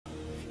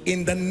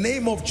in the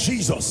name of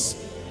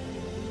Jesus,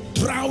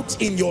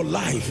 drought in your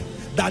life,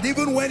 that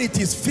even when it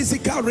is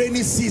physical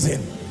rainy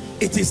season,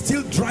 it is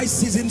still dry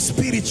season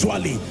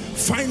spiritually,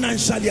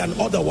 financially, and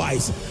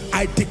otherwise.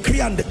 I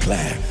decree and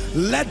declare,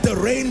 let the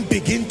rain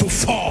begin to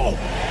fall.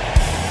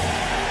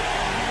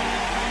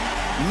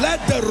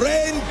 Let the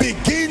rain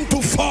begin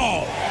to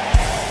fall.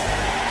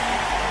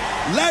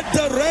 Let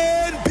the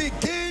rain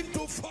begin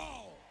to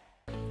fall.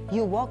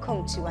 You're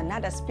welcome to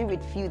another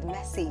spirit-filled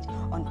message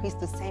on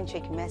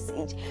Christocentric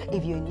Message.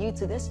 If you're new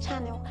to this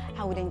channel,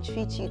 I would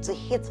entreat you to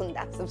hit on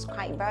that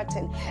subscribe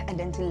button and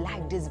then to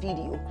like this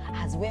video.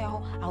 As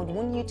well, I would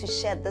want you to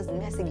share this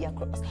message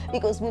across,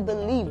 because we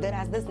believe that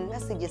as this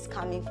message is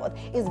coming forth,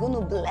 it's going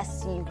to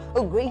bless you.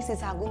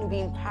 Graces are going to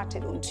be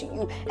imparted unto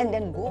you, and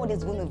then God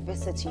is going to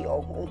visit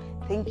your home.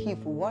 Thank you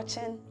for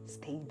watching.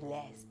 Stay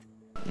blessed.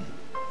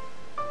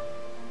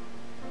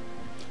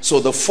 So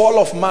the fall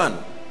of man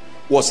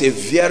was a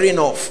veering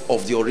off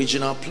of the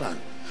original plan.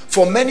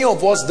 For many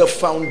of us, the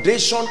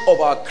foundation of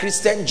our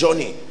Christian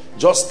journey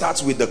just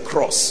starts with the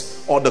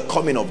cross or the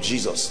coming of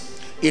Jesus.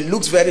 It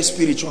looks very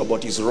spiritual,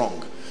 but it's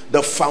wrong.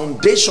 The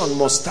foundation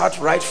must start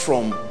right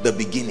from the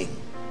beginning.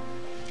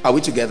 Are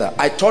we together?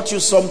 I taught you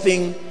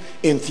something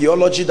in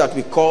theology that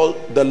we call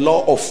the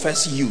law of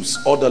first use,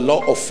 or the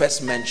law of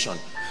first mention.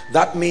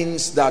 That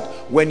means that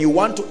when you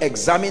want to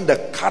examine the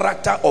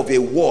character of a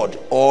word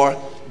or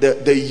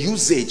the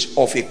usage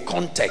of a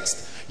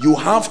context, you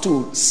have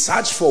to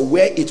search for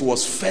where it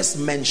was first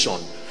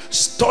mentioned,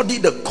 study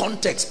the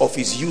context of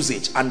his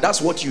usage, and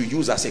that's what you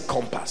use as a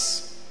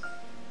compass.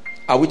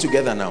 Are we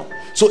together now?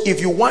 So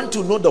if you want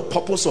to know the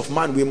purpose of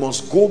man, we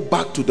must go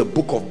back to the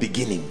book of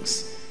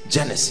beginnings,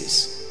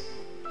 Genesis.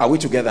 Are we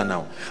together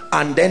now?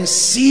 And then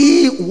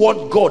see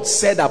what God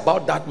said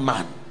about that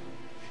man.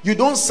 You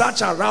don't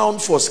search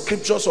around for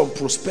scriptures on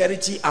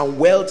prosperity and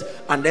wealth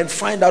and then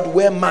find out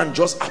where man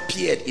just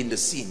appeared in the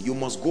scene. You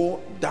must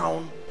go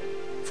down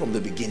from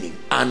the beginning.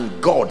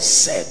 And God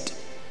said,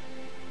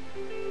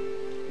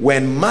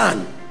 when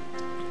man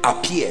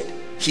appeared,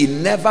 he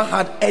never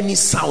had any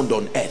sound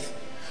on earth.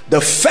 The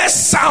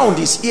first sound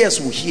his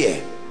ears would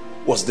hear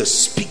was the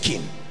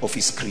speaking of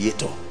his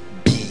creator.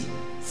 Be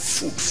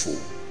fruitful,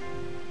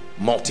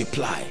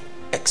 multiply,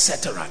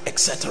 etc.,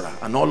 etc.,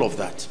 and all of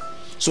that.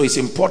 So it's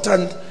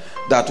important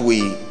that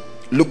we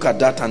look at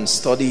that and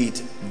study it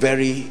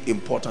very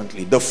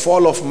importantly. The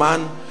fall of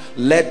man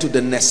led to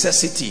the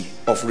necessity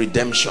of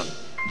redemption.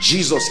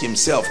 Jesus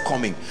himself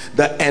coming.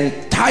 The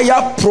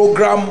entire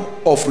program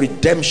of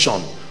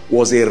redemption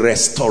was a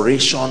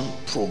restoration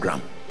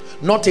program.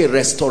 Not a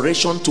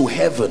restoration to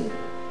heaven.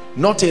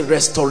 Not a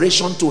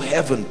restoration to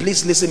heaven.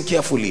 Please listen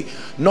carefully.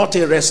 Not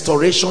a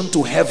restoration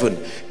to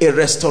heaven. A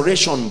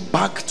restoration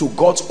back to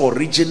God's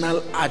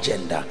original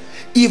agenda.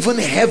 Even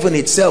heaven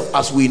itself,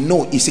 as we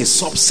know, is a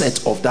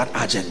subset of that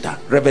agenda.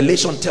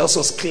 Revelation tells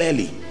us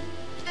clearly.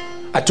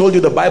 I told you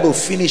the Bible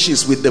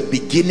finishes with the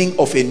beginning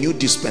of a new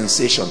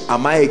dispensation.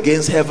 Am I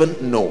against heaven?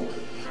 No.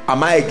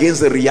 Am I against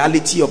the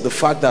reality of the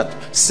fact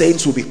that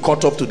saints will be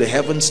caught up to the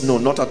heavens? No,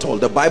 not at all.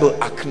 The Bible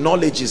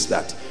acknowledges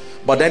that.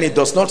 But then it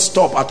does not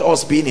stop at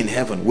us being in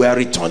heaven. We are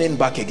returning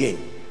back again,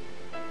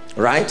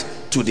 right,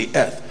 to the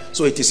earth.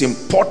 So it is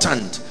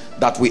important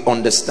that we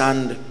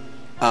understand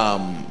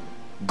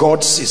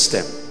God's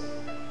system.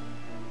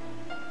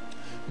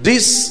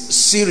 This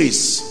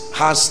series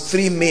has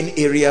three main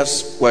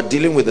areas. We're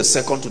dealing with the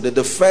second today.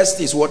 The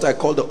first is what I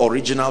call the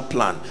original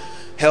plan,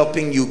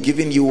 helping you,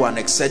 giving you an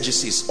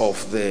exegesis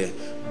of the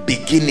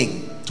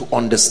beginning, to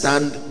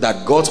understand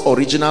that God's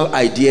original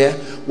idea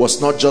was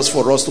not just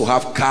for us to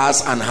have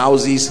cars and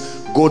houses,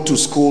 go to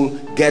school,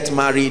 get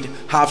married,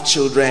 have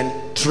children,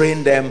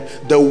 train them.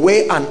 The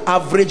way an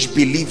average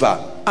believer,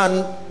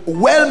 and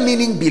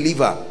well-meaning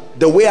believer,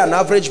 the way an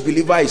average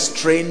believer is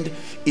trained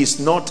is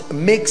not,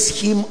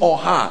 makes him or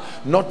her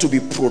not to be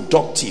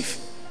productive.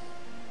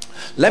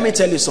 Let me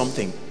tell you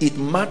something. It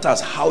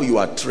matters how you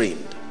are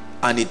trained,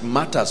 and it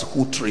matters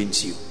who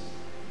trains you.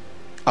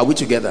 Are we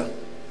together?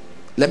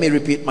 Let me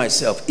repeat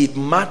myself. It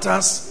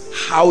matters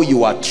how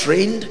you are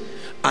trained,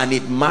 and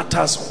it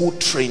matters who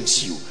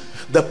trains you.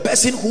 The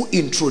person who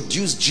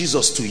introduced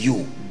Jesus to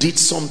you did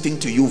something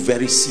to you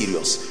very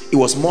serious. It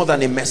was more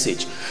than a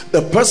message.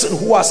 The person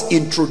who has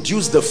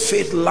introduced the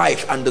faith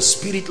life and the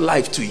spirit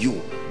life to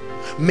you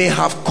may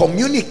have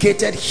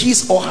communicated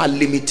his or her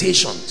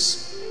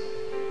limitations.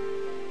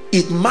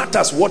 It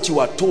matters what you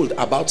are told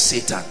about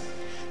Satan.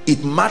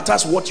 It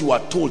matters what you are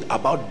told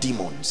about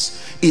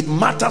demons. It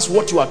matters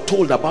what you are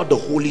told about the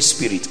Holy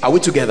Spirit. Are we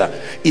together?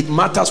 It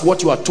matters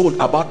what you are told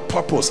about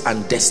purpose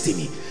and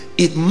destiny.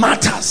 It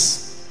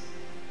matters.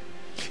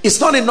 It's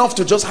not enough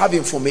to just have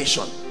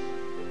information.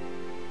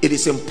 It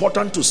is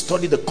important to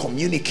study the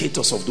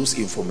communicators of those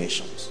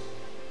informations,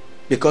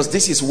 because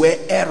this is where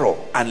error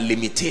and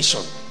limitation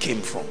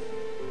came from.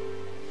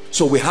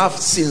 So we have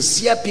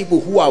sincere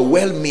people who are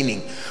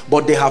well-meaning,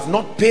 but they have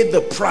not paid the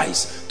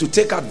price to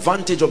take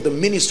advantage of the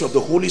ministry of the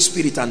Holy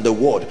Spirit and the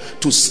Word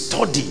to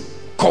study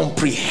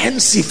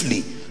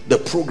comprehensively the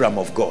program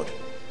of God.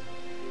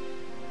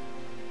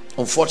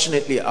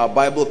 Unfortunately, our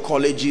Bible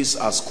colleges,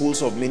 our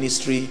schools of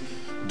ministry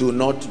do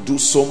not do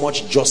so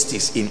much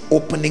justice in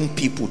opening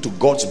people to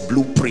God's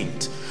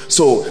blueprint.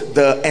 So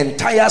the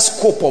entire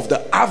scope of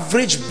the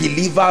average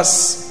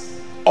believer's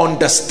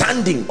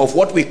understanding of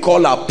what we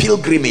call our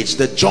pilgrimage,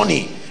 the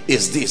journey,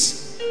 is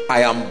this: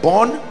 I am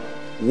born,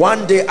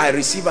 one day I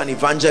receive an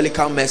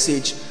evangelical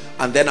message,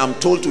 and then I'm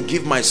told to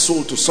give my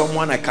soul to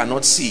someone I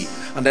cannot see,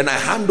 and then I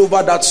hand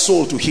over that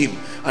soul to him,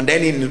 and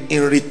then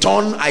in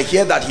return I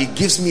hear that he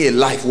gives me a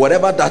life,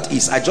 whatever that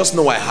is. I just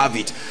know I have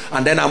it,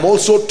 and then I'm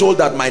also told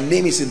that my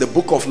name is in the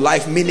book of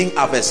life, meaning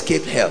I've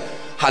escaped hell.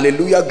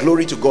 Hallelujah,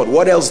 glory to God.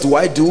 What else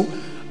do?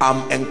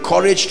 I'm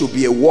encouraged to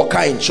be a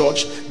worker in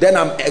church. Then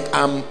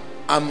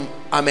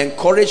I'm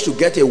encouraged to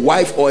get a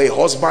wife or a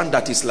husband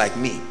that is like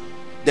me.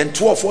 Then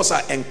two of us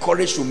are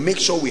encouraged to make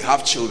sure we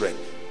have children.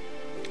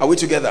 Are we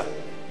together?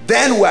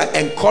 Then we are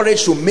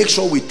encouraged to make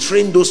sure we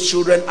train those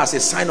children as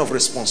a sign of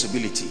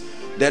responsibility.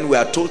 Then we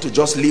are told to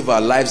just live our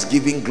lives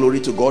giving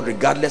glory to God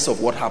regardless of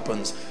what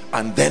happens.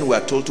 And then we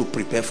are told to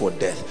prepare for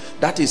death.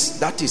 That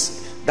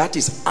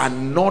is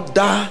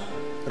another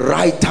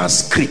writer's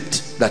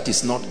script that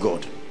is not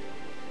God.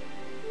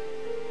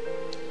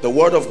 The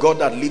word of God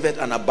that liveth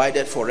and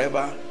abideth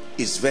forever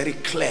is very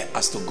clear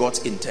as to God's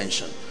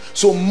intention.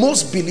 So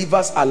most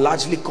believers are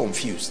largely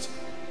confused.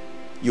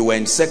 You were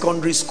in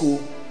secondary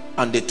school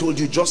and they told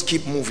you just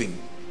keep moving.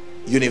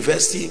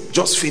 University,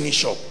 just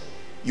finish up.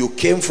 You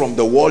came from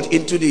the world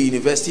into the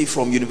university.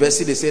 From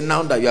university they say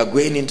now that you are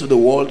going into the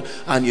world,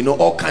 and you know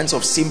all kinds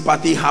of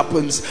sympathy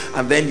happens,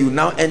 and then you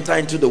now enter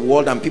into the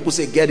world and people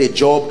say get a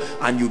job,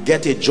 and you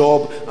get a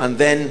job, and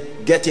then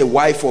get a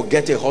wife or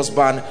get a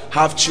husband,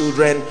 have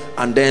children,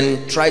 and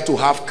then try to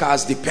have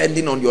cars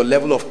depending on your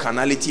level of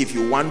carnality. If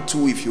you want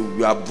to, if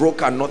you are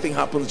broke and nothing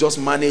happens, just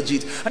manage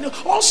it. And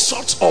all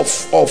sorts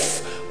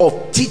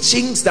of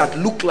teachings that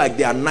look like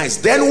they are nice.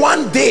 Then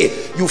one day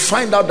you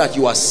find out that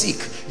you are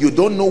sick. You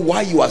don't know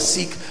why you are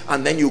sick,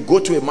 and then you go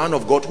to a man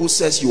of God who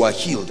says you are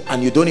healed,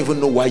 and you don't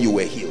even know why you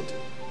were healed.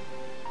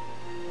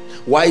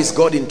 Why is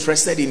God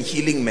interested in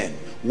healing men?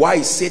 Why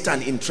is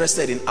Satan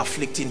interested in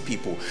afflicting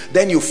people?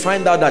 Then you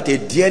find out that a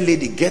dear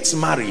lady gets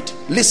married.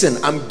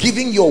 Listen, I'm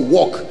giving your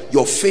walk,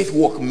 your faith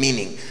walk,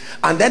 meaning.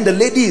 And then the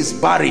lady is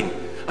barren,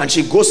 and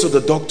she goes to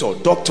the doctor.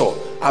 Doctor,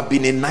 I've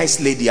been a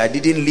nice lady, I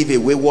didn't live a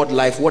wayward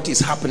life, what is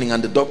happening?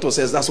 And the doctor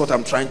says, that's what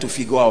I'm trying to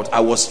figure out. I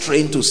was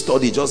trained to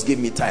study, just give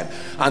me time.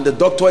 And the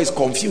doctor is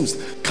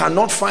confused,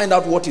 cannot find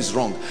out what is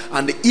wrong.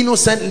 And the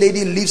innocent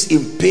lady lives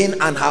in pain,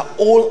 and her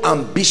whole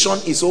ambition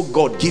is, oh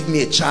God, give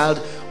me a child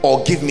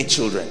or give me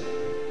children.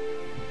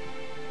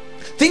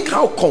 Think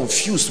how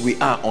confused we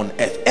are on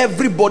earth.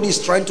 Everybody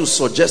is trying to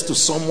suggest to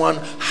someone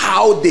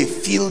how they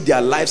feel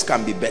their lives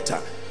can be better.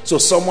 So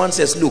someone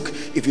says, look,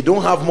 if you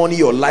don't have money,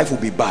 your life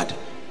will be bad.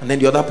 And then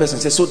the other person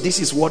says, so this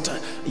is what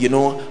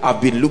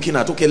I've been looking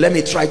at. Okay, let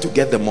me try to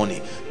get the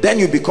money. Then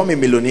you become a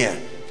millionaire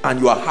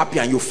and you are happy,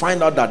 and you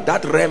find out that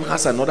that realm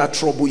has another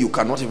trouble you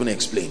cannot even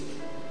explain.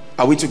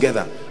 Are we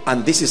together?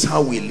 And this is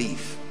how we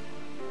live.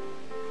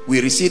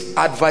 We receive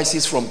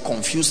advices from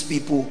confused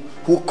people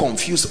who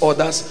confuse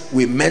others.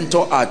 We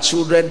mentor our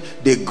children,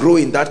 they grow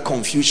in that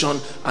confusion,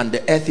 and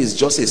the earth is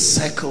just a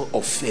cycle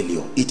of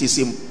failure. It is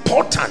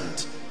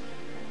important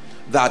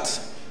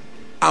that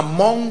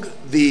among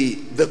the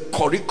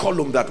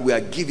curriculum that we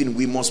are given,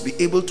 we must be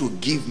able to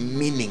give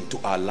meaning to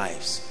our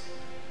lives.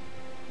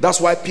 That's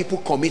why people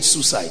commit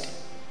suicide.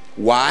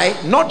 Why?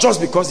 Not just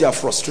because they are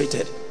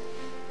frustrated.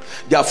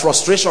 Their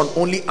frustration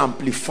only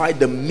amplifies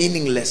the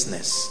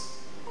meaninglessness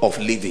of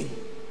living.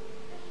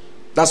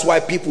 That's why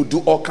people do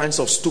all kinds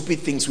of stupid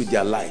things with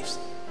their lives.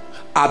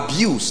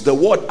 Abuse, the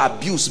word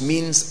abuse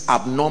means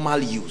abnormal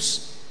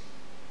use.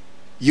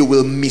 You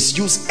will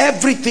misuse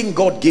everything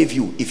God gave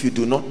you if you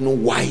do not know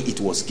why it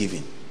was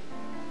given.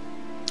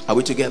 Are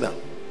we together?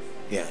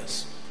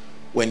 Yes.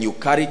 When you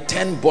carry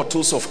 10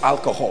 bottles of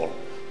alcohol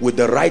with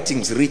the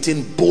writings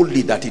written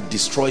boldly that it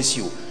destroys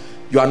you,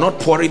 you are not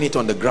pouring it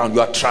on the ground, you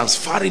are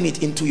transferring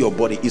it into your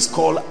body. It's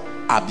called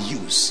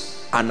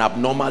abuse, an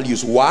abnormal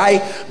use.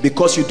 Why?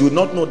 Because you do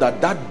not know that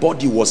that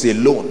body was a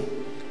loan.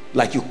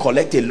 Like you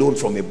collect a loan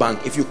from a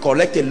bank. If you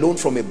collect a loan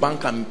from a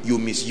bank and you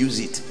misuse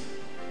it,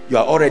 you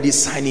are already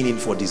signing in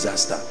for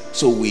disaster.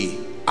 So we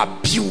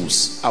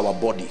abuse our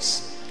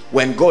bodies.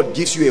 When God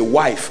gives you a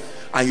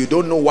wife and you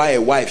don't know why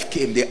a wife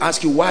came, they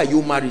ask you, why are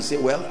you married? You say,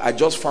 well, I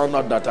just found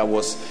out that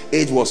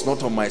age was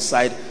not on my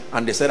side,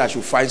 and they said I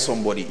should find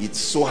somebody. It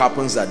so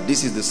happens that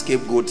this is the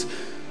scapegoat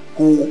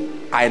who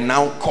I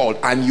now called,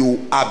 and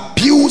you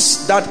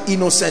abuse that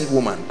innocent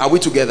woman. Are we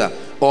together?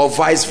 Or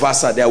vice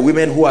versa. There are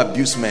women who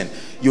abuse men.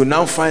 You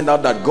now find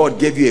out that God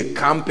gave you a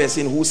calm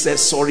person who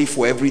says sorry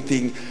for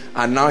everything,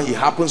 and now he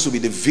happens to be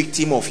the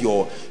victim of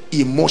your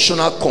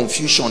emotional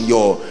confusion,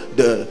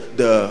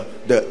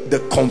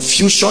 the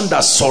confusion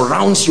that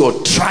surrounds your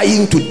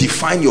trying to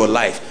define your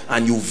life,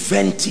 and you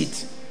vent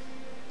it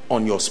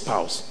on your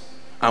spouse.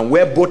 And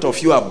where both of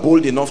you are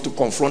bold enough to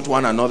confront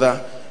one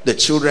another, the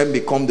children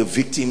become the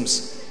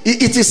victims.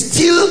 It is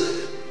still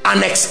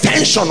an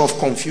extension of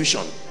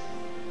confusion.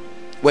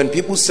 When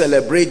people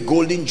celebrate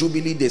Golden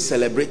Jubilee, they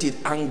celebrate it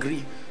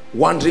angry,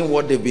 wondering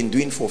what they've been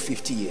doing for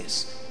 50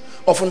 years.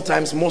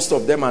 Oftentimes, most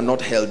of them are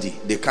not healthy.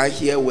 They can't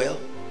hear well.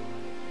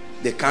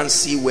 They can't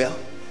see well.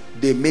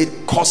 They made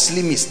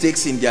costly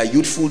mistakes in their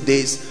youthful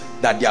days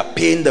that they are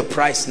paying the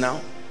price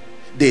now.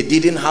 They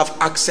didn't have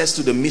access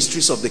to the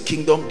mysteries of the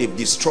kingdom. They've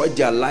destroyed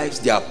their lives.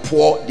 They are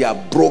poor. They are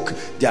broke.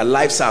 Their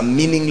lives are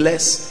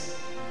meaningless.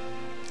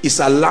 It's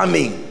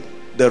alarming,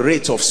 the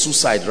rate of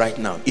suicide right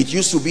now. It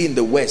used to be in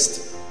the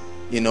West,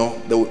 you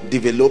know, the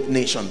developed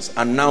nations,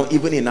 and now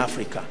even in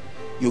Africa,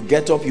 you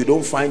get up, you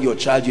don't find your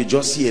child, you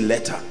just see a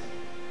letter,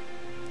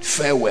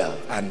 farewell,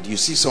 and you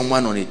see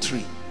someone on a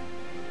tree.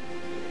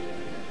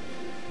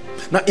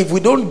 Now, if we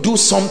don't do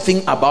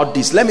something about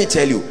this, let me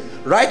tell you,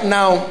 right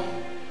now,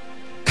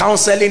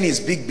 counseling is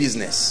big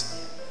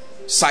business.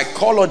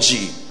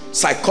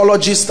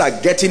 Psychologists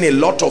are getting a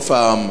lot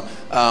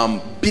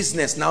of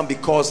business now,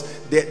 because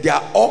there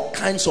are all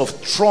kinds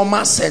of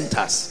trauma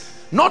centers,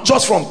 not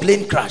just from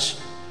plane crash.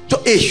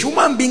 So a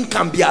human being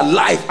can be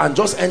alive and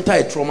just enter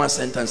a trauma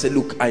center and say,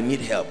 look, I need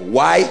help.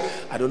 Why?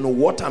 I don't know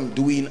what I'm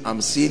doing. I'm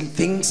seeing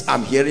things,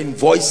 I'm hearing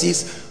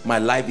voices, my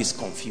life is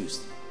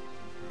confused.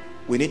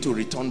 We need to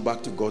return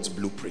back to God's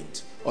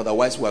blueprint.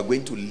 Otherwise, we are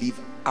going to live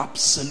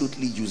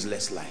absolutely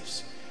useless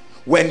lives.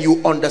 When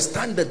you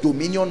understand the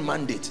dominion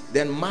mandate,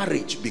 then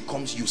marriage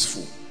becomes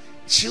useful.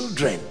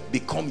 Children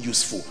become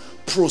useful.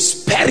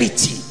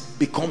 Prosperity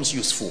becomes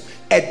useful.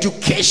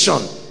 Education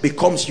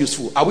becomes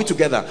useful. Are we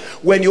together?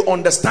 When you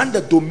understand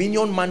the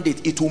dominion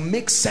mandate, it will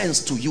make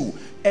sense to you,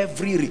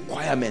 every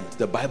requirement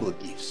the Bible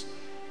gives.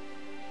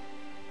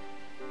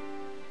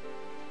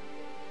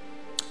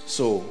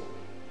 So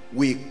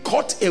we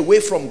cut away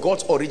from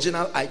God's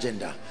original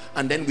agenda,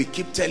 and then we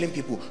keep telling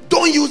people,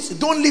 don't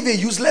live a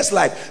useless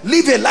life,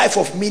 live a life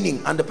of meaning.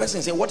 And the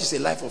person say, what is a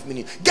life of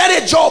meaning?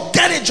 Get a job.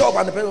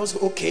 And the person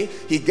says, okay,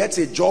 he gets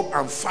a job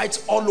and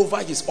fights all over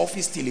his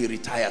office till he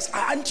retires.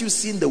 Aren't you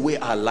seeing the way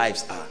our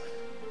lives are?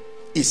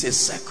 It's a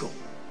circle.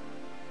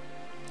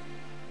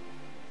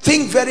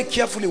 Think very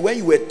carefully when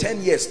you were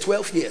 10 years,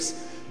 12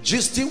 years,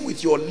 gisting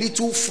with your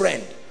little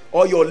friend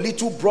or your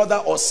little brother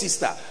or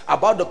sister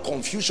about the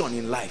confusion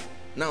in life.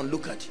 Now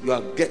look at you,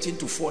 are getting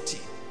to 40.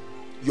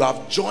 You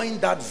have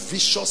joined that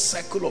vicious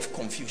circle of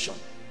confusion.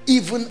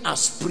 Even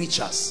as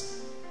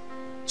preachers,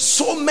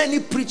 so many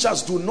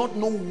preachers do not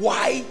know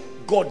why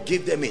God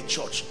gave them a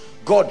church.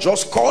 God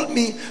just called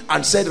me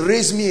and said,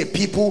 raise me a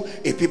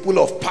people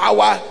of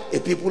power, a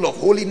people of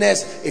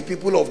holiness, a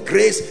people of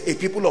grace, a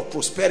people of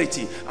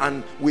prosperity.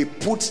 And we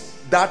put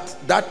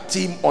that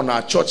team on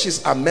our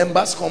churches, and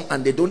members come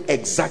and they don't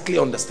exactly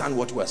understand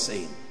what we're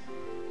saying.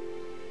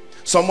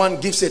 Someone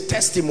gives a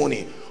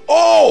testimony,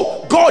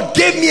 oh, God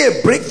gave me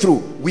a breakthrough.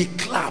 We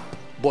clap,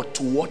 but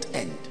to what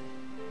end?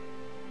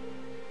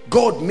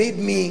 God made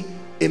me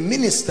a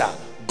minister.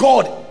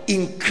 God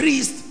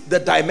increased the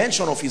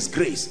dimension of his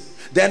grace.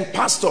 Then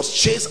pastors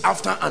chase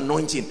after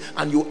anointing,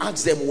 and you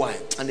ask them why,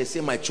 and they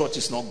say, my church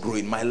is not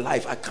growing, my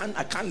life, I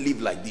can't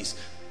live like this.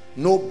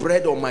 No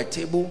bread on my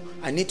table.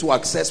 I need to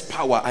access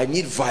power. I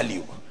need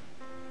value.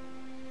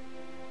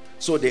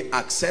 So they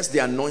access the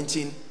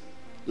anointing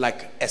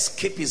like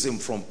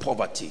escapism from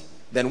poverty.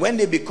 Then when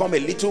they become a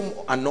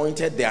little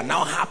anointed, they are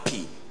now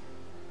happy.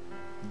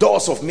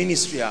 Doors of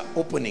ministry are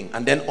opening,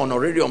 and then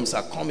honorariums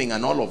are coming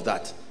and all of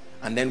that.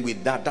 And then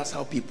with that, that's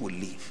how people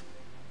live.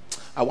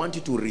 I want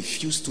you to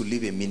refuse to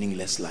live a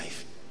meaningless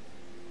life.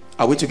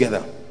 Are we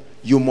together?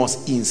 You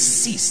must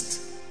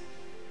insist.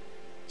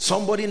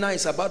 Somebody now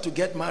is about to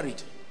get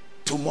married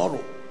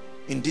tomorrow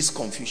in this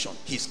confusion.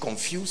 He's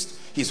confused.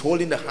 He's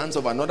holding the hands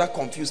of another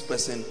confused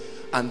person,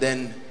 and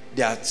then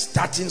they are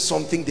starting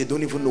something they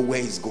don't even know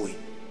where it's going.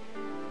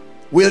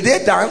 Will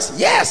they dance?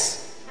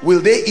 Yes.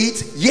 Will they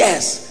eat?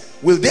 Yes.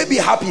 Will they be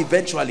happy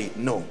eventually?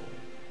 No.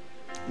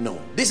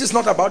 No. This is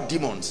not about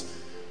demons.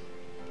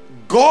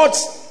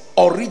 God's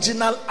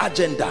original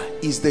agenda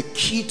is the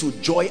key to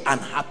joy and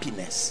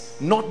happiness,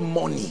 not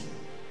money,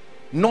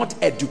 not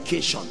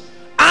education.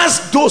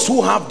 Ask those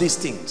who have these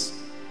things.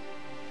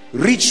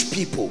 Rich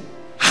people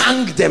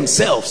hang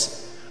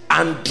themselves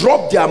and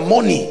drop their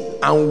money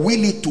and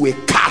will it to a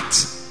cat.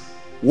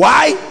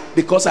 Why?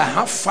 Because I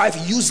have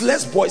 5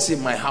 useless boys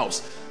in my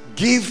house.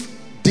 Give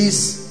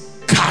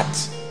this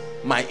cat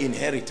my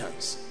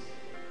inheritance.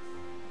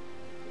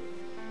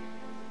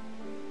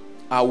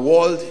 Our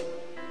world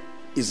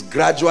is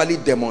gradually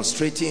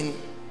demonstrating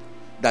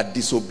that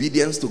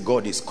disobedience to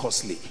God is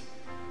costly.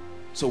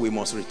 So we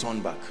must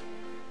return back.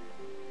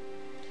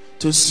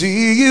 To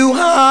see you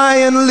high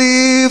and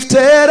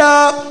lifted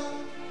up,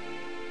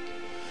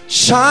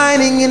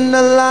 shining in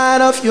the light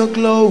of your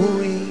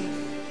glory.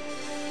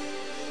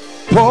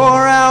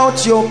 Pour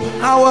out your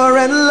power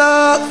and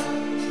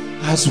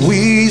love as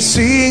we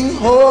sing,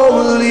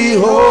 holy,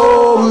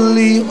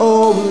 holy,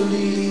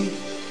 holy.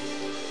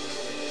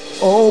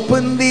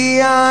 Open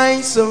the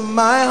eyes of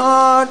my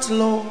heart,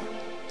 Lord.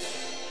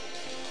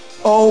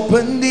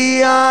 Open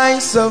the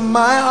eyes of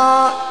my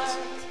heart.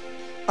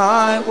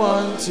 I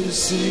want to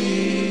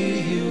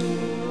see you.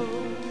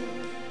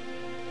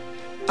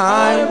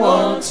 I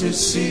want to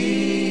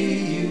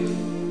see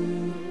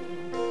you.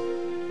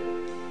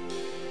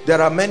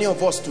 There are many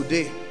of us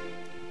today,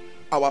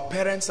 our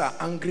parents are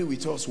angry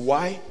with us.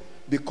 Why?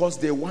 Because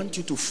they want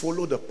you to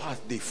follow the path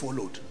they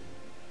followed.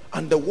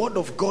 And the word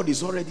of God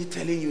is already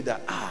telling you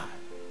that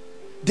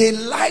they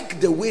like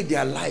the way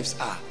their lives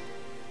are.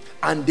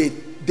 And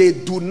they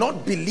do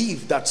not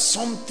believe that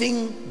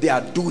something they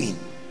are doing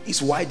is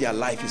why their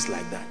life is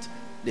like that.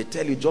 They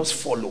tell you, just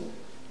follow.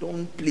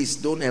 Please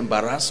don't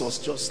embarrass us.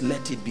 Just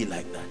let it be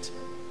like that.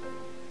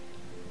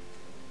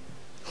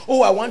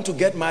 Oh, I want to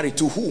get married.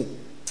 To who?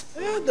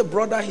 The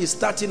brother, he's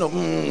starting off.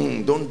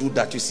 Don't do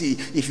that. You see,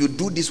 if you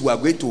do this, we are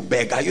going to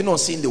beg. Are you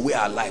not seeing the way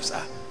our lives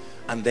are?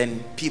 And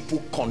then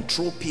people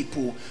control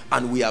people,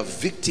 and we are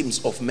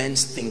victims of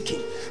men's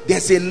thinking.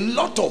 There's a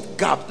lot of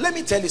gap. Let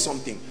me tell you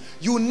something.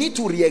 You need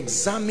to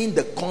re-examine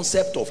the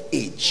concept of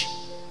age.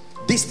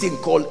 This thing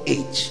called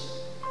age.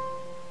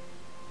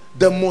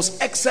 The most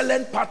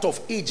excellent part of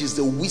age is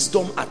the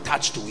wisdom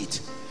attached to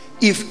it.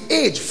 If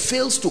age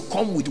fails to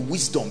come with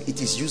wisdom, it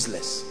is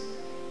useless.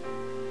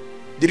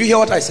 Did you hear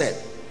what I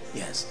said?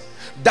 Yes.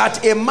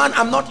 That a man,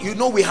 I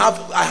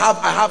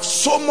have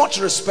so much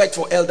respect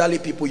for elderly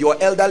people. You are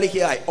elderly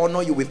here, I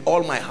honor you with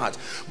all my heart.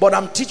 But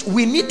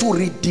we need to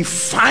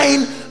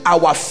redefine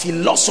our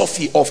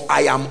philosophy of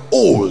I am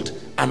old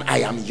and I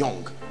am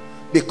young.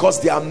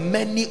 Because there are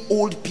many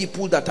old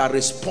people that are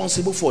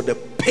responsible for the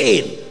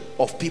pain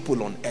of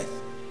people on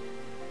earth.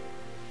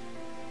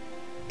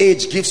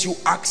 Age gives you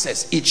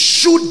access. It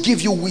should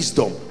give you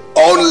wisdom.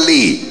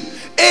 Only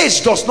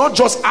age does not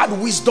just add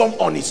wisdom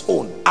on its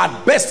own.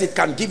 At best, it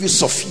can give you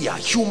Sophia,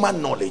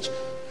 human knowledge.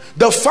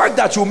 The fact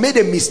that you made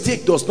a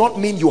mistake does not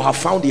mean you have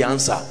found the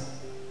answer.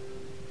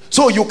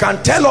 So you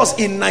can tell us,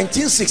 in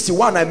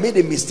 1961 I made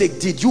a mistake.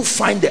 Did you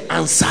find the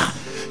answer?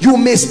 You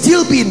may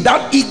still be in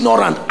that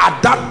ignorant at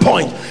that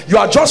point. You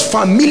are just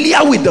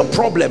familiar with the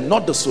problem,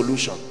 not the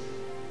solution.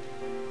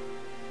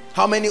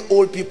 How many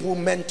old people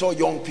mentor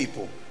young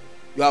people?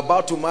 You are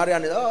about to marry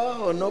and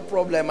oh, no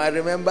problem. I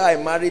remember I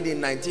married in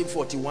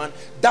 1941.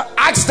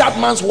 Ask that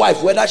man's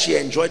wife whether she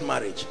enjoyed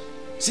marriage.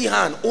 See her,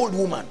 an old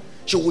woman.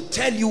 She would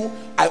tell you,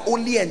 I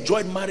only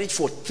enjoyed marriage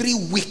for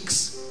 3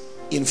 weeks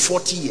in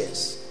 40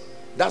 years.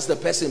 That's the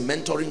person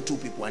mentoring 2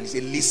 people, and he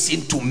said,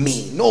 listen to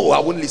me. No, I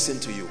won't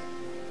listen to you.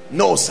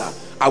 No, sir.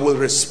 I will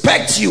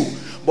respect you,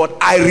 but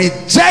I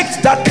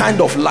reject that kind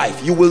of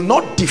life. You will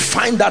not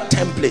define that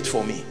template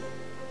for me.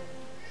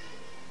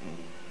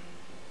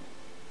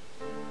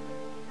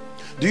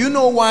 Do you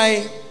know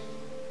why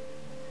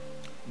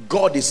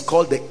God is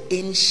called the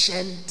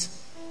Ancient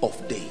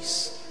of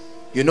Days?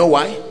 You know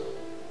why?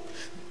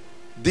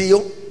 He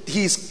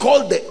is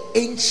called the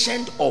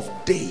Ancient of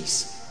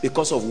Days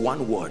because of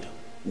one word: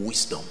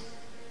 wisdom.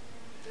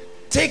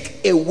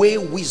 Take away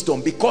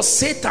wisdom, because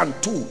Satan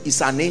too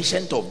is an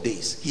ancient of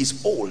days.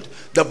 He's old.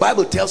 The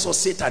Bible tells us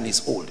Satan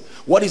is old.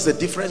 What is the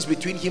difference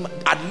between him?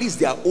 At least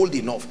they are old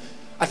enough.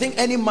 I think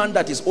any man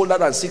that is older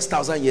than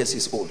 6,000 years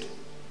is old.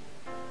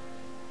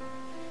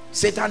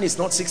 Satan is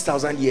not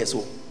 6,000 years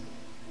old.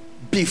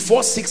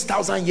 Before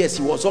 6,000 years,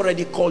 he was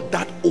already called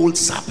that old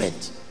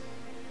serpent.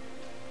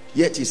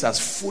 Yet he's as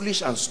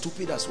foolish and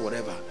stupid as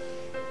whatever.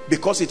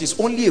 Because it is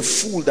only a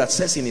fool that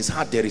says in his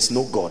heart there is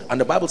no God.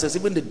 And the Bible says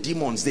even the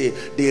demons, they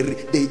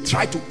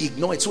try to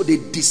ignore it. So they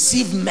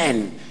deceive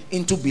men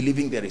into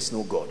believing there is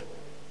no God.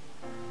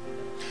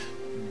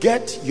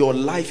 Get your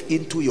life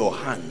into your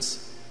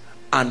hands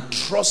and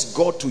trust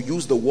God to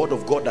use the word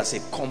of God as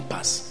a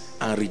compass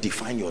and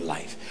redefine your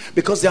life.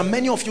 Because there are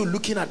many of you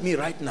looking at me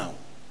right now.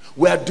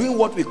 We are doing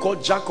what we call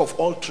jack of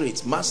all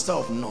trades, master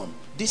of none.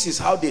 This is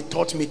how they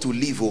taught me to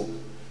live. Oh,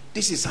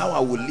 this is how I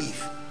will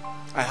live.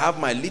 I have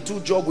my little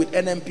job with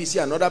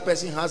NMPC. Another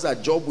person has a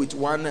job with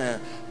one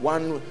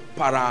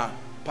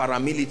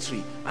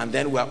paramilitary, and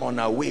then we are on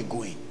our way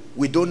going.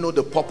 We don't know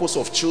the purpose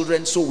of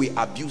children, so we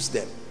abuse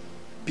them.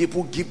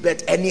 People give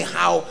birth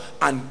anyhow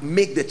and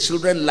make the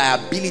children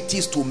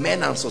liabilities to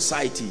men and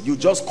society. You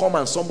just come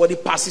and somebody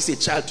passes a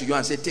child to you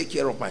and say, take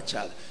care of my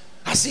child.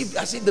 As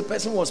if the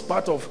person was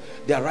part of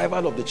the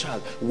arrival of the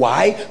child.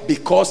 Why?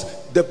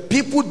 Because the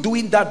people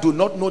doing that do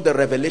not know the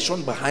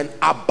revelation behind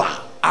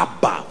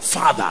Abba,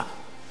 Father.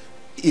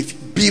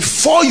 If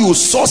before you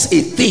source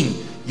a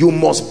thing, you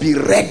must be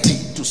ready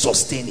to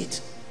sustain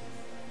it.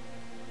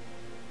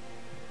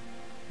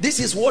 This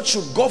is what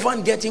should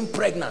govern getting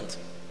pregnant.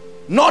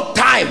 Not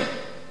time.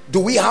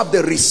 Do we have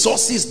the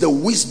resources, the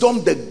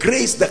wisdom, the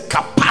grace, the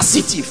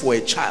capacity for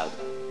a child?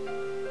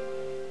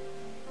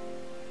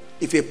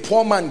 If a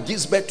poor man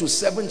gives birth to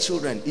 7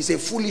 children, he's a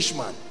foolish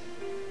man.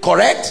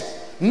 Correct?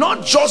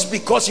 Not just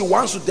because he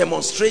wants to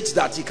demonstrate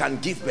that he can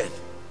give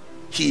birth.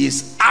 He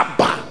is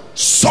Abba,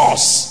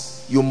 source.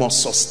 You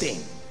must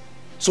sustain.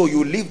 So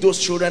you leave those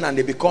children and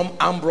they become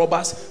armed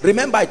robbers.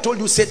 Remember, I told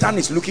you Satan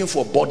is looking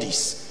for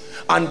bodies.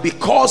 And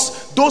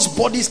because those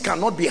bodies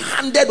cannot be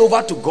handed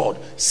over to God,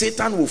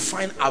 Satan will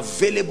find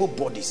available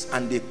bodies,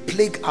 and they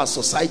plague our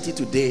society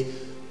today.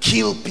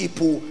 Kill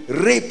people,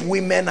 rape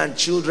women and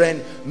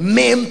children,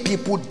 maim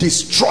people,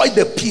 destroy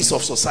the peace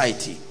of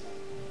society.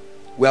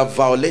 We have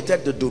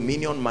violated the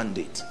dominion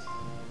mandate.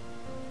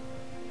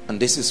 And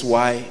this is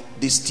why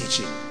this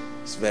teaching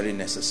is very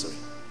necessary.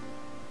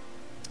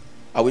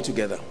 Are we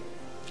together?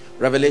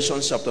 Revelation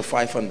chapter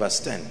 5 and verse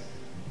 10.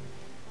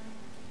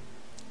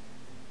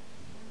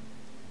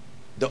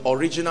 The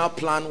original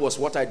plan was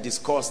what I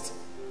discussed.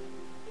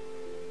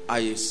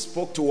 I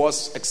spoke to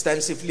us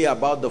extensively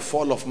about the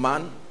fall of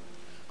man,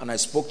 and I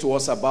spoke to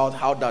us about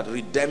how that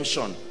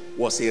redemption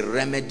was a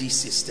remedy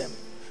system.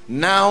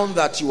 Now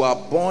that you are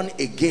born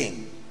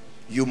again,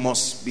 you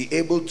must be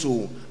able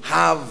to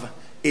have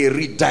a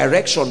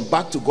redirection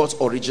back to God's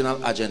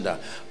original agenda.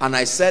 And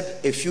I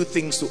said a few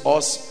things to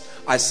us.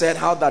 I said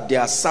how that there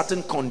are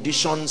certain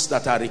conditions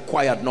that are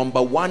required.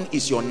 Number one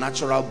is your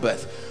natural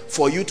birth.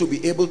 For you to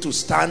be able to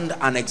stand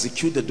and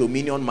execute the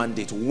dominion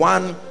mandate,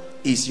 one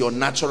is your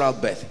natural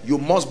birth. You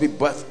must be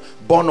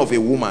born of a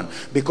woman,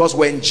 because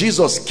when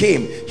Jesus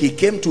came, he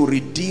came to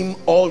redeem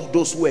all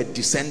those who were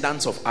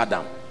descendants of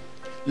Adam.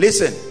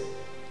 Listen,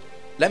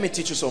 let me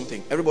teach you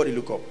something. Everybody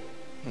look up.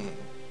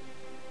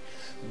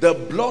 The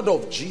blood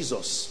of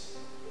Jesus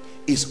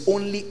is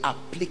only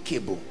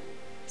applicable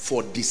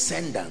for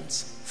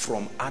descendants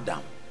from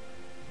Adam.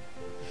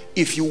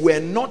 If you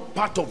were not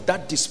part of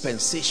that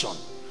dispensation,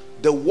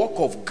 the work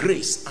of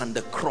grace and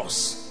the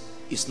cross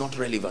is not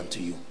relevant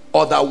to you.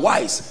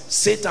 Otherwise,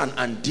 Satan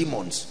and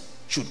demons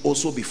should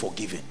also be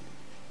forgiven,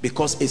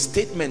 because a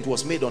statement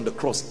was made on the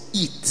cross: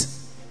 it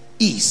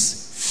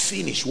is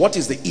finished. What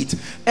is the it?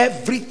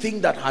 Everything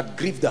that had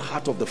grieved the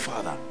heart of the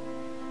Father,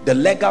 the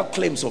legal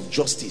claims of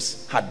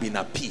justice, had been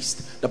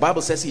appeased. The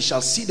Bible says he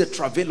shall see the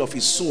travail of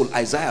his soul,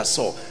 Isaiah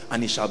saw,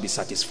 and he shall be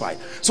satisfied.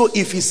 So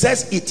if he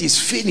says it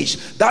is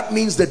finished, that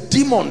means the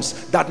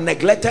demons that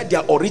neglected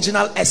their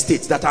original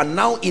estates, that are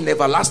now in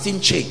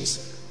everlasting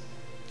chains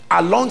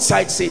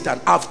alongside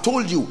Satan. I've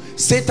told you,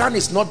 Satan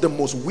is not the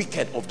most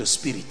wicked of the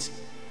spirit.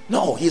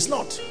 No, he's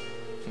not.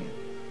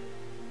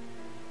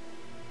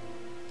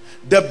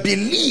 The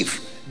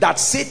belief that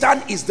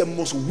Satan is the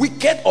most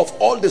wicked of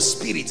all the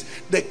spirits,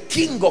 the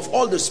king of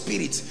all the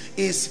spirits,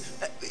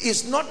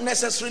 is not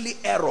necessarily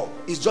error.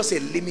 It's just a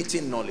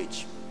limiting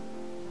knowledge,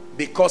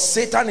 because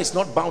Satan is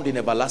not bound in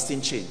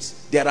everlasting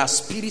chains. There are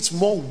spirits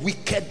more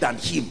wicked than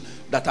him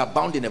that are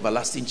bound in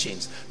everlasting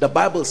chains. The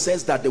Bible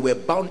says that they were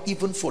bound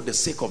even for the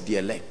sake of the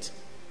elect.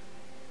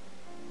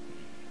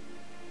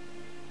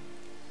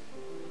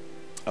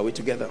 Are we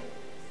together?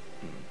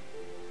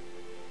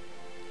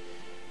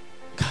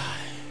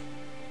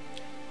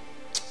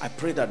 I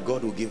pray that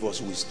God will give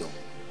us wisdom.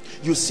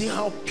 You see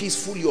how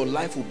peaceful your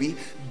life will be.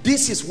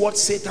 This is what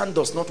Satan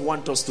does not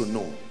want us to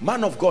know.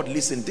 Man of God,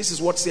 listen, this is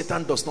what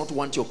Satan does not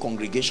want your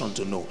congregation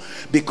to know.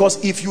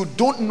 Because if you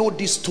don't know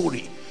this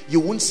story, you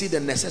won't see the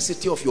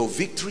necessity of your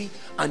victory,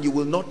 and you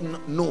will not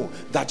know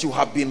that you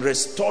have been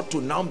restored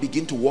to now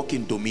begin to walk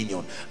in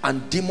dominion.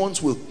 And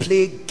demons will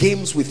play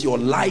games with your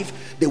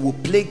life. They will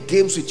play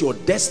games with your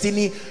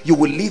destiny. You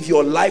will live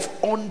your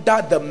life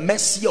under the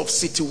mercy of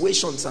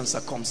situations and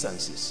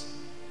circumstances.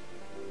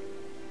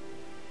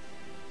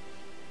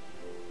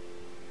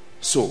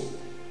 So,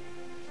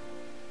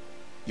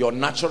 your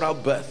natural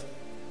birth,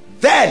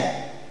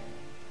 then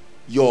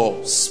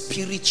your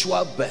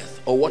spiritual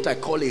birth, or what I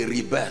call a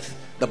rebirth.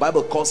 The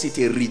Bible calls it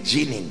a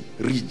regening,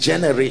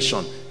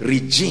 regeneration,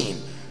 regene.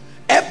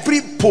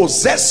 Every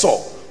possessor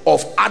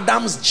of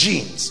Adam's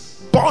genes,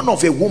 born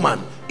of a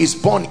woman, is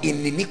born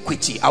in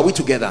iniquity. Are we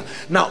together?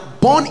 Now,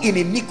 born in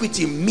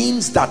iniquity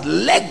means that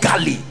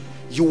legally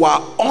you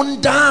are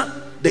under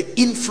the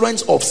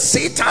influence of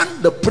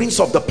Satan, the prince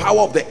of the power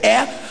of the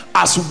air,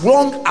 as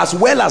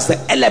well as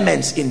the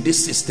elements in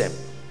this system.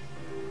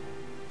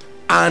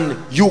 And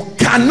you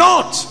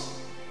cannot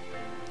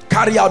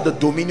carry out the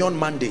dominion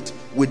mandate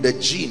with the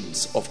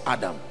genes of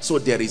Adam. So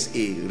there is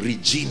a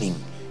regening,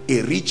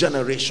 a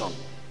regeneration.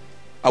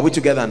 Are we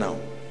together now?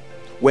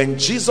 When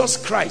Jesus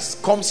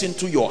Christ comes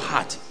into your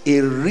heart,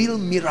 a real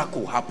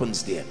miracle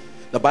happens there.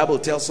 The Bible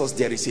tells us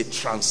there is a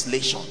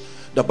translation.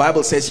 The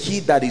Bible says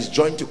he that is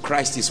joined to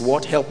Christ is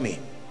what? Help me.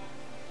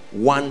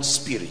 One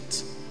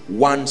spirit.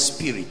 One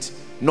spirit.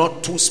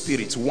 Not two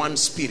spirits, one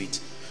spirit.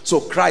 So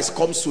Christ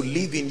comes to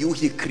live in you.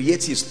 He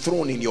creates his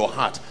throne in your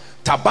heart,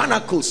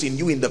 tabernacles in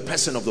you in the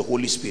person of the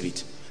Holy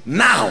Spirit.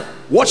 Now,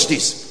 watch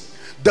this.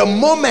 The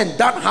moment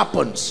that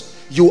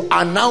happens, you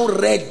are now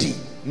ready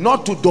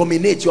not to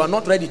dominate. You are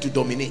not ready to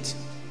dominate.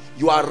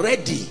 You are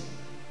ready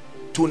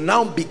to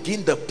now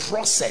begin the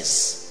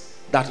process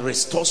that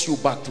restores you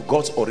back to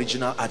God's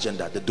original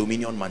agenda, the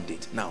dominion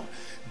mandate. Now,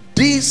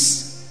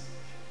 this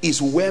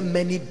is where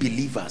many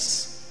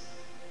believers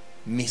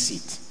miss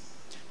it.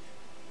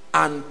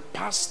 And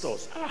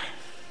pastors,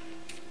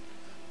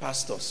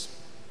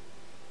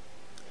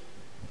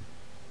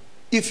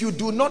 if you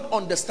do not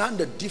understand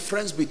the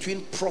difference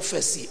between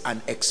prophecy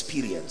and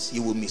experience,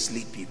 you will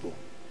mislead people.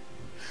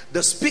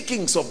 The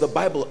speakings of the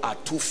Bible are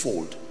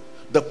twofold: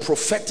 the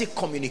prophetic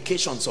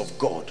communications of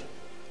God.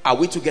 Are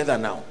we together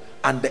now?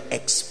 And the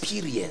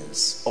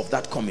experience of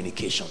that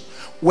communication.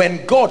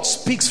 When God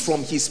speaks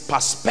from his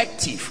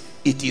perspective,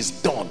 it is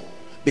done.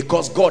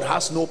 Because God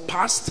has no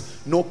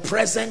past, no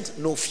present,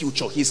 no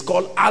future. He's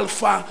called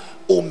Alpha,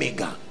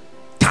 Omega.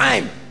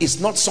 Time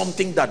is not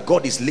something that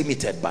God is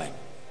limited by.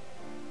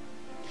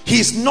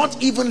 He's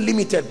not even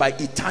limited by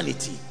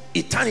eternity.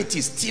 Eternity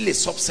is still a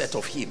subset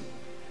of him.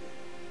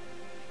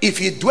 If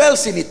he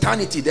dwells in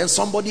eternity, then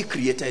somebody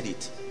created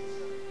it.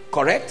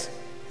 Correct?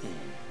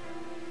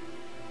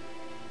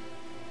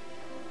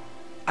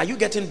 Are you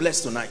getting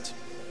blessed tonight?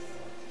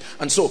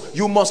 And so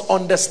you must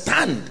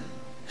understand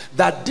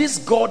that this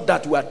God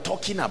that we are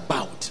talking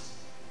about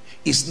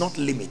is not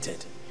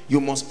limited.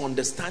 You must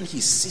understand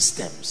his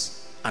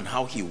systems and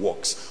how he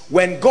works.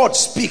 When God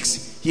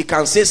speaks, he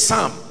can say,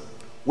 Sam,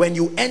 when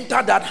you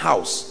enter that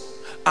house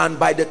and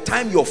by the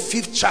time your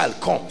 5th child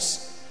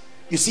comes,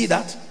 you see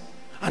that?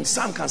 And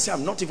Sam can say,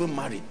 I'm not even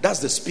married. That's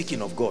the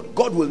speaking of God.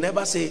 God will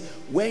never say,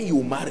 when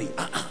you marry.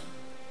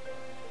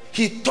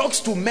 He talks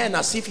to men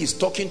as if he's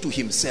talking to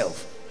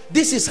himself.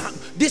 This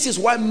is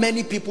why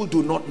many people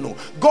do not know.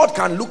 God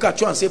can look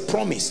at you and say,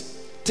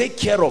 promise, take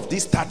care of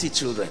these 30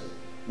 children.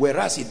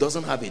 Whereas he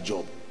doesn't have a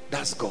job.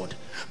 That's God.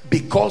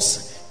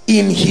 Because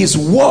in his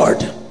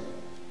word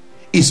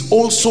is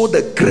also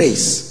the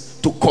grace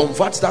to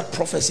convert that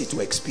prophecy to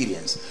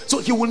experience. So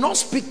he will not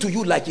speak to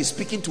you like he's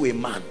speaking to a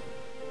man.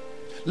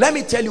 Let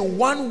me tell you,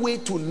 one way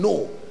to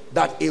know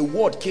that a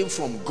word came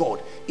from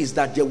God is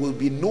that there will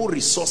be no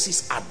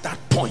resources at that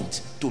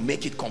point to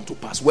make it come to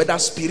pass, whether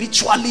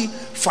spiritually,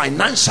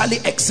 financially,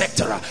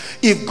 etc.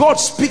 If God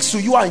speaks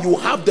to you and you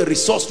have the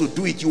resource to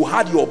do it, you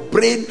had your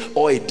brain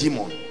or a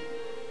demon.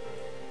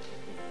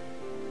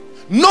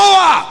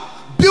 Noah,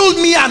 build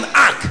me an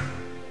ark.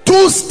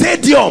 Two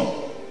stadium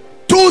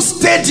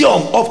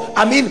of,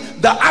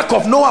 the ark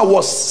of Noah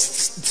was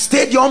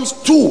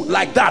stadiums, 2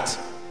 like that,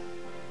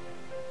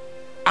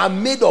 are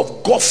made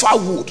of gopher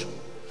wood.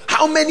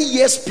 How many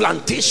years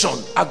plantation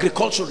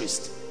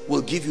agriculturist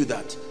will give you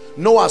that?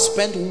 Noah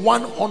spent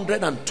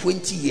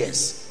 120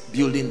 years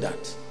building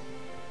that.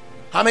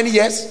 How many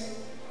years?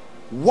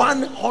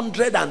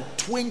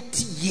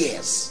 120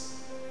 years.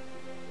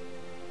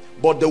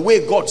 But the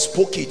way God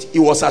spoke it, it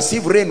was as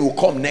if rain will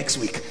come next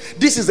week.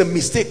 This is a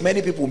mistake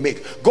many people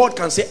make. God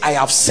can say, I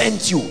have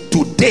sent you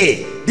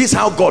today. This is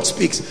how God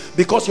speaks,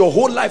 because your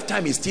whole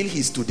lifetime is still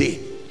his today.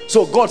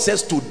 So God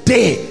says,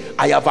 today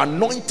I have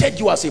anointed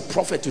you as a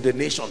prophet to the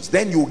nations.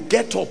 Then you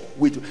get up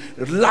with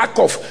lack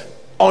of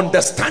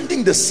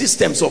understanding the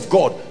systems of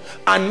God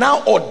and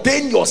now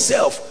ordain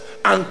yourself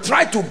and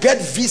try to get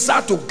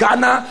visa to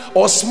Ghana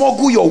or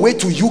smuggle your way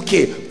to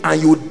UK,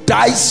 and you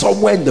die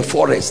somewhere in the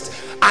forest.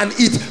 And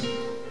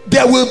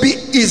there will be,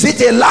 is it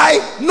a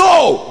lie?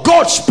 No,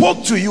 God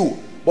spoke to you,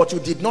 but you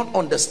did not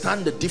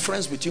understand the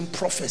difference between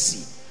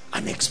prophecy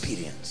and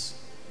experience.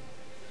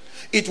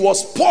 It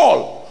was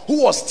Paul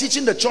who was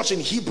teaching the church in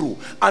Hebrew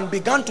and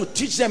began to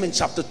teach them in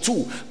chapter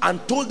 2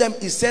 and told them,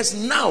 he says,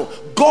 now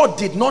God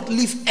did not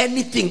leave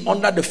anything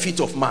under the feet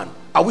of man.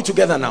 Are we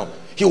together now?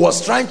 He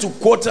was trying to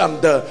quote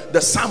the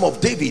Psalm of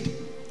David,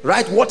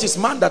 right? What is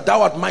man that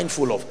thou art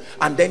mindful of?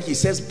 And then he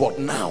says, but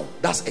now,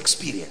 that's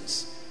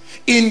experience.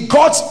 In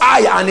God's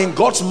eye and in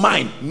God's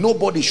mind,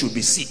 nobody should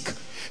be sick.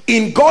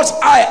 In God's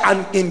eye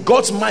and in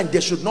God's mind,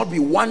 there should not be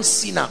one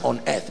sinner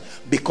on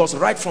earth, because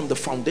right from the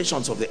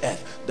foundations of the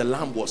earth, the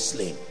Lamb was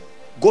slain.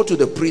 Go to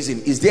the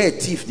prison. Is there a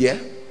thief there?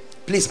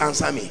 Please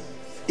answer me.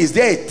 Is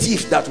there a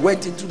thief that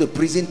went into the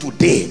prison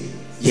today?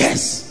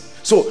 Yes.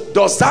 So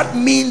does that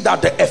mean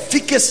that the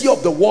efficacy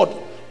of the word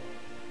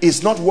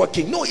is not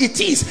working? No,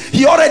 it is.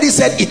 He already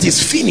said it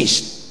is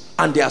finished,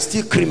 and there are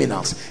still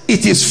criminals.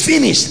 It is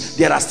finished.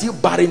 There are still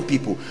barren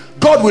people.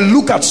 God will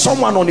look at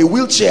someone on a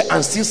wheelchair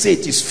and still say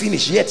it is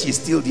finished, yet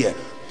he's still there.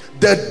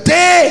 The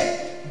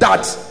day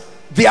that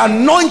the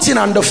anointing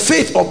and the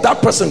faith of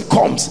that person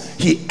comes,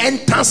 he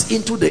enters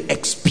into the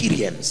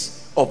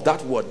experience of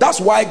that word. That's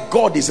why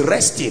God is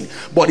resting,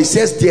 but he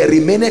says there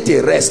remaineth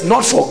a rest,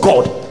 not for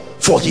God,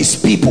 for his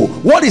people.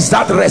 What is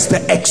that rest?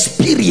 The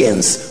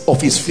experience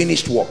of his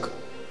finished work.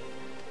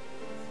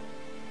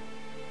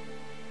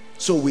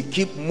 So we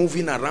keep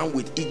moving around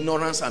with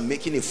ignorance and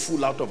making a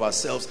fool out of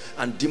ourselves,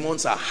 and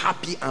demons are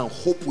happy and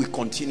hope we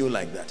continue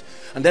like that.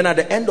 And then at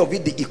the end of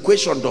it, the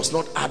equation does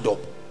not add up,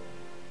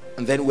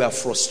 and then we are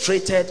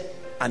frustrated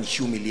and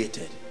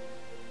humiliated.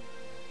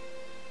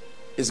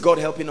 Is God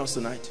helping us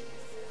tonight?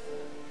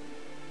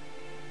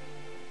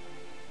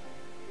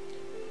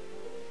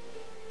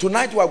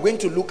 Tonight we are going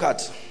to look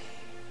at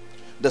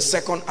the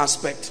second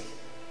aspect,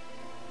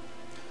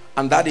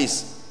 and that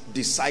is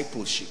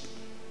discipleship.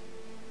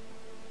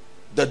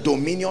 The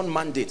dominion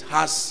mandate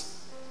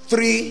has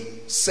 3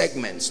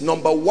 segments.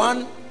 Number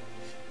 1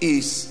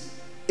 is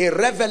a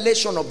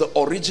revelation of the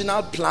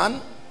original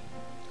plan,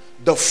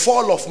 the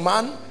fall of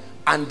man,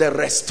 and the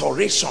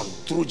restoration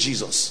through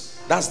Jesus.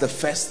 That's the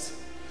first.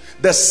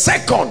 The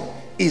second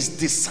is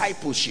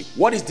discipleship.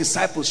 What is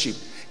discipleship?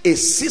 A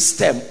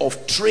system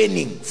of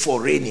training for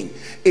reigning,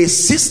 a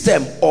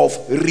system of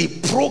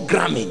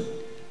reprogramming,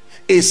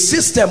 a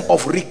system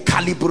of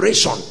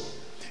recalibration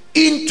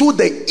into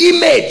the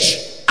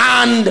image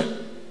and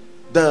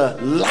the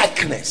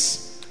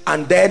likeness,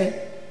 and then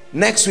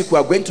Next week we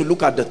are going to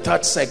look at the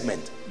third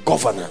segment,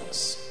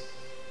 governance.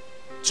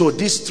 So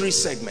these three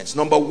segments: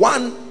 number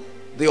one,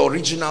 the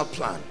original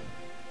plan,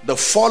 the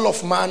fall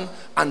of man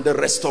and the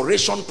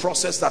restoration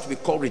process that we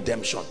call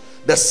redemption.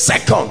 The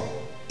second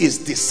is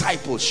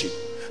discipleship.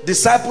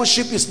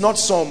 Discipleship is not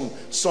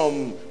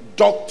some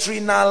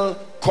doctrinal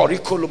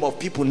curriculum of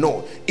people.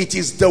 No, it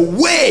is the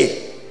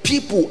way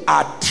people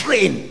are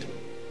trained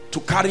to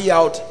carry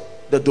out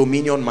the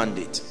dominion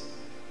mandate.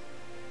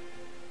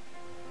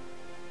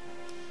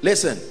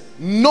 Listen,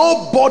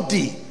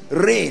 nobody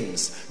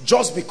reigns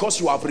just because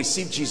you have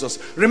received Jesus.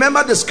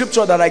 Remember the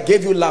scripture that I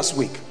gave you last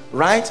week,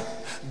 right?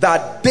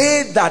 That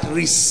they that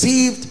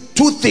received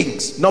two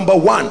things: number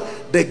one,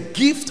 the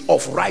gift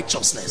of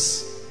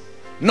righteousness;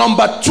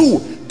 number two,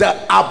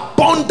 the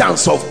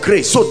abundance of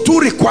grace. So two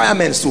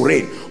requirements to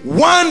reign.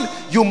 One,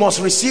 you must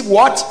receive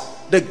what?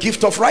 The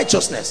gift of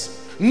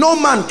righteousness. No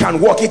man can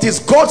walk. It is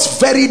God's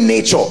very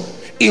nature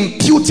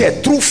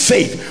imputed through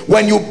faith.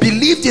 When you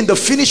believed in the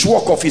finished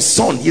work of his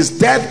son, his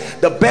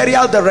death, the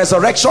burial, the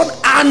resurrection,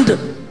 and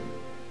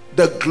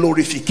the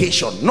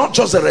glorification. Not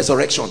just the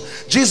resurrection.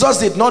 Jesus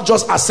did not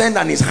just ascend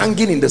and is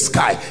hanging in the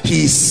sky.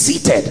 He is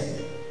seated.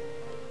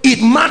 It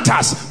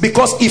matters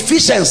because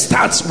Ephesians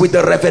starts with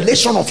the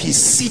revelation of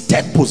his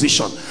seated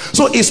position.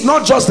 So it's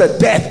not just the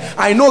death.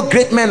 I know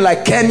great men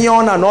like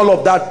Kenyon and all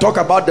of that talk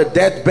about the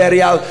death,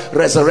 burial,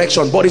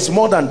 resurrection, but it's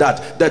more than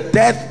that. The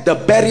death, the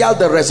burial,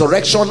 the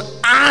resurrection,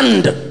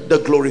 and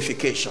the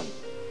glorification.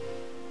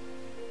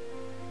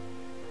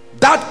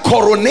 That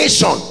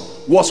coronation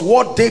was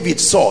what David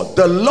saw.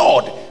 The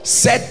Lord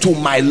said to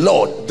my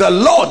Lord, the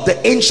Lord,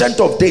 the Ancient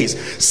of Days,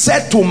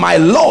 said to my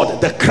Lord,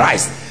 the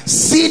Christ,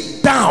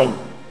 sit down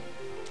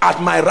at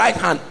my right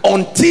hand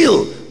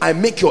until I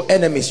make your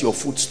enemies your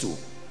footstool.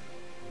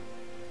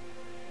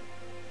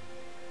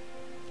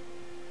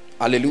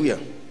 Hallelujah.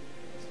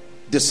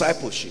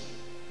 Discipleship.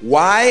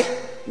 Why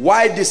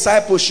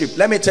discipleship?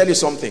 Let me tell you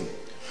something.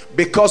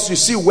 Because you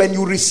see, when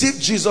you receive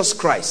Jesus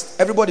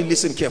Christ, everybody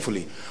listen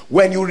carefully.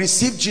 When you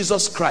receive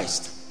Jesus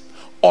Christ,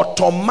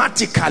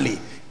 automatically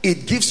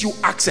it gives you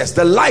access.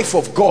 The life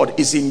of God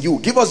is in you.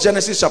 Give us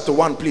Genesis chapter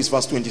 1 please,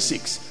 verse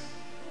 26.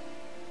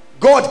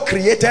 God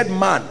created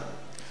man.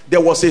 There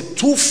was a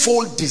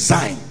twofold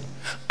design,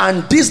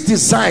 and this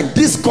design,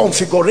 this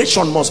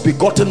configuration must be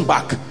gotten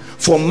back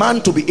for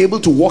man to be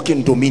able to walk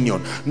in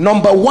dominion.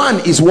 Number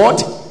one is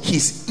what?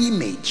 His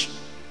image.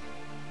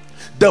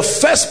 The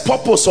first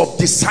purpose of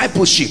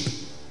discipleship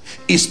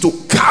is to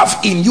carve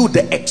in you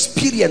the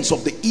experience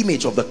of the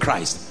image of the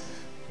Christ,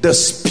 the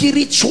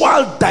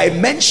spiritual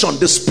dimension,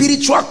 the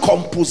spiritual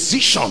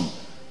composition.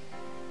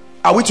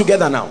 Are we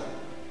together now?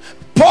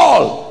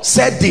 Paul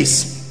said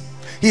this.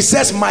 He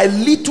says, my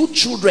little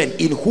children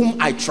in whom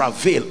I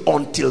travail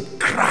until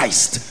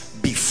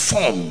Christ be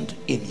formed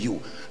in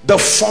you. The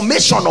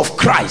formation of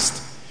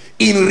Christ,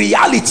 in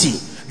reality,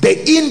 the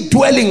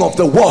indwelling of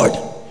the word,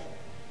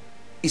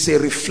 is a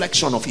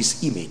reflection of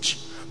his image.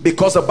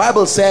 Because the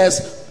Bible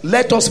says,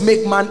 let us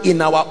make man in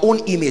our own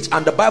image.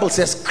 And the Bible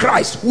says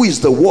Christ, who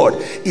is the word,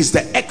 is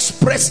the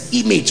express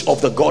image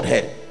of the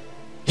Godhead.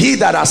 He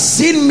that has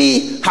seen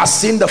me has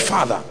seen the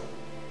Father.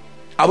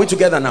 Are we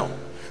together now?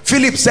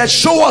 Philip said,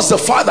 show us the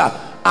Father,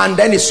 and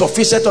then it's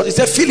sufficient. He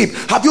said, Philip,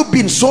 have you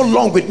been so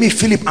long with me,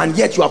 Philip, and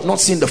yet you have not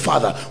seen the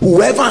Father?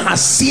 Whoever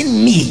has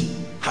seen me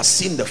has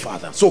seen the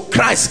Father. So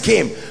Christ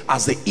came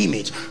as the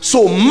image.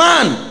 So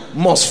man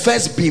must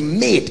first be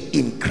made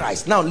in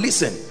Christ. Now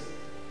listen,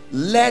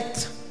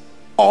 let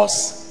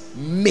us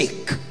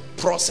make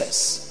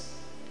process.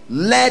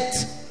 Let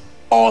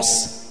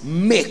us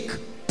make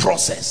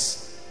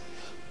process.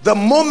 The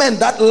moment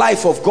that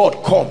life of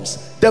God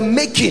comes, the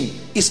making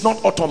is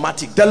not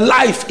automatic. The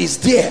life is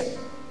there.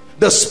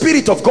 The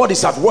Spirit of God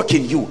is at work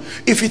in you.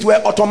 If it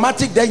were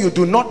automatic, then you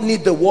do not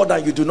need the word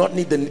and you do not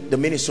need the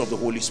ministry of the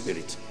Holy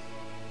Spirit.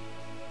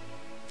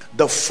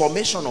 The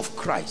formation of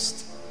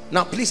Christ.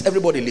 Now please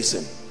everybody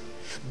listen.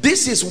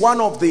 This is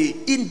one of the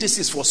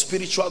indices for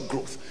spiritual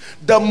growth.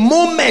 The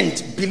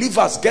moment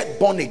believers get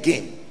born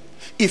again,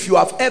 if you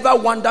have ever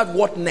wondered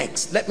what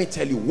next, let me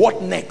tell you,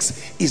 what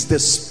next is the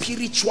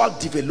spiritual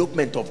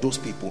development of those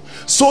people,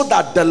 so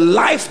that the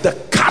life, the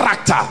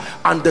character,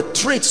 and the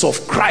traits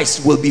of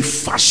Christ will be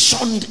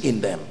fashioned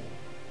in them.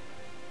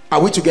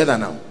 Are we together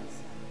now?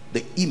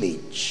 The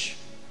image.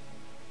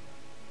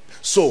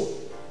 So,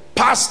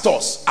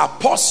 pastors,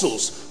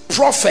 apostles,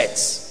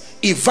 prophets,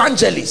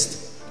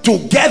 evangelists,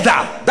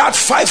 together, that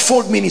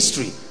fivefold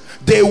ministry,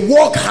 they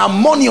work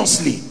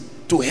harmoniously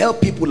to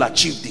help people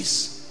achieve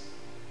this.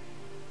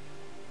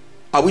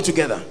 Are we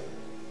together?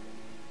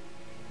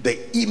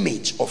 The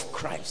image of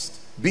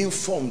Christ being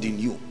formed in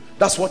you.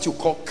 That's what you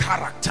call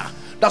character.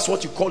 That's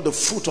what you call the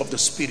fruit of the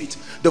Spirit,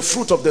 the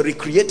fruit of the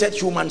recreated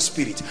human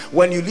spirit.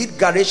 When you read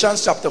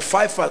Galatians chapter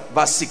 5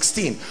 verse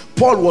 16,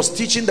 Paul was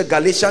teaching the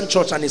Galatian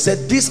church and he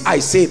said, this I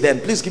say then,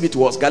 please give it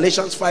to us,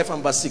 Galatians 5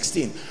 and verse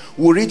 16.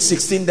 We'll read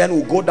 16, then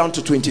we'll go down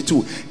to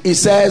 22. He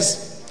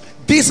says,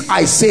 this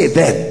I say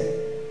then,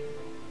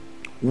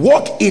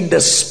 walk in the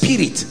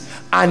Spirit,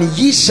 and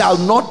ye shall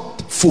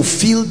not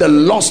fulfill the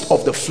lust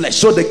of the flesh.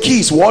 So the key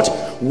is what?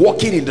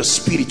 Walking in the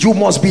spirit. You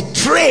must be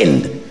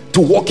trained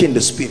to walk in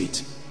the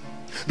spirit.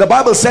 The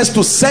Bible says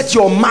to set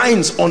your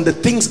minds on the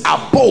things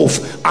above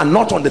and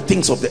not on the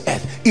things of the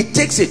earth. It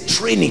takes a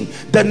training.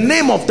 The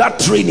name of that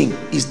training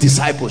is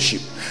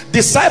discipleship.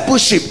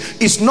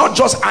 Discipleship is not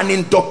just an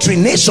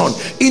indoctrination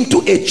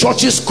into a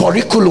church's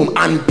curriculum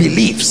and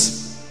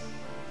beliefs.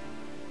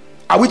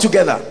 Are we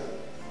together?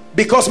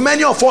 Because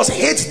many of us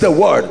hate the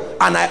word,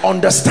 and I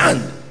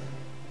understand,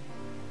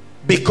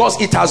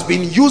 because it has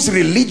been used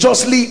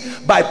religiously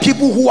by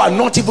people who are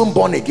not even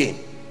born again.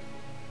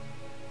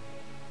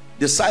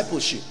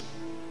 Discipleship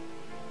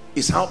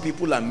is how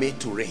people are made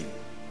to reign.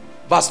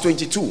 Verse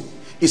 22,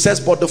 it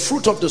says, but the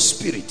fruit of the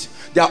spirit,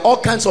 there are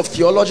all kinds of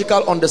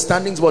theological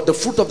understandings, but the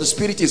fruit of the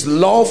spirit is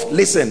love,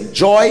 listen,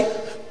 joy,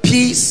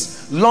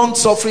 peace,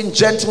 long-suffering,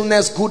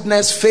 gentleness,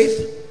 goodness,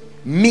 faith,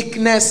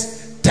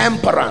 meekness,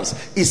 temperance.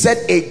 He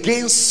said,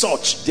 against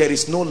such there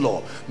is no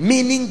law,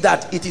 meaning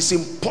that it is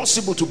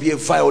impossible to be a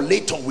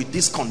violator with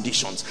these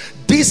conditions.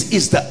 This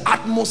is the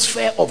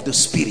atmosphere of the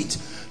spirit.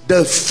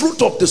 The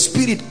fruit of the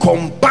spirit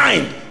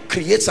combined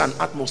creates an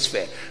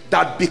atmosphere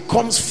that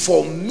becomes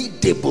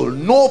formidable.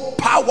 No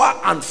power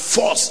and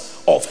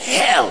force of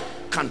hell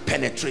can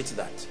penetrate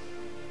that.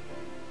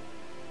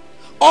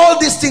 All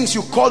these things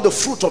you call the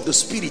fruit of the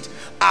spirit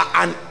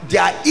and they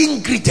are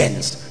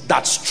ingredients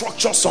that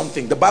structure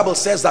something. The Bible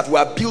says that we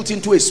are built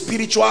into a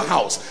spiritual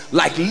house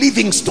like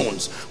living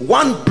stones,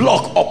 one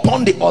block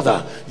upon the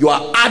other. You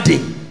are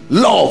adding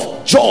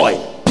love, joy,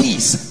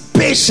 peace,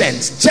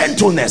 patience,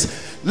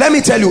 gentleness. Let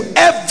me tell you,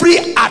 every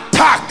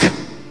attack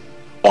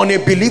on a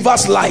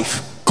believer's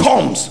life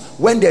comes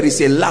when there is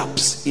a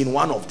lapse in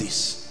one of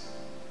these.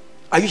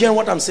 Are you hearing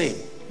what I'm saying?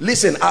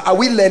 Listen, are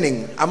we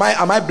learning? Am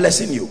I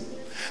blessing you?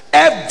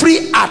 Every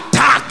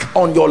attack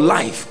on your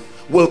life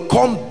will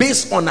come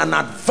based on an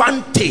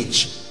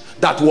advantage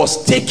that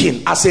was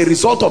taken as a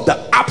result of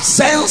the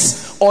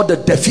absence or the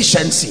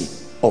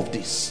deficiency of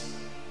this.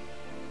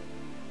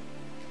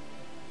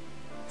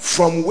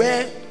 From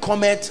where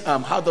cometh,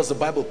 how does the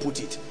Bible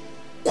put it?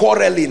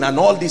 Quarreling and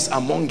all this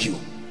among you.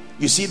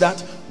 You see that?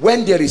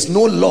 When there is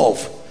no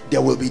love,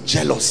 there will be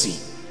jealousy.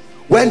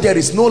 When there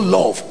is no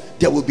love,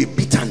 there will be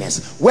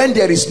bitterness. When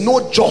there is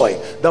no joy,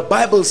 the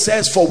Bible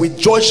says, for with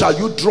joy shall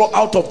you draw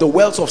out of the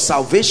wells of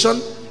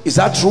salvation. Is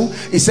that true?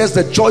 It says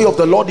the joy of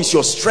the Lord is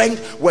your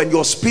strength. When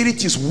your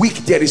spirit is weak,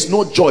 there is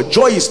no joy.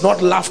 Joy is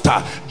not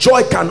laughter.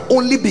 Joy can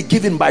only be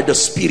given by the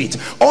spirit.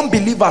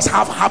 Unbelievers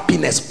have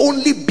happiness.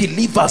 Only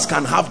believers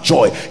can have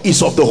joy.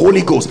 It's of the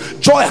Holy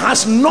Ghost. Joy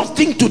has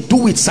nothing to do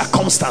with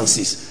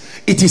circumstances.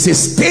 It is a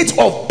state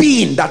of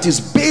being that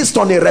is based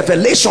on a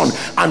revelation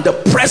and the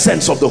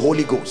presence of the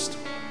Holy Ghost.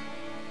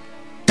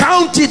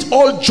 Count it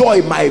all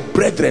joy, my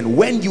brethren,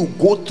 when you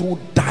go through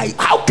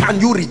how can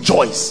you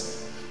rejoice?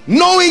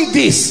 Knowing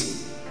this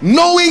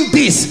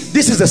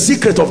this is the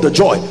secret of the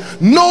joy.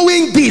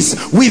 Knowing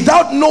this,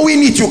 without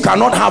knowing it, you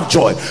cannot have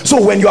joy.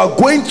 So when you are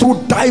going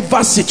through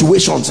diverse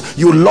situations,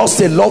 you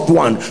lost a loved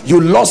one, you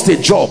lost a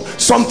job,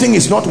 something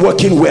is not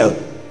working well,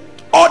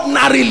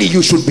 ordinarily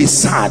you should be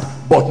sad.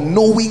 But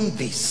knowing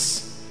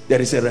this,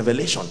 there is a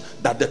revelation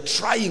that the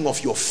trying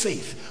of your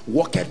faith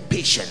worketh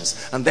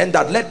patience, and then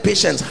that let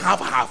patience have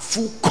her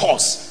full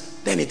course,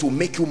 then it will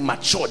make you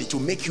mature, it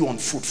will make you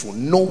unfruitful.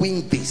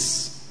 Knowing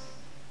this.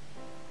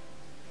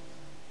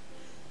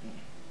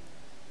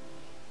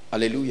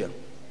 Hallelujah.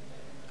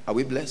 Are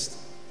we blessed?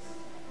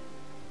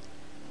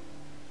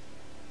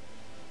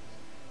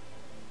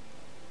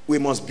 We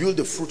must build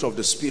the fruit of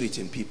the spirit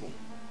in people.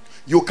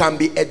 You can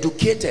be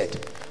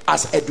educated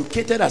as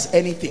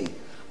anything,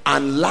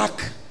 and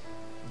lack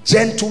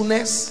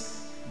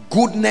gentleness,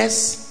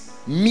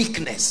 goodness,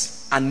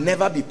 meekness, and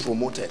never be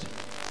promoted.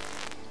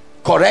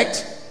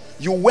 Correct?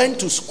 You went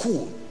to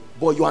school,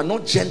 but you are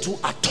not gentle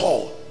at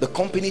all. The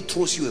company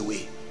throws you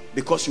away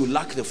because you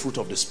lack the fruit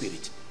of the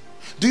spirit.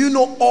 Do you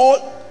know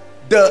all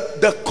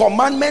the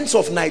commandments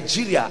of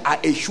Nigeria are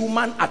a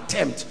human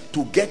attempt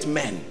to get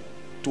men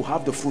to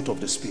have the fruit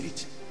of the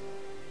spirit?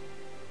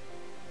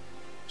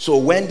 So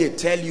when they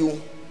tell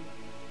you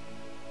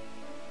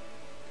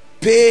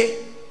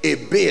pay a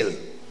bill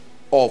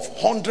of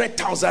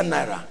 100,000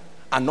 naira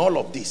and all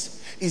of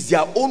this, is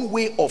their own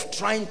way of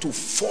trying to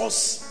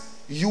force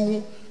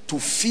you to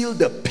feel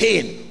the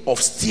pain of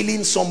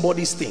stealing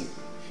somebody's thing.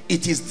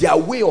 It is their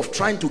way of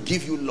trying to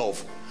give you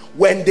love.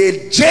 When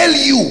they jail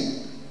you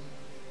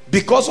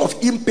because of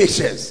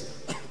impatience,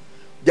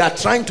 they are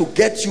trying to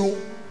get you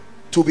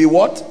to be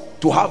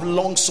what? To have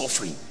long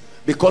suffering,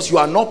 because you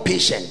are not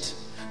patient.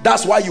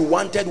 That's why you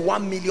wanted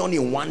 1 million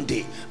in one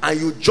day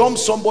and you jumped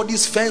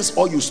somebody's fence,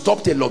 or you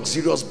stopped a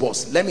luxurious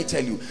bus. Let me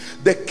tell you,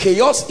 the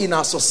chaos in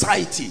our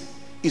society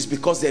is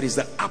because there is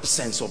the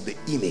absence of the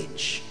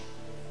image,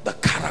 the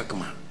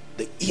charagma,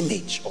 the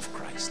image of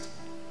Christ.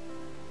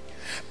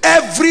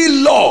 Every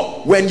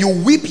law, when you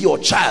whip your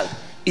child,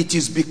 it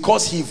is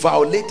because he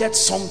violated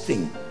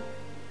something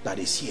that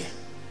is here.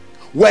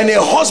 When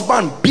a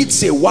husband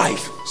beats a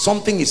wife,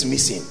 something is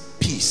missing.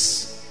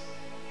 Peace.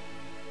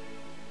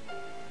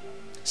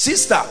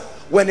 Sister,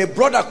 when a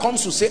brother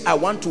comes to say, I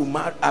want to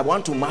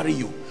marry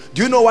you,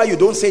 do you know why you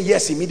don't say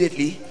yes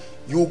immediately?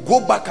 You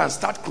go back and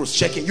start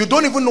cross-checking. You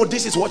don't even know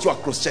this is what you are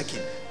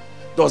cross-checking.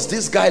 Does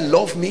this guy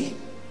love me?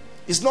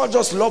 It's not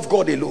just love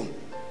God alone.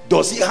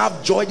 Does he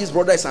have joy? This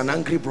brother is an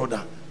angry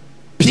brother.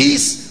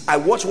 Peace. I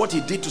watched what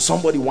he did to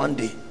somebody one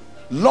day.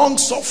 Long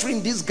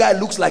suffering. This guy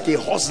looks like a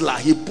hustler.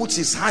 He puts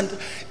his hand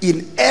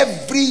in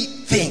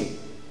everything.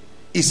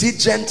 Is he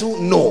gentle?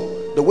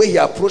 No. The way he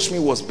approached me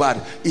was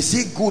bad. Is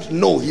he good?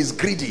 No. He's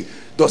greedy.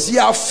 Does he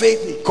have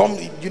faith? Come,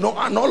 you know,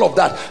 and all of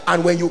that.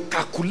 And when you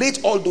calculate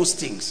all those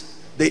things,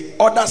 the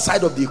other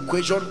side of the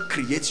equation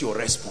creates your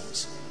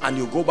response. And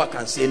you go back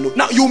and say no.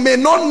 Now, you may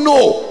not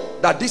know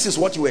that this is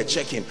what you were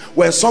checking.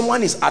 When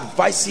someone is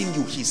advising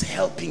you, he's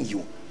helping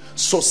you.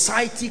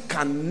 Society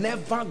can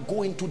never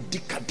go into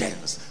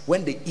decadence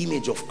when the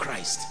image of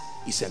Christ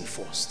is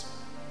enforced.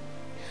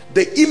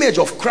 The image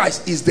of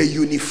Christ is the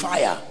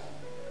unifier.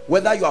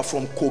 Whether you are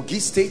from Kogi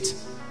State,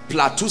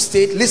 Plateau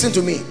State, listen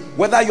to me,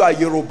 whether you are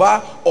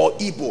Yoruba or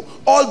Igbo,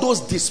 all those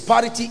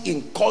disparity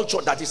in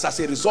culture that is as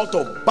a result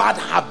of bad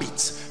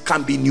habits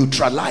can be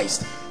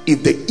neutralized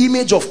if the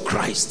image of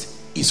Christ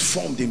is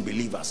formed in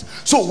believers.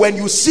 So when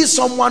you see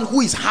someone who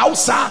is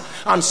Hausa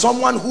and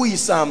someone who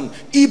is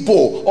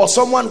Igbo, or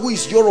someone who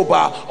is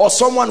Yoruba, or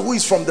someone who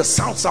is from the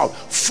south,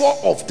 four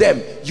of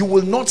them, you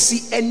will not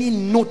see any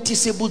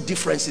noticeable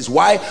differences.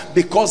 Why?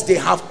 Because they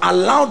have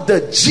allowed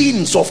the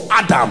genes of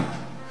Adam,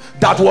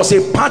 that was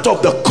a part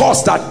of the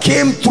curse that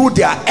came through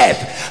their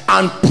earth,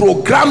 and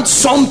programmed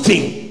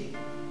something.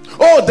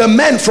 Oh, the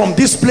men from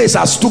this place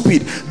are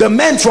stupid. The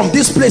men from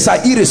this place are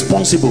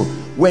irresponsible.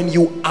 When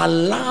you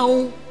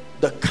allow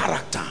the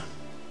character,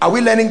 are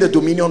we learning the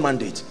dominion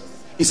mandate?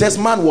 It says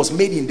man was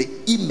made in the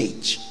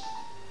image.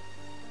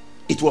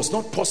 It was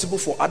not possible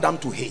for Adam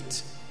to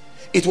hate.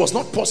 It was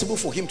not possible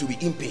for him to be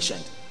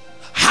impatient.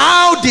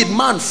 How did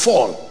man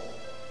fall?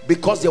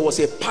 Because there was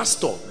a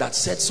pastor that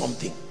said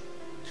something.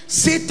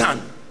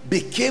 Satan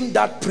became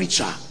that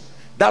preacher.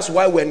 That's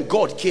why when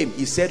God came,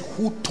 he said,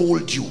 who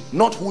told you,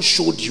 not who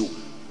showed you.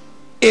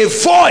 A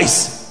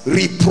voice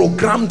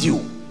reprogrammed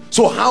you.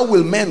 So how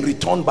will men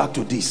return back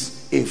to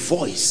this? A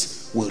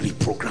voice will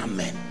reprogram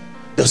men.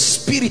 The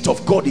Spirit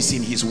of God is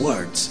in his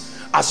words.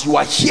 As you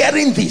are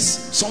hearing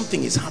this,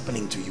 something is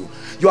happening to you.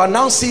 You are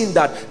now seeing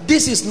that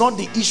this is not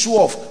the issue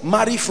of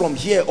marry from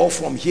here or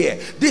from here.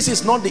 This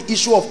is not the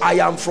issue of I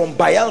am from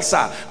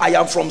Bayelsa, I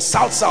am from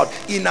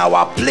South. In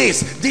our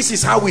place, this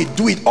is how we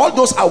do it. All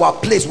those our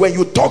place. When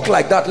you talk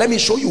like that, let me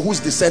show you whose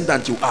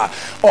descendant you are.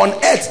 On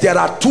earth there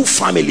are two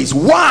families.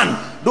 One,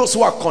 those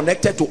who are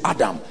connected to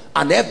Adam,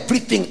 and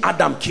everything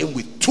Adam came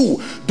with.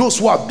 Two, those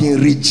who have been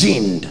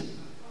regened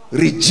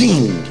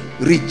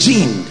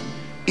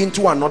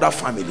into another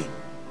family.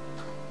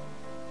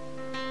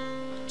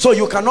 So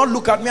you cannot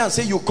look at me and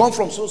say you come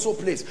from so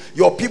place,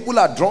 your people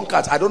are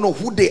drunkards, I don't know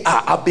who they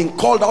are, I've been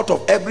called out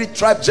of every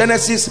tribe.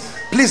 Genesis,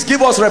 please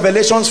give us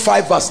Revelations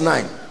 5 verse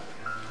 9.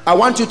 I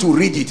want you to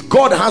read it.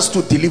 God has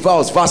to deliver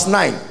us. Verse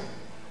 9.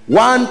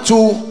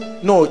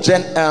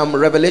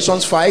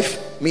 Revelations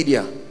 5,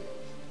 media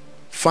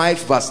 5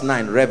 verse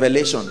 9.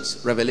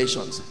 Revelations.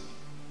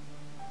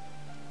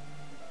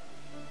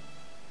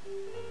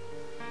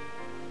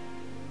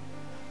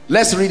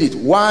 Let's read it.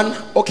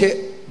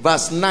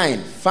 Verse 9.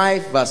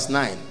 5 verse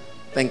 9.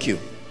 Thank you.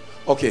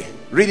 Okay,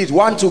 read it.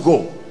 1 to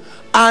go.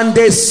 And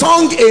they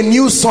sung a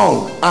new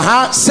song,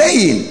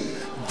 saying,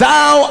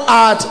 thou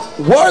art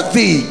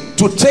worthy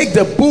to take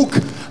the book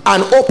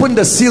and open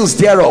the seals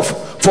thereof,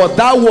 for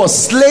thou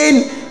wast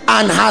slain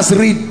and hast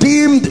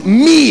redeemed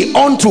me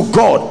unto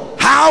God.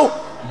 How?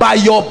 By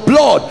your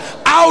blood,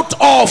 out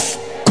of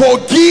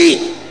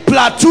Kogi,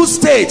 Plateau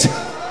State,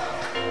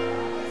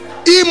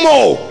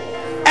 Imo,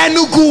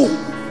 Enugu,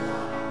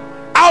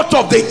 out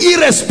of the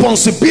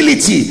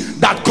irresponsibility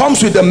that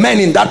comes with the men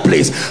in that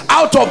place,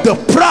 out of the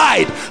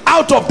pride,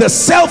 out of the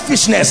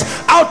selfishness,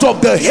 out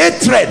of the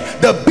hatred,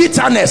 the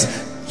bitterness,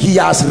 he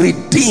has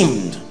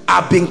redeemed.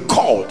 I've been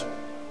called.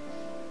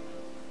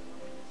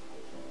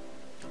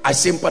 I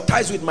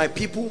sympathize with my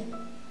people,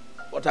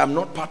 but I'm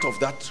not part of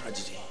that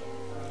tragedy.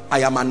 I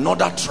am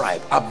another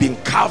tribe. I've been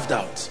carved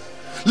out.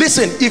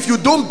 Listen, if you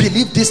don't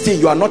believe this thing,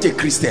 you are not a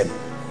Christian.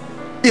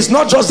 It's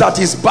not just that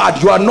it's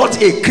bad, you are not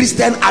a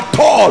Christian at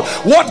all.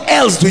 What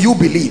else do you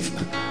believe?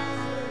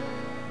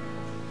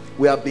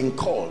 We have been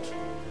called.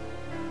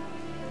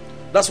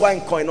 That's why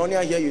in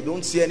Koinonia here, you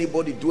don't see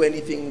anybody do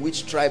anything.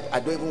 Which tribe? I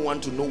don't even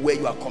want to know where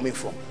you are coming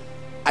from.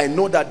 I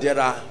know that there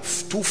are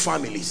two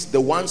families, the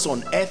ones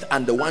on earth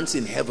and the ones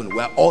in heaven. We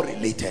are all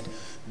related.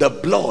 The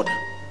blood,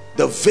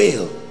 the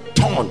veil,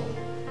 torn,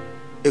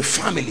 a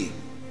family.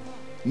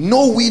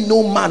 Know we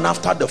no man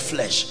after the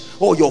flesh.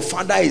 Oh, your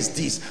father is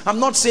this. I'm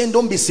not saying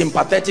don't be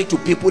sympathetic to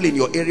people in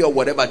your area or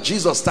whatever.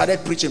 Jesus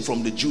started preaching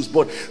from the Jews,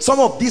 but some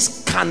of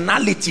this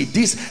carnality,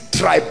 this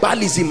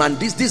tribalism, and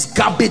these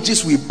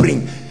garbages we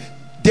bring,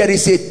 There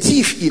is a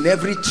thief in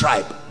every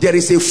tribe. There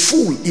is a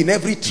fool in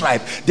every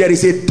tribe. There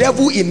is a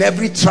devil in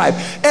every tribe.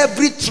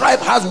 Every tribe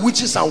has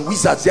witches and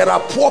wizards. There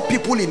are poor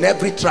people in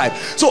every tribe.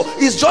 So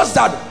it's just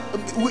that,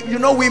 you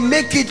know, we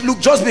make it look,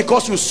 just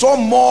because you saw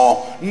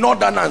more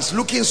northerners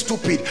looking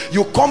stupid,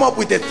 you come up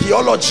with a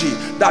theology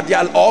that there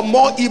are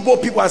more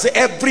Igbo people and say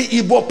every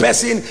Igbo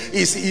person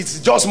is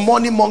just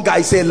money monger.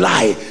 It's a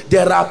lie.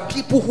 There are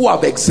people who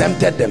have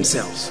exempted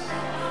themselves,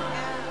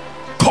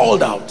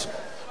 called out.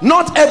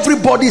 Not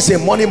everybody is a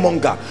money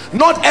monger.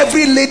 Not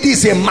every lady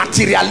is a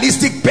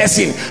materialistic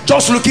person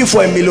just looking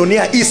for a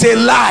millionaire. It's a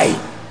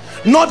lie.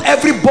 Not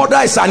every brother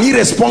is an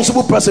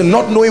irresponsible person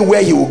not knowing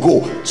where he will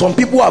go. Some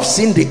people have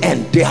seen the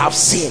end. They have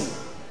seen.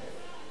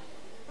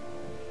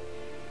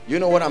 You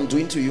know what I'm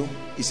doing to you?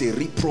 It's a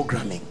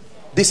reprogramming.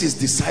 This is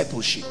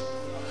discipleship.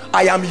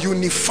 I am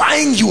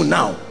unifying you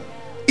now.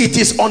 It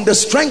is on the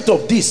strength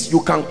of this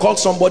you can call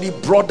somebody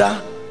brother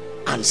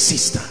and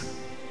sister.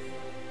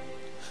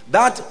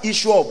 That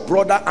issue of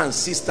brother and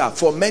sister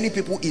for many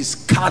people is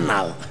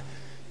carnal.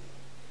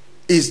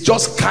 It's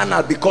just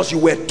carnal because you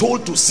were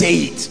told to say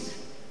it.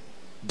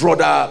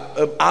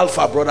 Brother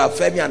Alpha, brother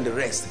Femi and the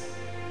rest.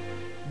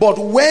 But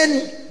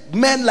when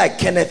men like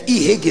Kenneth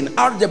E. Hagin,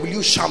 R.W.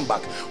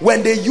 Shambach,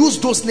 when they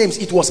used those names,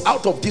 it was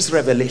out of this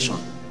revelation.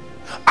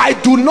 I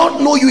do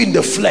not know you in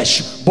the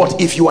flesh, but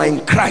if you are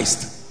in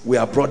Christ, we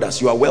are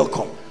brothers. You are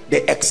welcome.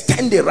 They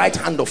extend the right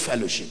hand of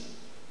fellowship.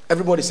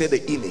 Everybody say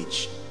the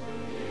image.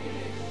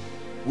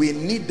 We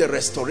need the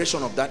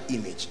restoration of that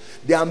image.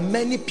 There are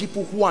many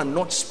people who are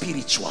not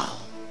spiritual.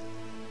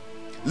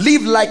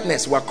 Live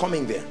likeness, we're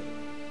coming there.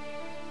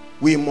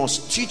 We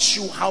must teach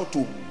you how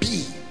to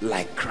be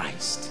like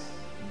Christ.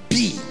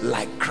 Be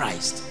like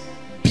Christ.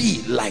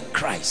 Be like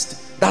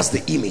Christ. That's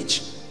the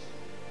image.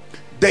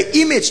 The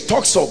image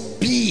talks of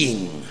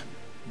being.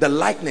 The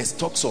likeness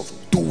talks of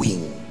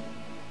doing.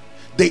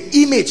 The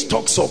image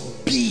talks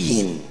of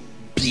being.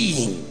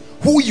 Being.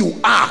 Who you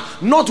are,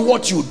 not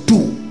what you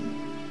do.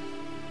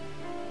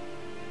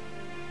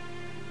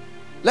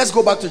 Let's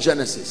go back to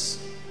Genesis.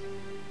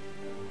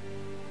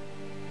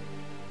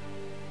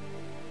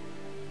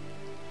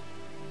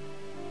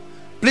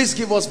 Please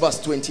give us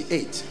verse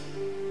 28.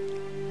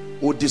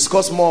 We'll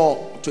discuss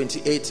more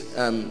 28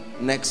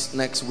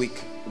 next week.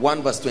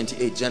 1 verse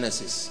 28,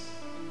 Genesis.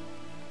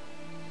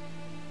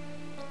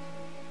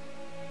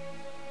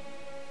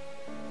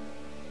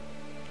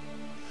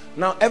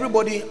 Now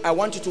everybody, I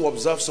want you to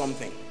observe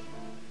something.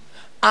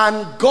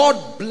 And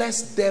God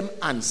blessed them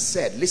and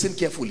said, listen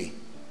carefully,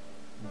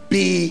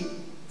 be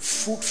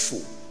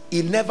fruitful.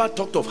 He never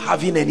talked of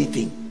having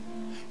anything.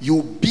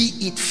 You be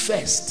it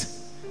first.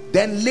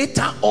 Then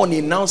later on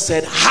he now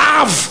said,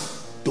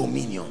 have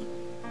dominion.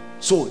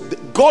 So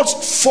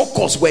God's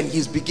focus when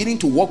he's beginning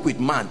to work with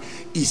man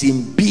is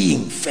in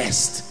being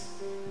first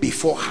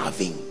before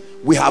having.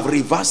 We have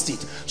reversed it.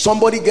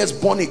 Somebody gets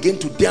born again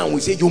today and we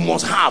say you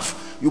must have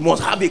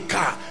a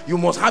car, you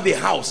must have a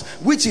house,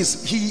 which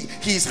is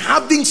he's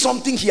having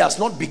something he has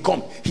not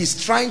become.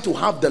 He's trying to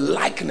have the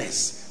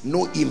likeness,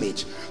 no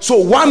image. So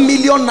 1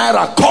 million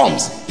naira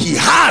comes, he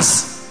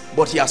has,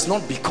 but he has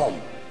not become,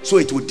 so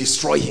it will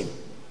destroy him.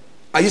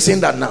 Are you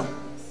saying that now?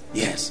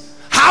 Yes.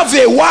 Have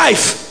a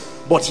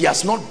wife, but he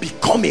has not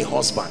become a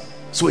husband,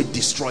 so it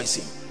destroys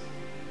him.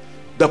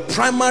 The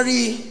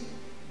primary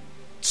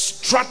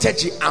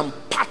strategy and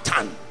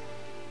pattern,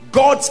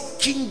 God's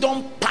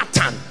kingdom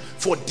pattern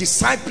for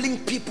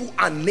discipling people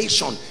and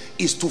nation,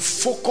 is to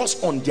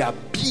focus on their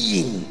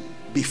being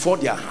before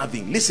their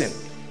having. Listen,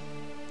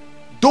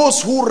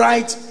 those who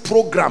write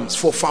programs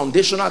for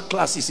foundational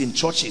classes in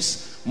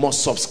churches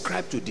must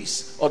subscribe to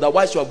this,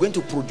 otherwise you are going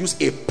to produce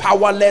a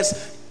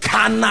powerless,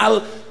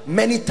 carnal,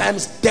 many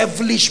times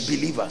devilish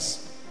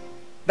believers.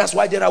 That's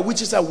why there are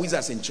witches and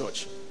wizards in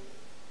church,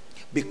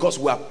 because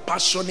we are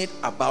passionate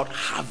about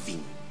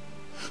having.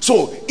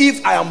 So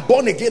if I am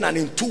born again and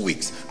in 2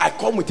 weeks I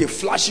come with a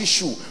flashy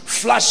shoe,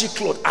 flashy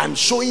cloth, I'm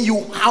showing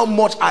you how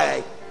much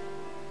I,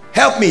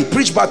 help me,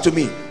 preach back to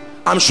me,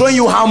 I'm showing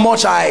you how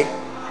much I,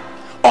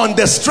 on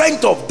the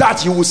strength of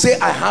that you will say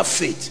I have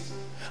faith.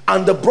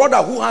 And the brother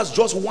who has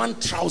just one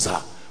trouser,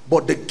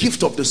 but the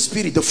gift of the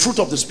Spirit, the fruit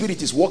of the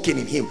Spirit is working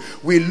in him,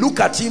 we look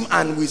at him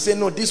and we say,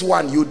 no, this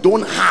one you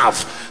don't have.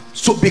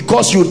 So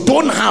because you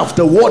don't have,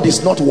 the word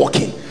is not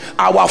working.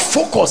 Our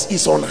focus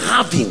is on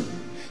having.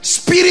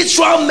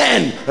 Spiritual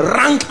men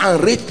rank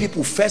and rate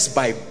people first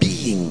by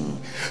being.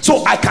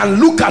 So I can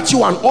look at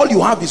you and all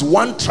you have is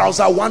one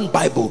trouser, one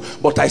Bible,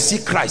 but I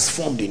see Christ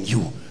formed in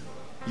you.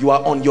 You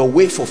are on your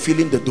way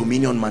fulfilling the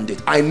dominion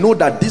mandate. I know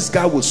that this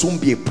guy will soon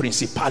be a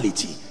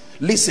principality.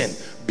 Listen,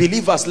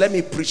 believers, let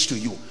me preach to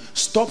you.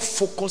 Stop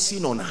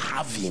focusing on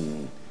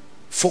having.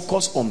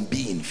 Focus on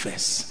being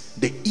first.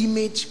 The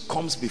image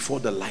comes before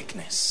the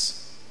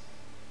likeness.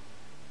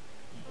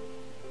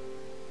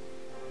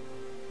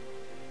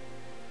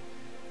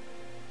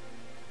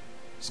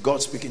 Is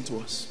God speaking to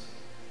us?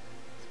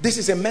 This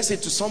is a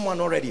message to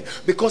someone already,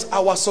 because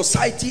our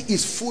society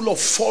is full of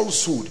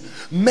falsehood.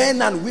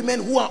 Men and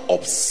women who are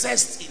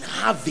obsessed in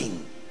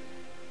having.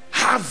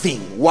 having.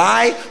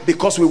 Why?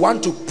 Because we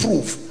want to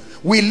prove.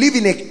 We live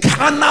in a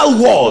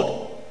carnal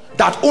world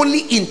that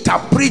only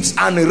interprets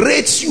and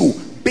rates you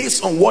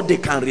based on what they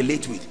can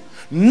relate with.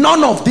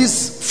 None of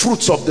these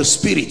fruits of the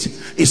spirit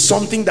is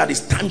something that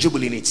is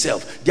tangible in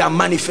itself. Their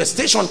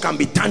manifestation can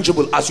be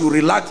tangible as you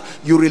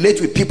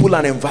relate with people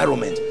and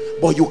environment,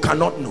 but you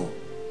cannot know.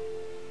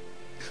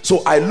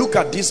 So I look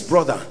at this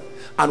brother,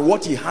 and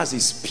what he has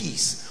is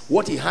peace,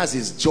 what he has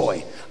is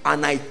joy,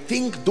 and I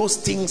think those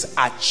things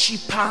are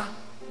cheaper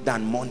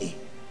than money.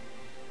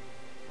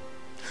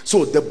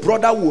 So the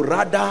brother would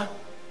rather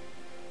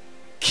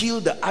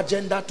kill the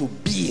agenda to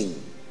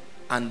being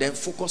and then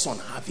focus on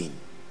having.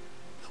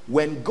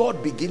 When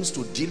God begins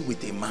to deal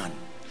with a man,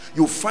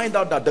 you find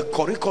out that the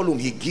curriculum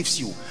he gives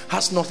you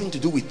has nothing to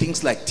do with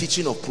things like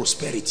teaching of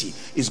prosperity.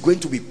 It's going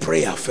to be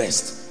prayer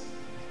first.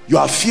 You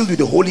are filled with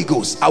the Holy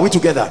Ghost. Are we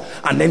together?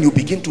 And then you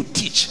begin to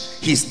teach.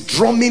 He's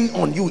drumming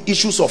on you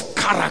issues of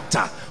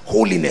character,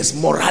 holiness,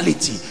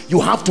 morality. You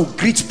have to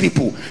greet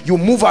people. You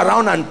move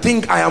around and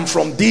think, I am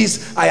from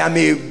this, I am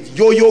a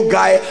yo-yo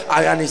guy,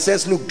 and he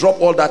says, look, drop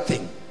all that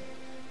thing.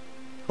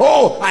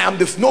 Oh, I am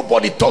the,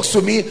 nobody talks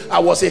to me, I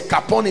was a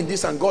capon in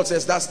this, and God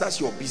says, that's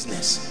your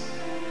business.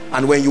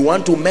 And when you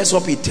want to mess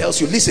up, he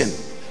tells you, listen,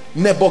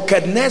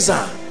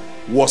 Nebuchadnezzar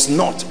was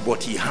not,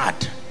 but he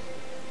had.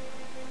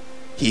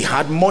 He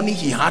had money,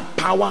 he had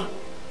power,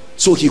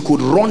 so he could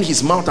run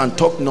his mouth and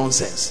talk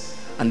nonsense.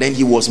 And then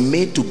he was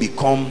made to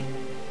become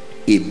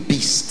a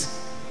beast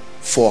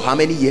for how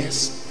many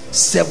years?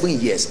 7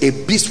 years. A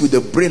beast with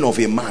the brain of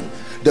a man.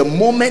 The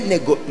moment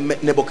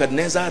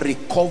Nebuchadnezzar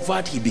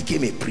recovered, he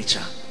became a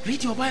preacher.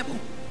 Read your Bible.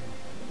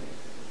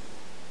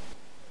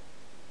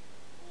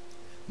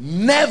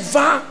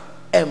 Never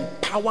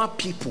empower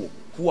people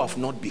who have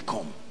not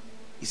become.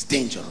 It's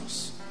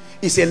dangerous.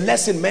 It's a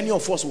lesson many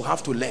of us will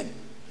have to learn.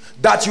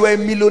 That you are a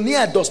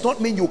millionaire does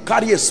not mean you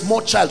carry a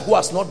small child who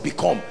has not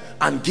become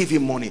and give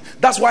him money.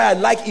 That's why I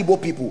like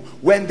Igbo people.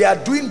 When they are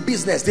doing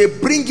business, they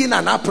bring in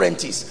an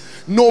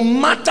apprentice. No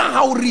matter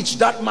how rich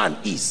that man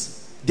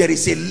is, there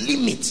is a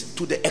limit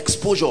to the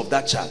exposure of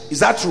that child. Is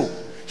that true?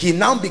 He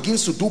now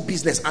begins to do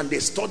business and they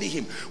study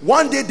him.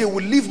 One day they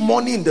will leave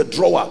money in the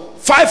drawer,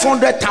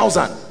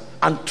 500,000,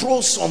 and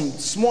throw some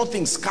small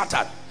things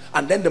scattered,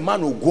 and then the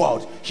man will go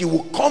out. He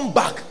will come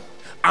back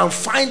and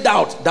find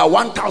out that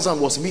 1,000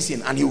 was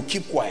missing, and he will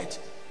keep quiet.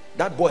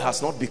 That boy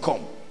has not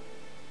become.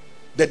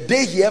 The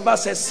day he ever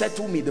says,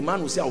 settle me, the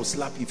man will say, I will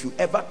slap you. If you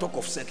ever talk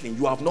of settling,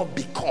 you have not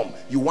become.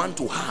 You want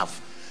to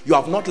have. You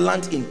have not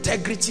learned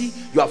integrity.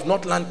 You have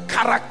not learned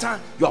character.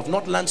 You have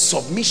not learned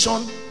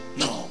submission.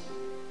 No.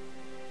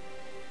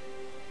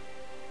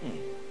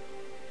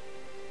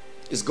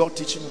 Is God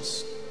teaching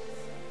us?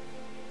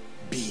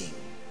 Being.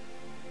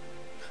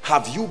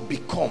 Have you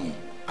become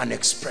an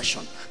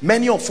expression?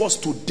 Many of us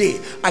today,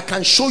 I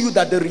can show you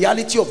that the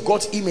reality of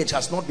God's image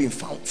has not been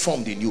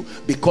formed in you,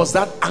 because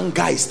that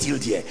anger is still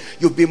there.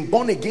 You've been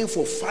born again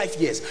for 5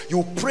 years.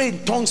 You pray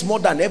in tongues more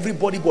than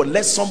everybody, but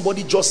let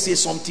somebody just say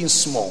something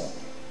small.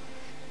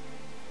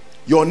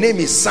 Your name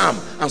is Sam,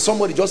 and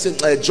somebody just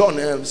said,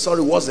 John,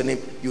 sorry, what's the name?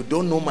 You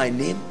don't know my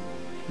name?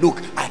 Look,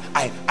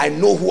 I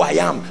know who I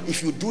am.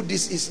 If you do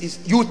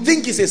this, you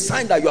think it's a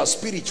sign that you are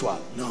spiritual.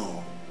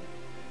 No.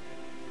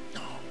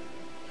 No.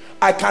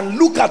 I can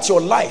look at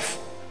your life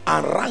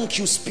and rank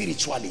you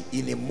spiritually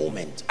in a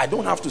moment. I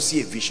don't have to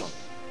see a vision.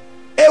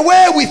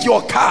 Away with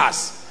your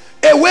cars.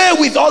 Away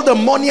with all the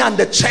money and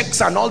the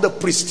checks and all the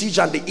prestige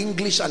and the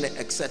English and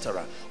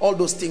etc. All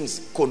those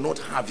things connote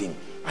having.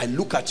 I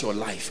look at your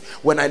life.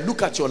 When I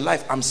look at your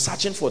life, I'm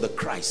searching for the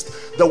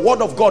Christ. The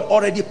word of God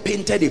already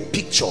painted a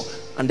picture,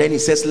 and then he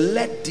says,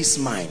 let this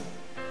mind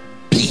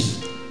be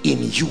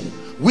in you,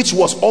 which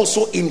was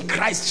also in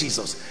Christ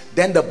Jesus.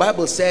 Then the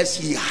Bible says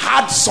he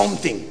had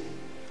something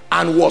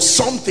and was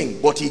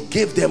something, but he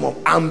gave them up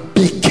and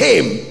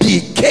became,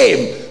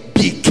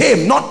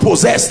 not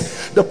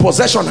possessed. The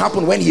possession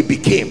happened when he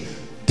became.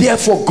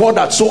 Therefore God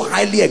had so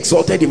highly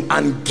exalted him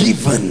and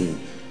given.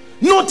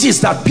 Notice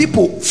that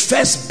people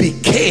first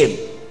became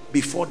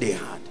before they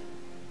had.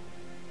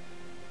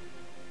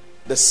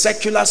 The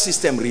secular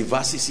system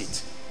reverses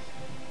it.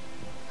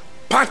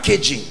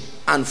 Packaging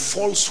and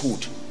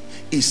falsehood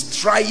is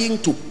trying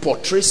to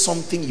portray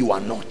something you are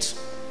not.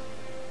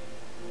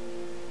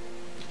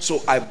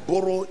 So I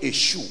borrow a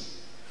shoe,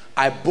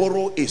 I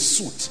borrow a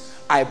suit,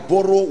 I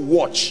borrow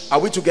watch. Are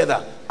we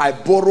together? I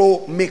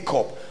borrow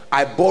makeup,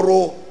 I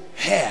borrow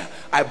hair,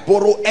 I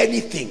borrow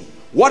anything.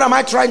 What am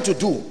I trying to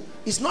do?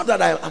 It's not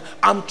that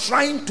I'm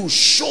trying to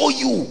show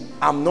you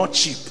I'm not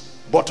cheap.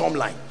 Bottom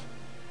line.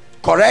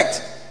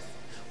 Correct?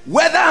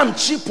 Whether I'm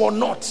cheap or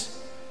not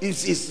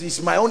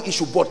is my own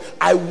issue, but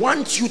I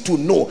want you to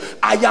know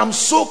I am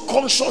so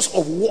conscious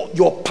of what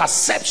your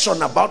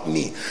perception about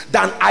me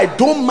that I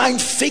don't mind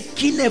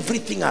faking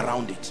everything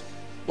around it.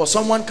 But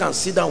someone can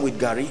sit down with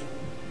Gary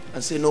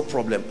and say, no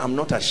problem, I'm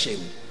not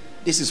ashamed.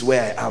 This is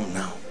where I am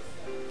now.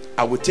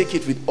 I will take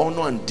it with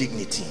honor and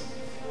dignity.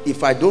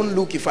 If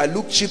I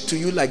look cheap to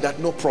you like that,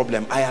 no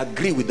problem. I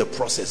agree with the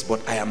process,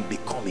 but I am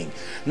becoming.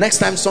 Next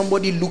time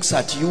somebody looks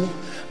at you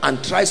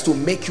and tries to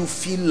make you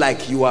feel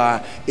like you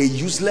are a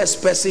useless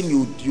person,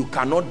 you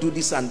cannot do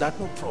this and that,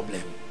 no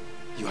problem.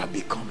 You are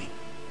becoming.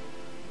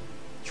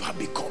 You are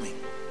becoming.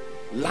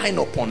 Line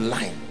upon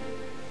line.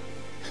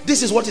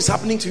 This is what is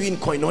happening to you in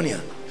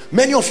Koinonia.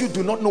 Many of you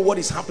do not know what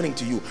is happening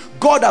to you.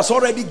 God has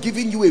already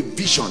given you a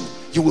vision.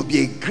 You will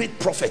be a great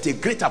prophet, a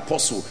great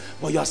apostle.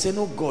 But you are saying,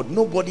 oh God,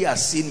 nobody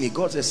has seen me.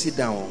 God says, sit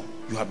down.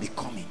 You are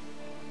becoming.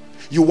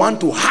 You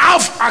want to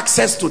have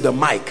access to the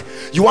mic.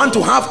 You want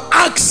to have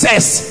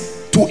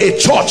access to a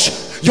church.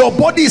 Your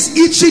body is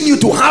itching you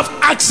to have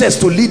access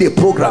to lead a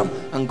program.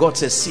 And God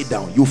says, sit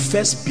down. You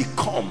first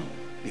become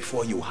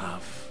before you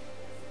have.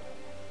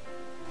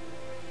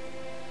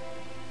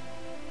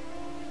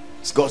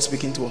 Is God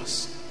speaking to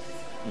us?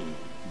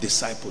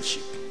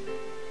 Discipleship.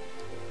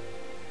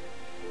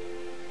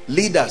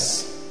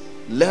 Leaders,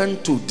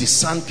 learn to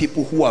discern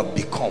people who have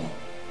become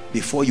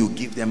before you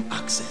give them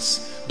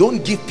access.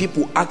 Don't give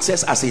people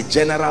access as a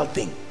general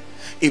thing.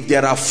 If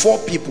there are 4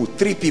 people,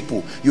 3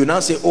 people, you now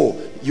say, oh,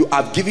 you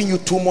have given you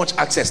too much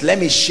access, let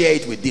me share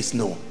it with this.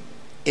 No.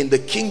 In the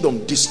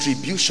kingdom,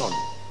 distribution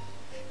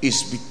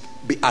is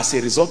as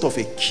a result of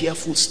a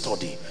careful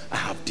study. I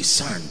have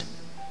discerned.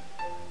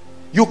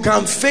 You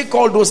can fake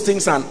all those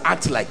things and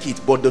act like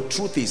it, but the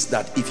truth is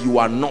that if you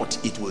are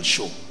not, it will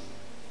show.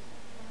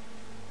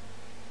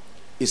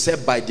 He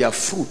said, by their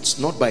fruits,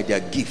 not by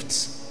their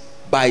gifts.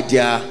 By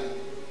their,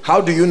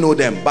 how do you know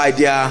them? By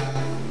their,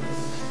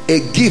 a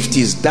gift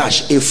is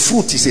dash, a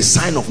fruit is a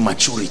sign of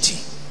maturity.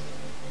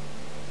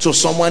 So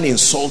someone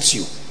insults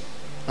you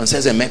and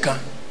says, Emeka,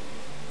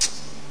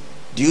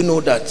 do you know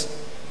that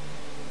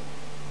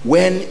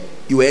when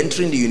you were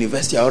entering the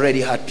university, I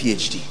already had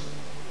PhD?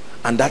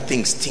 And that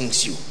thing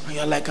stings you. And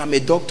you're like, I'm a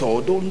doctor,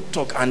 don't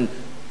talk. And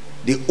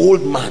the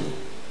old man,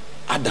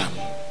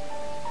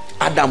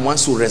 Adam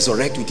wants to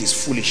resurrect with his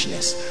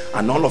foolishness.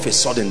 And all of a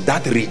sudden,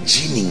 that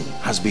regening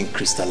has been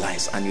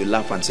crystallized. And you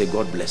laugh and say,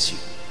 God bless you.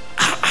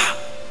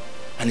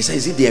 And he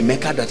says, is it the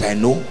Emeka that I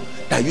know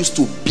that used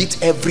to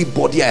beat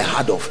everybody I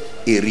heard of?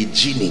 A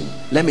regening.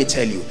 Let me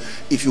tell you,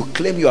 if you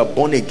claim you are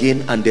born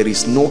again and there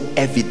is no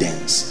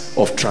evidence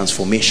of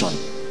transformation,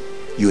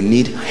 you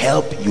need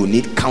help, you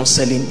need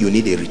counseling, you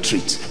need a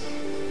retreat.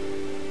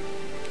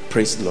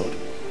 Praise the Lord.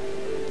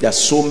 There are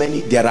so many.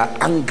 There are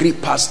angry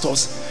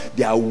pastors,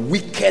 there are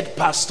wicked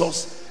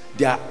pastors,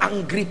 there are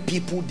angry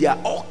people, there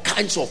are all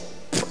kinds of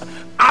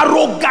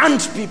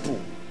arrogant people.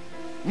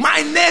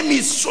 My name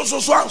is so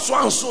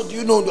and so. Do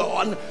you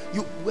know?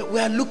 We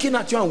are looking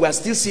at you and we are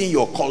still seeing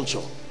your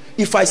culture.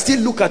 If I still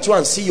look at you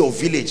and see your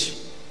village,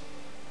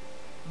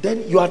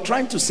 then you are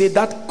trying to say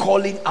that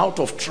calling out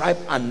of tribe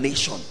and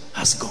nation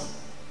has gone.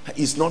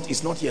 It's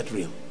not yet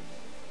real.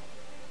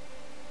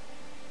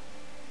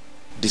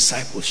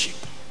 Discipleship,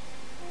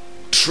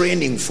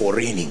 training for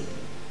reigning,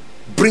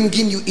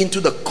 bringing you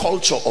into the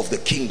culture of the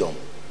kingdom,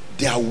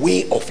 their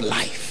way of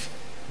life.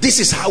 This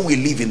is how we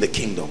live in the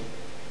kingdom.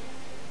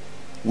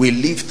 We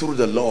live through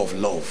the law of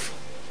love.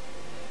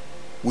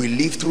 We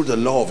live through the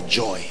law of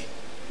joy.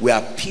 We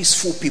are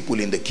peaceful people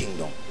in the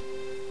kingdom.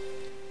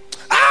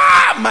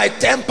 My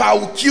temper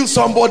will kill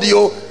somebody.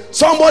 Oh,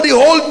 somebody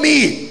hold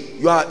me.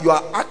 You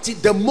are acting,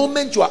 the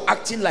moment you are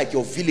acting like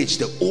your village,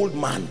 the old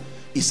man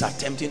is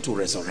attempting to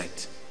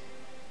resurrect.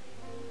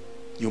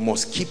 You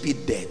must keep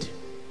it dead.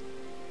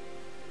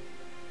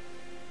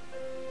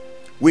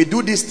 We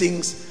do these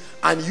things,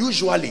 and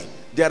usually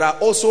there are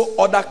also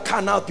other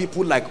carnal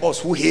people like us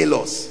who hail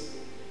us.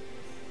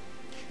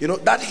 You know,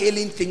 that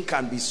hailing thing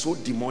can be so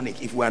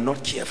demonic if we are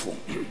not careful.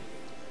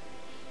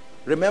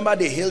 Remember,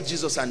 they hailed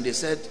Jesus and they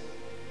said,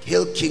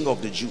 "Hail, King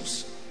of the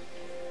Jews."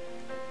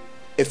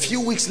 A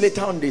few weeks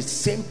later on, the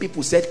same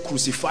people said,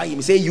 "Crucify him."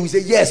 You say,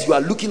 "Yes, you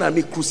are looking at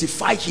me,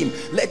 crucify him.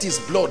 Let his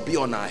blood be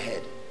on our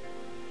head."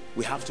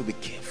 We have to be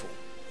careful.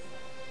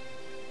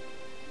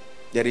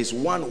 There is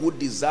one who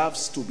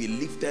deserves to be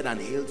lifted and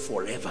hailed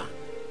forever.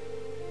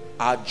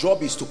 Our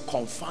job is to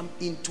conform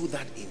into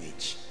that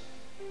image.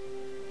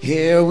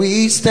 Here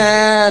we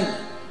stand,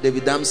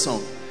 David Dam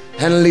song,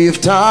 and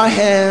lift our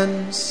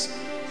hands,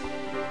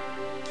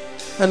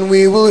 and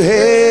we will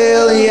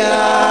hail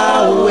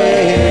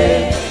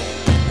Yahweh.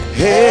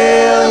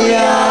 Hail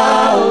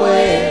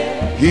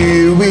Yahweh.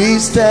 Here we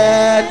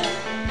stand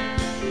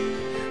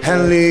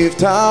and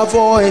lift our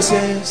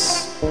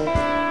voices.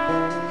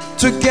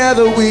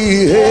 Together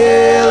we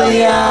hail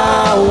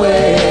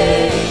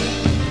Yahweh.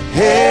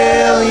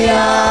 Hail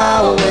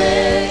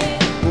Yahweh.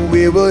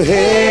 We will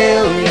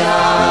hail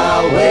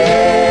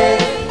Yahweh.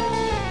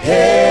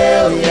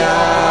 Hail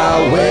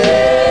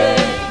Yahweh.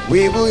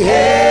 We will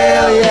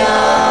hail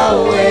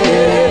Yahweh.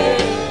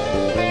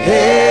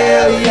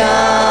 Hail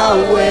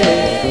Yahweh.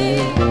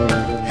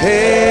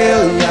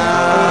 Hail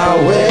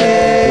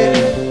Yahweh.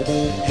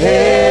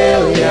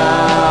 Hail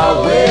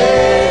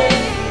Yahweh.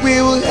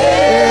 We will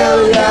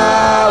hail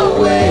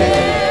Yahweh.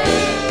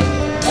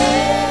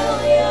 Hail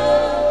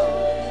Yahweh.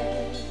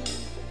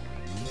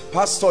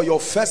 Pastor, your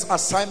first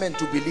assignment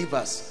to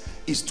believers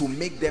is to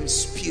make them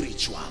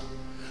spiritual.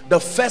 The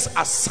first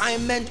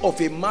assignment of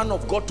a man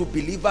of God to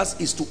believers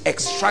is to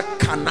extract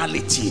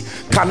carnality.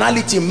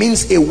 Carnality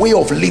means a way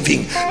of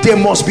living.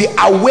 They must be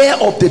aware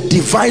of the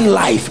divine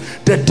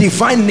life, the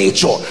divine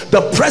nature,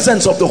 the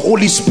presence of the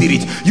Holy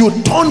Spirit. You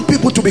turn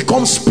people to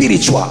become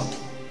spiritual.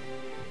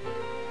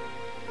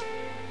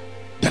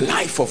 The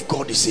life of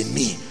God is in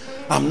me.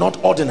 I'm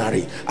not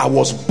ordinary. I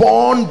was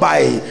born by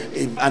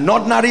an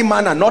ordinary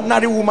man, an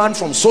ordinary woman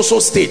from so-so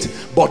state,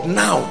 but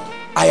now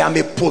I am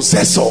a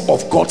possessor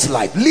of God's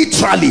life.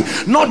 Literally,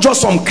 not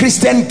just some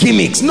Christian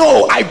gimmicks.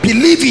 No, I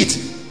believe it.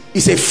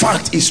 It's a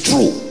fact, it's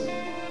true.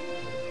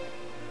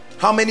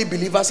 How many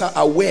believers are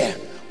aware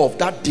of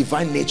that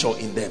divine nature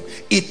in them?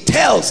 It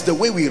tells the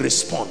way we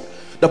respond.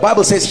 The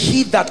Bible says,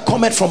 he that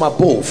cometh from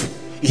above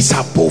is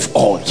above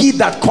all. He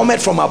that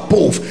cometh from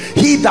above,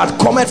 he that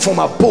cometh from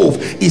above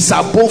is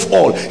above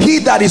all. He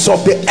that is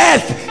of the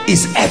earth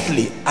is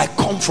earthly. I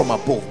come from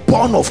above,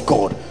 born of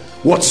God.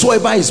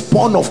 Whatsoever is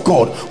born of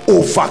God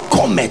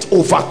overcometh,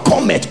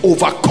 overcometh,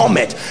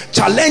 overcometh.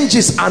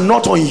 Challenges are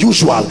not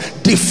unusual.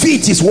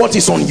 Defeat is what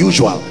is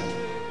unusual.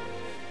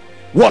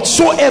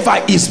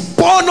 Whatsoever is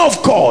born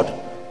of God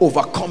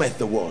overcometh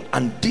the world.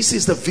 And this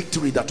is the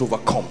victory that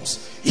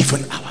overcomes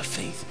even our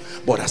faith.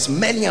 But as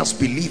many as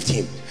believed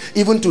him,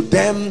 even to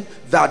them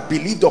that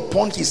believed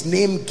upon his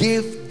name,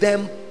 gave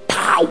them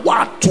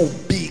power to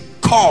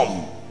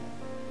become.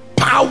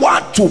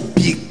 Power to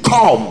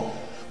become.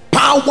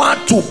 Power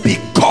to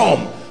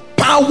become.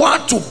 Power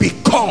to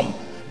become.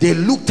 They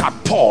looked at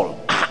Paul.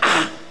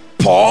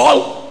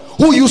 Paul,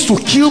 who used to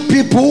kill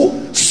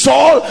people,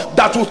 Saul,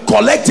 that would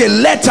collect a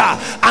letter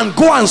and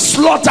go and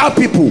slaughter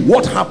people.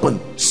 What happened?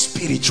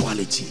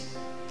 Spirituality.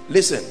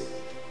 Listen,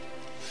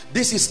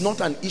 this is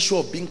not an issue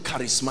of being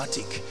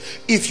charismatic.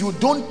 If you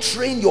don't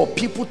train your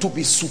people to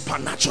be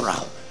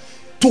supernatural,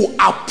 to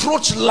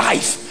approach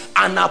life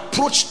and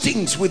approach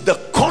things with the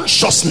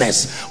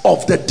consciousness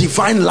of the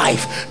divine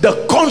life,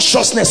 the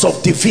consciousness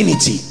of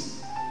divinity.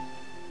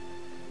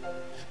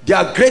 There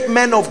are great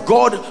men of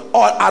God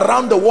all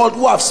around the world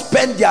who have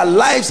spent their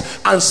lives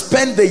and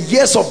spent the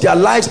years of their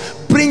lives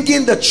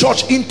bringing the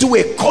church into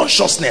a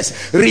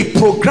consciousness,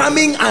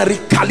 reprogramming and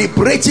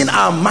recalibrating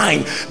our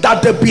mind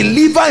that the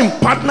believer in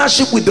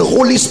partnership with the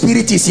Holy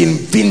Spirit is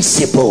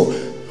invincible.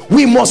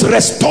 We must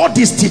restore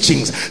these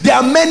teachings. There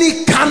are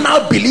many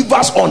carnal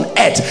believers on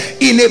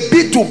earth. In a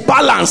bid to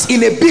balance,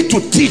 in a bid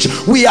to teach,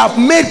 we have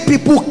made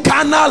people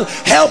carnal,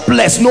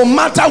 helpless. No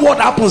matter what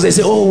happens, they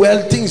say, oh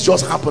well, things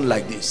just happen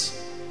like this.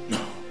 No.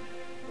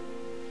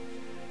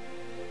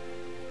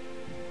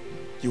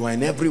 You are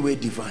in every way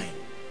divine.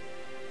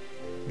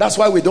 That's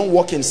why we don't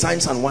walk in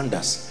signs and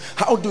wonders.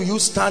 How do you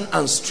stand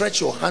and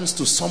stretch your hands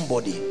to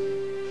somebody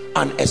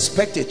and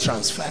expect a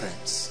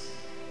transference?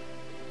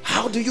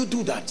 How do you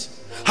do that?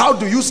 How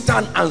do you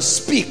stand and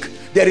speak?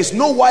 There is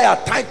no wire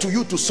tied to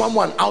you to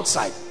someone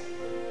outside.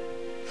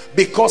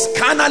 Because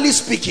carnally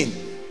speaking,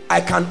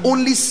 I can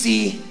only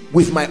see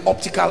with my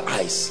optical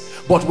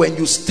eyes. But when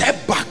you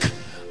step back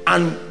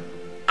and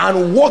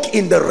walk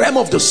in the realm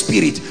of the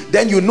spirit,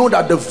 then you know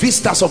that the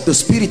vistas of the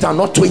spirit are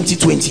not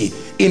 2020.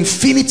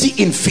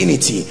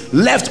 Infinity,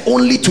 left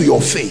only to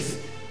your faith.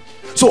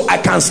 So I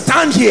can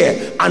stand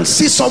here and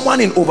see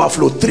someone in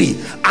overflow 3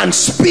 and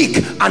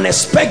speak and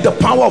expect the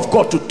power of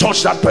God to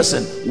touch that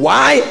person.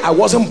 Why? I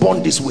wasn't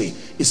born this way.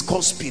 It's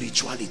called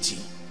spirituality.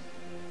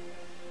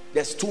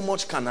 There's too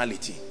much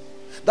carnality.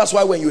 That's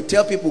why when you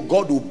tell people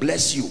God will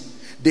bless you,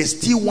 they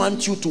still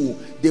want you to,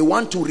 they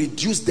want to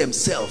reduce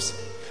themselves.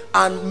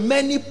 And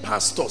many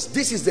pastors,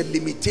 this is the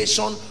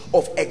limitation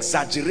of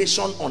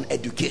exaggeration on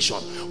education.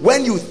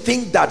 When you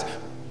think that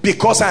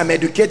because I am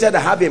educated, I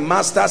have a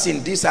master's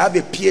in this, I have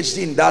a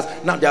PhD in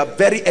that. Now there are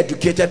very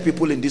educated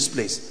people in this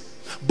place.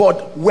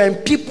 But when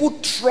people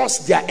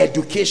trust their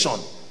education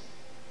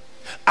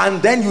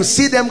and then you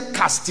see them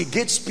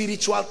castigate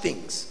spiritual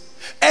things,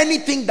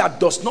 anything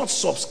that does not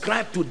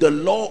subscribe to the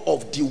law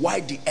of dy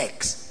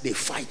dx, they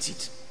fight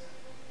it.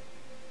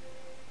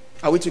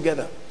 Are we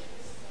together?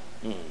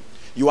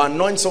 You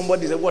anoint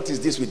somebody, say, what is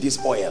this with this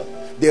oil?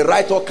 They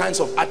write all kinds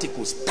of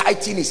articles.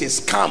 Tithing is a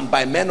scam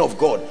by men of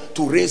God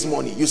to raise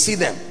money. You see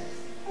them.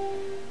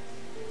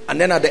 And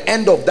then at the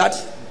end of that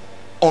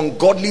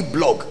ungodly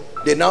blog,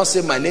 they now say,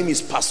 my name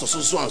is Pastor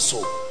so and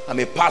so. I'm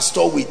a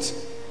pastor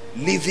with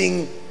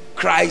Living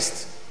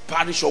Christ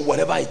Parish or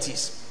whatever it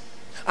is.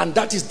 And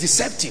that is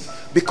deceptive,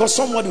 because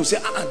somebody will say,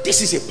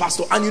 this is a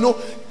pastor. And you know,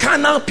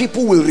 carnal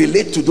people will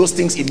relate to those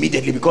things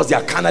immediately because they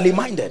are carnally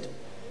minded.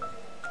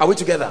 Are we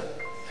together?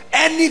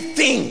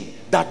 Anything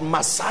that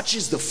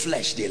massages the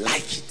flesh, they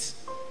like it.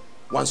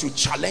 Once you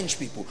challenge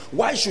people,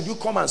 why should you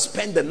come and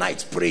spend the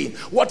night praying?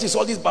 What is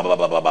all this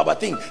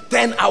thing?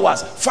 10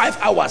 hours, 5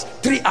 hours,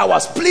 3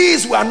 hours.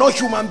 Please, we are not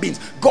human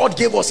beings. God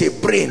gave us a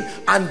brain.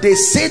 And they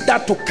say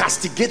that to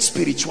castigate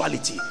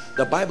spirituality.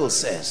 The Bible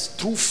says,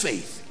 through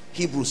faith,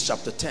 Hebrews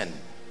chapter 10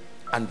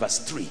 and verse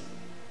 3.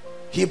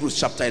 Hebrews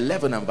chapter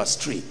 11 and verse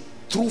 3.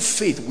 Through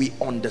faith we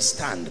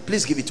understand.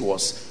 Please give it to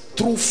us.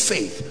 Through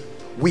faith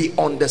we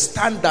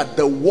understand that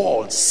the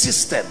world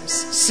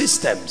systems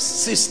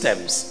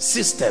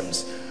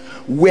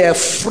were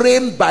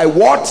framed by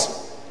what?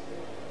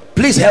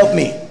 Please help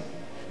me.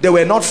 They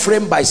were not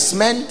framed by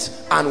cement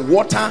and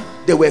water.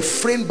 They were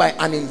framed by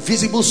an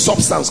invisible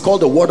substance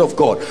called the word of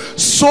God,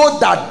 so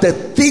that the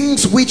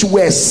things which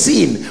were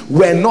seen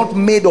were not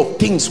made of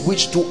things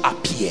which do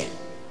appear.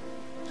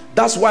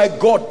 That's why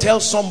God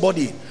tells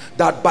somebody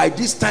that by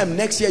this time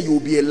next year you will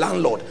be a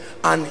landlord,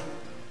 and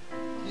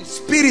the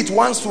spirit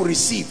wants to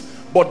receive,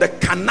 but the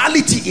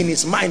carnality in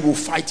his mind will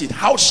fight it.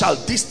 How shall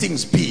these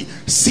things be,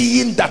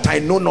 seeing that I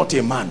know not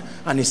a man?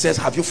 And he says,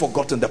 have you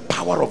forgotten the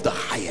power of the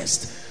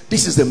highest?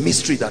 This is the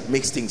mystery that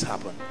makes things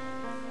happen.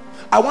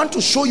 I want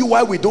to show you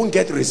why we don't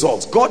get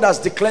results. God has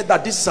declared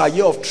that this is a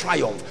year of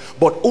triumph,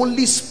 but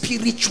only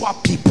spiritual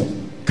people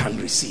can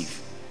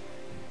receive.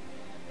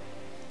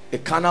 A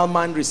carnal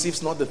man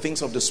receives not the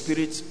things of the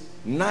spirit,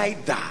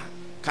 neither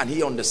can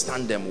he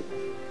understand them.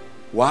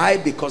 Why?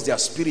 Because they are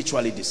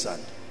spiritually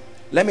discerned.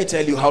 Let me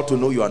tell you how to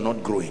know you are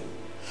not growing.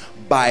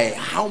 By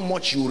how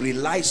much you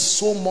rely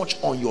so much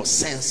on your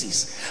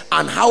senses,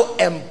 and how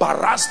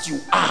embarrassed you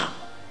are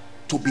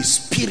to be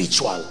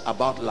spiritual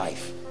about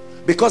life.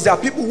 Because there are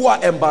people who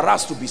are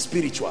embarrassed to be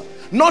spiritual.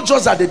 Not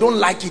just that they don't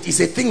like it, it's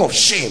a thing of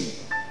shame.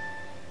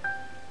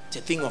 It's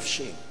a thing of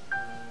shame.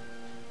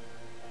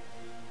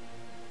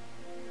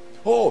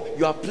 Oh,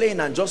 you are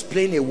playing and just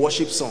playing a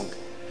worship song,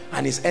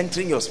 and it's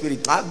entering your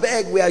spirit. I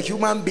beg, we are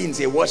human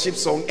beings. A worship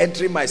song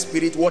entering my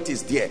spirit, what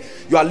is there?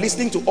 You are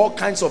listening to all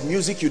kinds of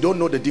music, you don't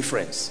know the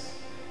difference.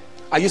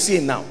 Are you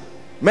seeing now?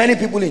 Many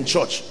people in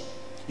church,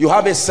 you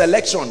have a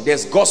selection.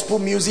 There's gospel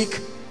music,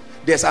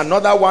 there's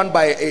another one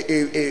by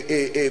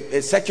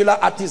a secular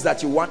artist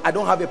that you want. I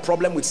don't have a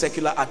problem with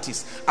secular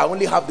artists. I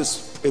only have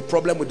a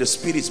problem with the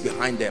spirits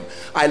behind them.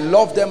 I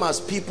love them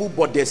as people,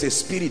 but there's a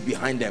spirit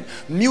behind them.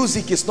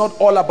 Music is not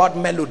all about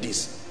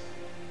melodies.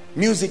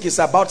 Music is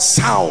about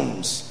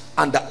sounds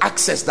and the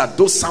access that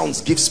those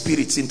sounds give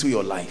spirits into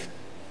your life.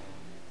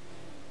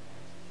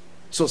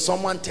 So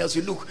someone tells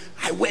you, look,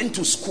 I went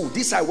to school.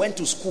 I went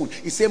to school.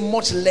 He said,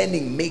 much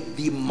learning make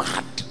thee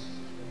mad.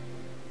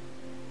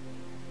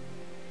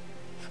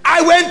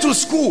 I went to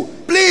school.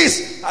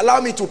 Please allow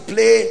me to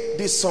play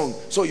this song.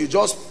 So you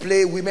just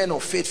play Women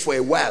of Faith for a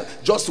while,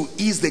 just to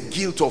ease the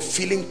guilt of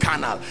feeling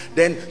carnal.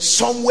 Then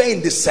somewhere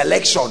in the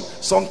selection,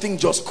 something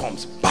just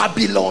comes.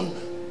 Babylon,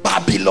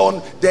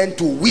 then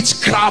to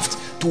witchcraft,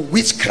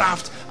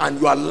 and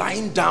you are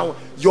lying down.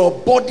 Your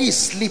body is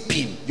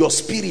sleeping, your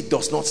spirit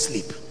does not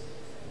sleep.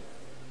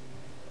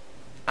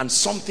 And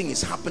something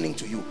is happening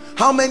to you.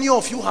 How many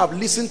of you have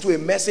listened to a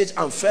message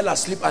and fell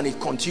asleep and it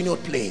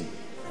continued playing,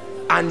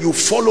 and you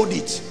followed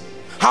it?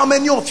 How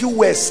many of you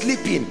were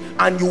sleeping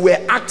and you were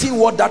acting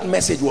what that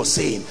message was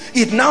saying?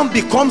 It now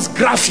becomes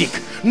graphic.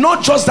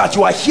 Not just that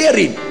you are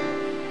hearing.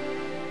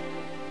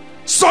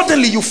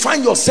 Suddenly you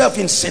find yourself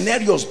in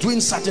scenarios doing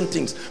certain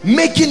things,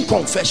 making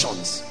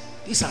confessions.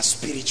 These are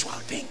spiritual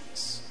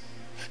things.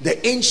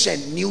 The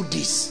ancient knew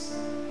this.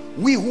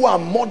 We who are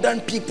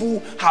modern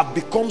people have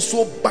become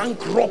so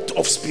bankrupt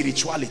of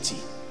spirituality.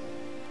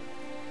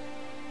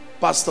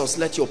 Pastors,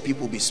 let your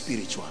people be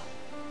spiritual.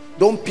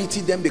 Don't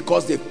pity them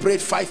because they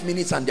prayed 5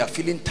 minutes and they are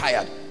feeling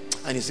tired.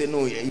 And you say,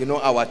 no, you know,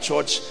 our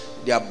church,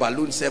 there are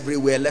balloons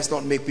everywhere. Let's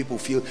not make people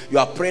feel. You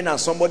are praying and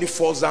somebody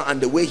falls down,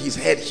 and the way his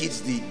head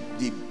hits the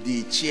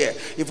chair,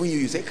 even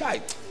you say,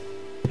 Kai,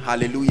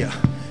 hallelujah,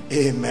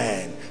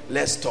 amen,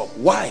 let's stop.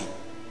 Why?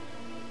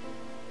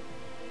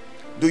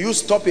 Do you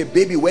stop a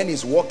baby when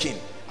he's walking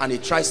and he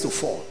tries to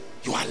fall?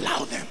 You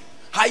allow them.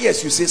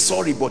 Yes, you say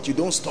sorry, but you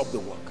don't stop the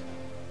work.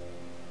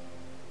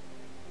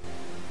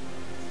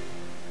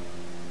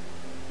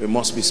 We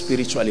must be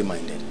spiritually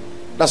minded.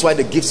 That's why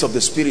the gifts of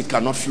the spirit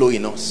cannot flow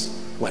in us.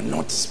 We're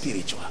not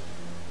spiritual.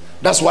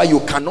 That's why you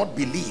cannot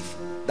believe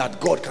that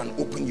God can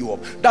open you up.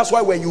 That's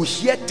why when you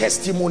hear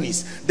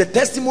testimonies, the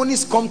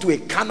testimonies come to a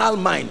carnal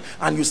mind,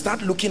 and you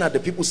start looking at the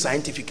people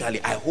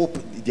scientifically. I hope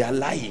they are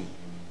lying.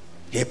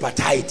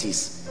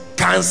 Hepatitis,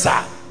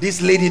 cancer,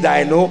 this lady that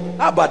I know,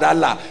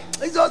 Abadallah.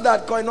 It's just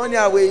that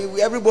koinonia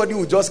where everybody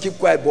will just keep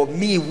quiet, but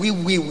me,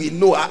 we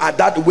know. At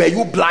that, were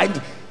you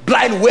blind?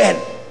 Blind when?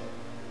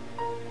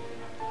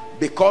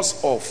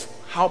 Because of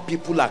how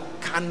people are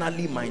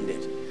carnally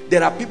minded.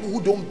 There are people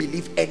who don't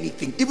believe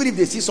anything. Even if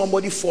they see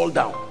somebody fall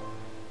down,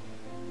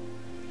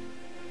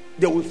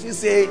 they will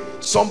say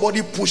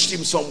somebody pushed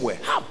him somewhere.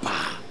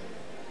 Hapa.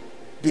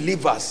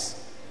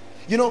 Believers.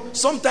 You know,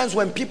 sometimes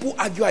when people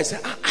argue, I say,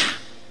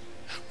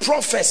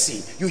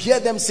 prophecy. You hear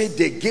them say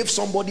they gave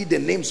somebody the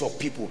names of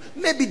people.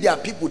 Maybe there are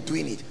people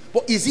doing it.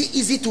 But is it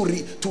easy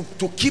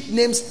to keep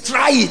names?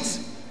 Try it.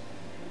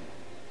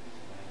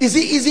 Is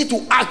it easy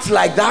to act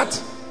like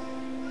that?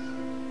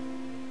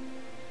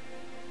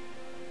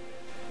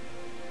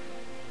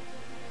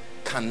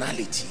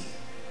 Carnality,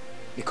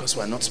 because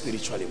we are not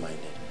spiritually minded.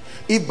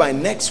 If by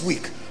next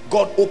week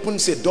God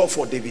opens a door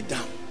for David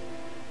down,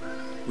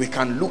 we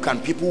can look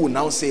and people will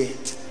now say,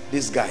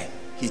 this guy,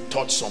 he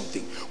taught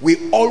something.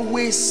 We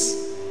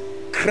always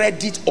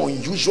credit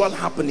unusual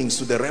happenings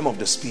to the realm of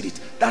the spirit.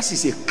 That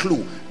is a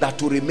clue that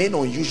to remain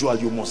unusual,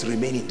 you must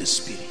remain in the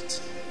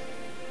spirit.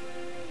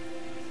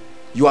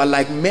 You are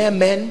like mere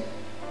men,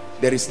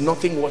 there is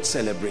nothing worth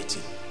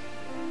celebrating.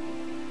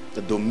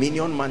 The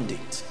dominion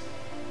mandate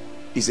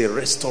is a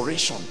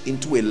restoration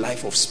into a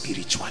life of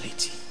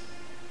spirituality.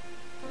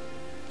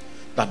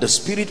 That the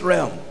spirit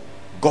realm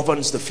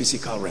governs the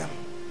physical realm.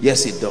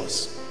 Yes, it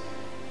does.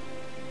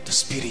 The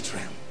spirit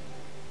realm.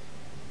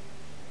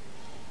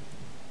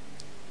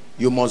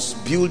 You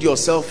must build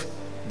yourself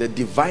the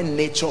divine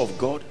nature of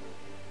God,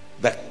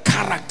 the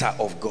character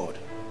of God.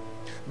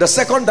 The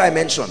second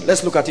dimension,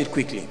 let's look at it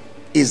quickly,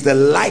 is the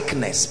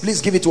likeness.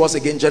 Please give it to us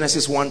again.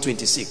 Genesis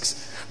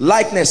 1:26.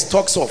 Likeness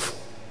talks of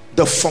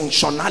the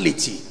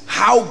functionality,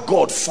 how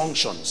God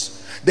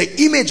functions.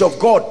 The image of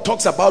God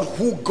talks about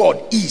who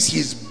God is,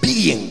 his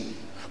being,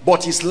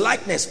 but his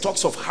likeness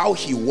talks of how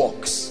he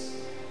walks.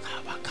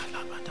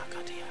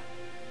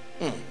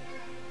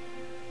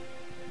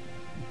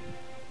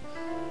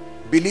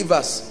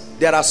 Believers,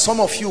 there are some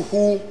of you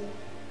who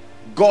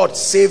God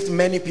saved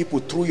many people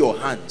through your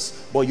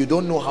hands, but you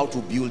don't know how to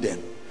build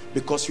them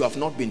because you have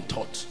not been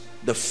taught.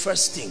 The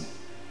first thing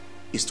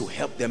is to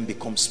help them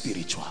become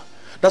spiritual.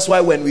 That's why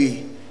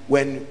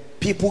when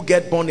people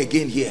get born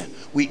again here,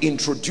 we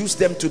introduce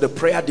them to the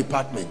prayer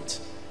department,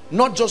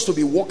 not just to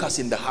be workers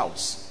in the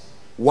house.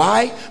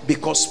 Why?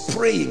 Because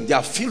praying, they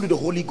are filled with the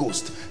Holy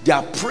Ghost. They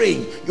are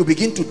praying. You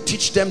begin to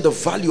teach them the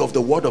value of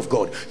the word of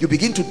God. You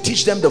begin to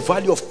teach them the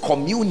value of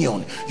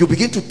communion. You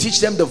begin to teach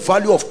them the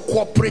value of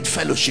corporate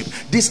fellowship.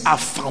 These are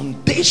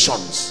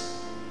foundations.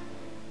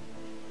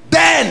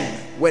 Then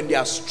when they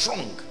are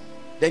strong,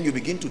 then you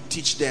begin to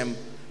teach them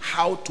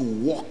how to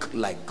walk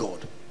like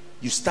God.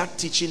 You start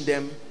teaching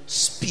them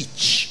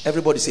speech.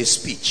 Everybody say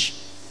speech.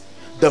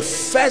 The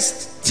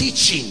first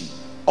teaching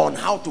on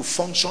how to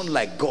function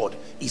like God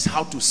is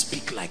how to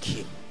speak like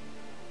him.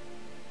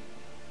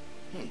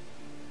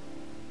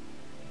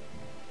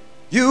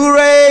 You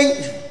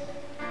reign,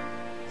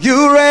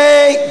 you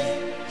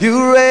reign,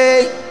 you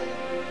reign,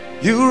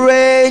 you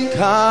reign,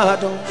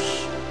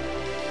 Kadosh.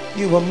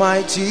 You are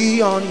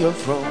mighty on your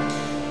throne.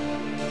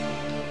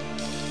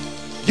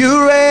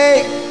 You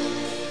reign,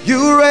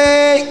 you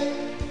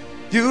reign,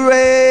 you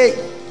reign,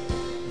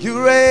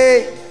 you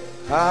reign,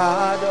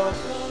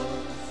 Kadosh.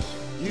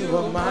 You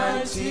are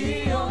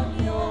mighty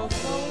on your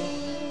throne.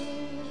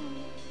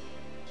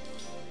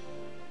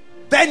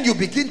 Then you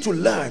begin to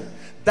learn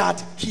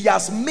that he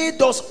has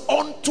made us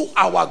unto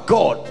our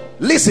God.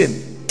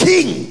 Listen,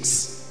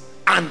 kings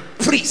and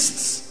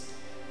priests.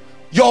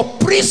 Your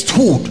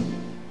priesthood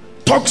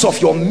talks of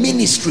your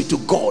ministry to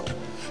God,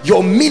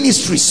 your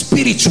ministry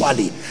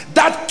spiritually.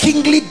 That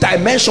kingly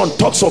dimension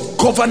talks of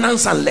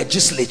governance and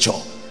legislature.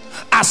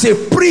 As a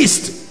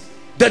priest,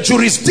 the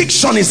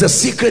jurisdiction is a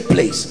secret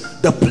place,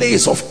 the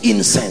place of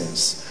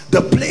incense,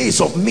 the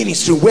place of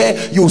ministry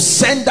where you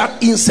send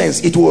that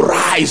incense, it will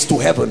rise to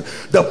heaven.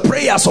 The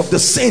prayers of the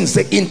saints,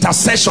 the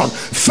intercession,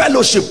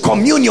 fellowship,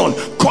 communion,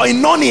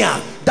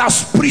 koinonia,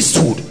 that's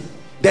priesthood.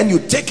 Then you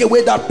take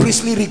away that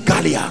priestly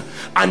regalia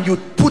and you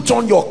put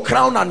on your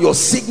crown and your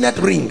signet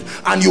ring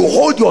and you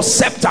hold your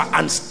scepter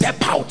and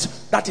step out.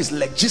 That is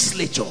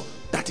legislature,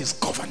 that is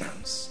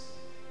governance.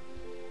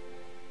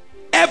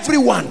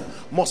 Everyone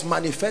must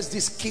manifest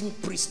this king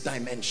priest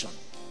dimension.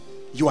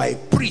 You are a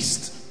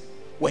priest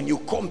when you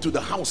come to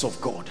the house of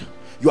God.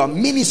 You are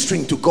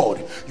ministering to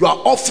God. You are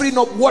offering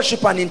up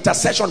worship and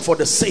intercession for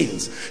the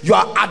saints. You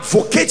are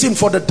advocating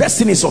for the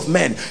destinies of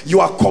men. You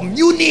are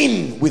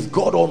communing with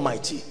God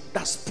Almighty.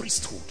 That's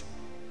priesthood.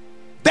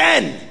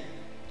 Then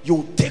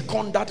you take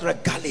on that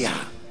regalia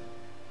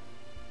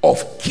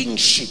of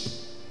kingship,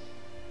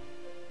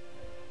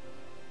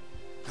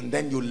 and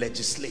then you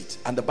legislate.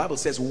 And the Bible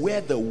says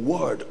where the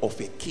word of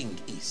a king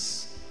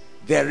is,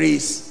 there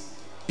is,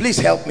 please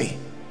help me,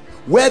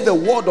 where the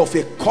word of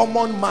a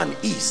common man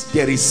is,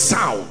 there is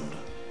sound.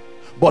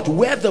 But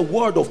where the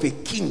word of a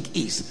king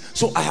is,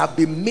 so I have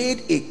been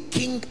made a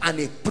king and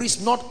a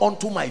priest, not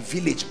unto my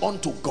village,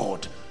 unto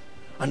God.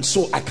 And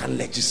so I can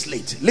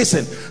legislate.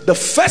 Listen, the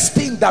first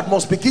thing that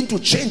must begin to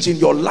change in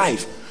your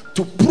life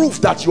to prove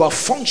that you are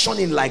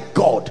functioning like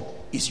God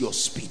is your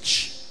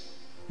speech.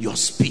 Your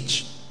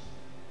speech.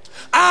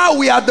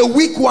 We are the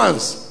weak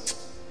ones.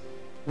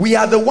 We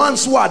are the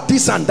ones who are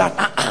this and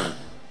that.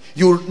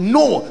 You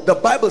know, the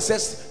Bible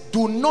says,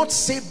 do not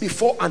say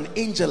before an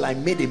angel I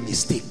made a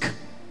mistake.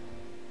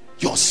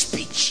 Your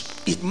speech,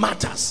 it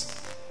matters.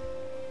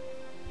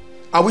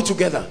 Are we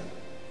together?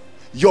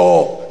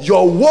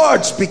 Your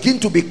words begin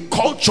to be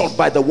cultured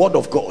by the word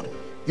of God.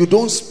 You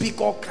don't speak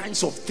all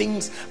kinds of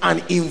things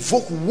and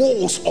invoke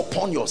woes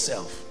upon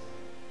yourself.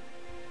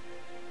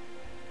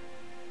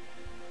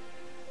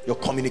 Your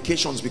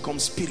communications become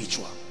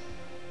spiritual.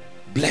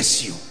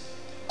 Bless you.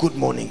 Good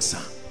morning,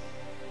 sir.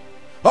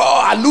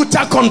 Oh,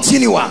 Aluta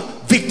continua.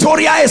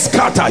 Victoria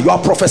Escata, you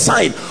are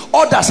prophesying.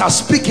 Others are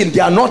speaking, they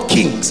are not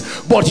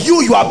kings. But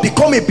you have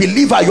become a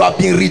believer, you have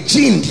been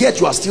redeemed, yet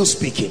you are still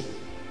speaking.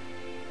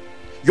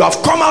 You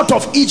have come out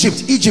of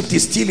Egypt. Egypt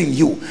is still in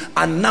you.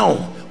 And now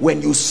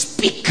when you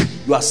speak,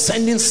 you are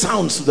sending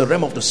sounds to the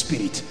realm of the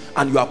spirit,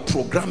 and you are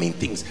programming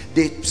things.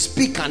 They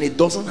speak and it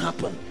doesn't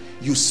happen.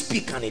 You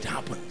speak and it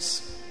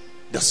happens.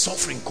 The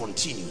suffering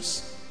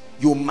continues.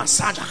 You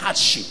massage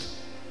hardship.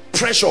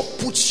 Pressure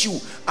puts you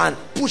and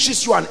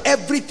pushes you, and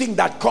everything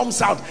that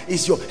comes out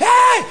is your,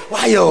 hey,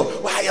 why you?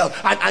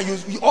 And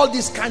you all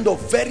this kind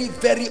of very,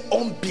 very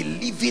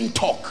unbelieving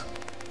talk.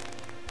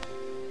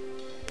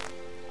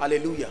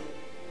 Hallelujah.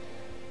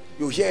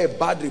 You hear a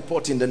bad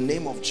report in the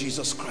name of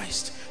Jesus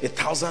Christ.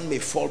 1,000 may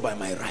fall by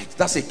my right.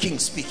 That's a king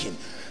speaking.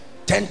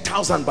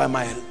 10,000 by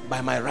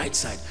my right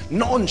side.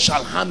 None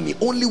shall harm me.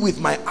 Only with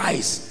my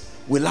eyes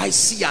will I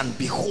see and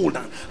behold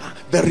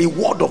the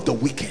reward of the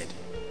wicked.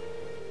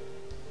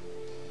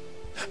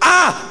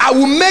 I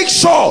will make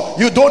sure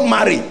you don't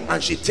marry.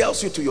 And she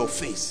tells you to your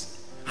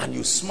face, and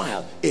you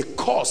smile. A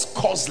cause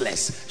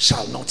causeless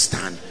shall not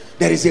stand.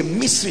 There is a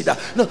mystery that,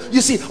 no,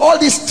 you see, all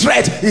this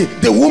threat,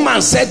 the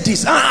woman said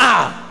this,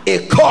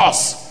 a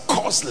cause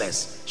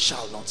causeless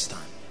shall not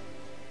stand.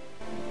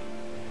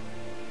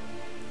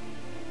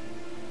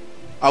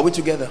 Are we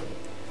together?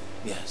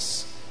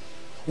 Yes.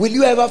 Will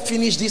you ever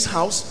finish this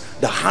house?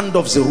 The hand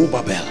of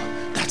Zerubbabel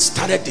that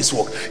started this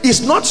work. It's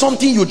not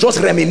something you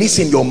just reminisce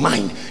in your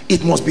mind.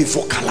 It must be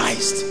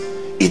vocalized.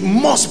 It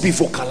must be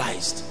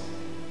vocalized.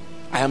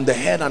 I am the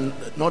head and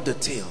not the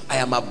tail. I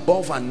am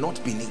above and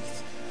not beneath.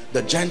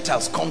 The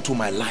Gentiles come to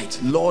my light.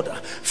 Lord,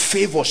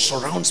 favor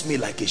surrounds me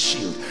like a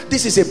shield.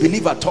 This is a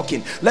believer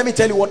talking. Let me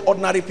tell you what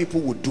ordinary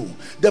people would do.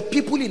 The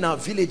people in our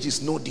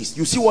villages know this.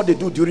 You see what they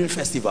do during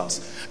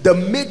festivals. The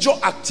major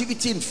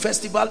activity in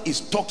festival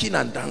is talking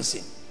and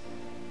dancing.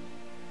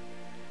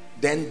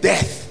 Then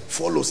death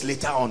follows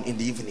later on in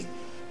the evening.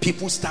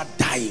 People start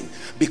dying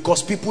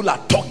because people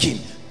are talking,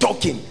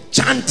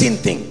 chanting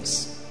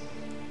things.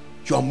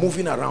 You are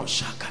moving around.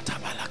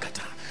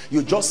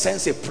 You just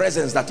sense a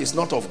presence that is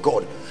not of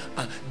God.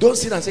 Don't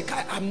sit and say,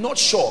 I'm not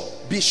sure.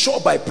 Be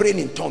sure by praying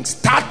in tongues.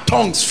 Start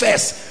tongues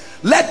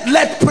first.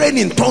 Let praying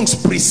in tongues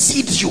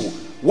precede you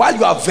while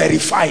you are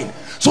verifying,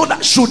 so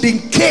that should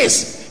in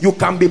case you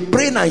can be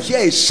praying and hear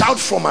a shout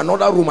from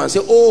another room and say,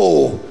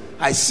 oh,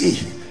 I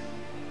see.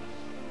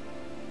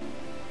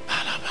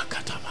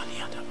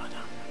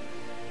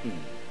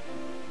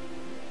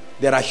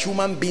 There are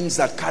human beings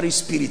that carry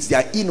spirits. They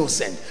are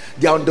innocent.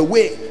 They are on the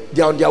way.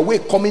 They are on their way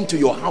coming to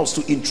your house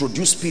to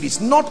introduce spirits,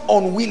 not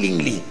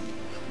unwillingly,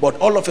 but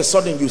all of a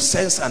sudden you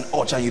sense an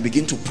urge and you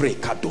begin to pray.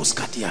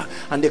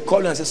 And they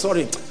call you and say,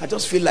 sorry, I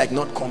just feel like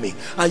not coming.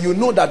 And you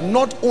know that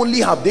not only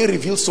have they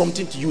revealed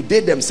something to you,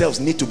 they themselves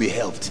need to be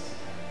helped.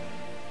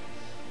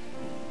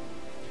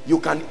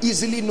 You can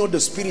easily know the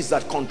spirits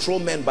that control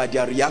men by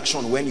their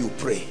reaction when you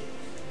pray,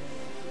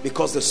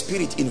 because the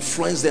spirit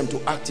influences them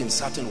to act in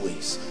certain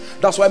ways.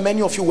 That's why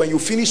many of you, when you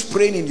finish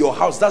praying in your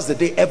house, that's the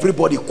day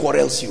everybody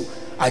quarrels you.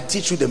 I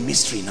teach you the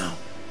mystery now.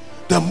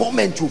 The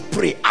moment you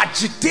pray,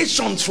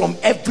 agitations from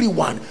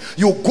everyone.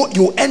 You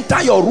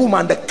enter your room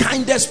and the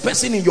kindest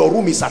person in your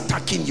room is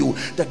attacking you.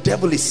 The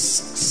devil is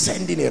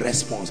sending a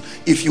response.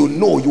 If you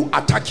know, you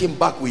attack him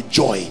back with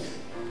joy.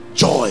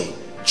 Joy.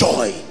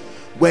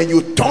 When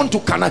you turn to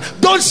Canaan,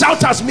 don't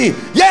shout at me.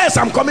 Yes,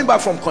 I'm coming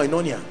back from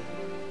Koinonia.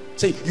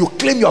 Say, you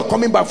claim you are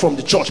coming back from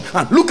the church,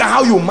 and look at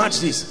how you match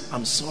this.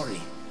 I'm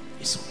sorry.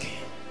 It's okay.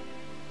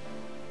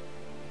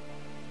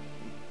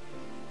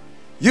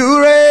 You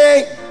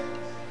reign,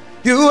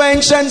 you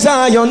ancient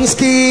Zion's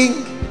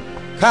king.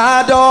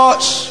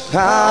 Kadosh,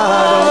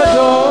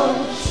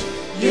 Kadosh,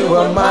 you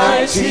are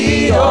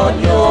mighty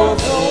on your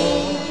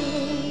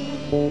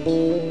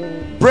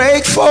throne.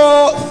 Break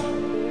forth,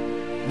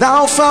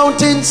 thou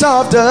fountains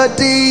of the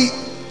deep,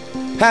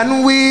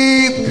 and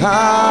weep,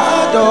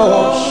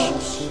 Kadosh.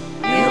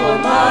 You are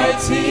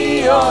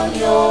mighty on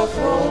your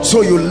throne.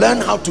 So you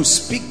learn how to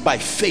speak by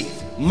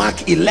faith. Mark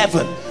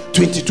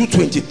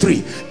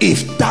 11:22-23.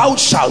 If thou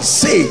shalt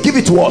say, give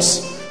it to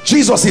us.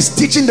 Jesus is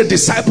teaching the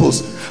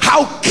disciples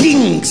how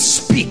kings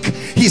speak.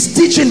 He's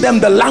teaching them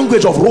the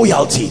language of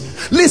royalty.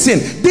 Listen,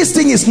 this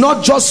thing is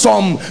not just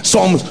some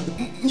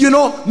you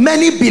know,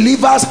 many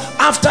believers,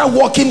 after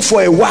walking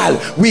for a while,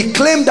 we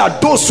claim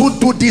that those who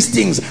do these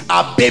things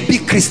are baby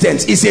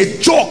Christians. It's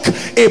a joke,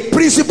 a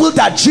principle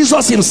that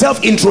Jesus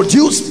himself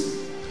introduced.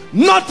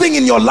 Nothing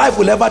in your life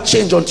will ever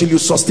change until you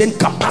sustain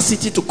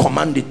capacity to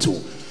command it to.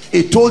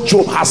 He told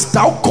Job, hast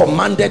thou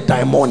commanded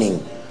thy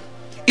morning?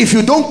 If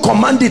you don't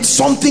command it,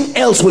 something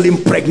else will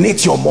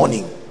impregnate your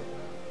morning.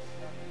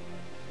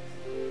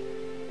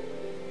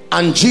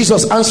 And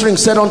Jesus answering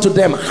said unto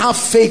them, have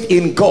faith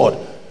in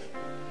God.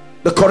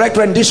 The correct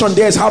rendition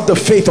there is, have the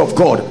faith of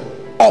God.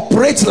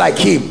 Operate like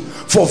him.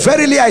 For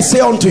verily I say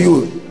unto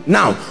you,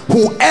 now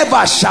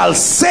whoever shall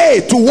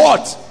say to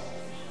what?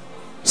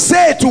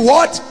 Say to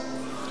what?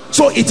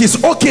 So it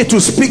is okay to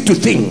speak to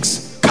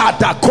things.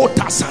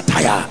 Kadakota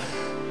sataya.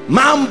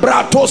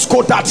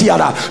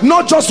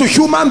 Not just to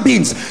human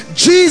beings.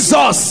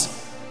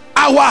 Jesus,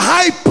 our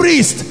high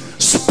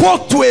priest,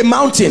 spoke to a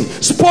mountain,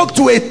 spoke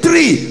to a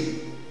tree.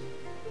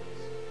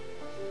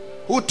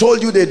 Who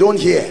told you they don't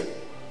hear?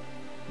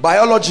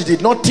 Biology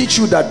did not teach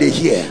you that they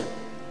hear,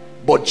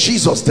 but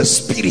Jesus, the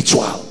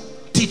spiritual,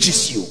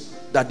 teaches you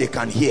that they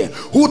can hear.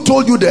 Who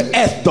told you the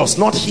earth does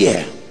not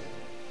hear?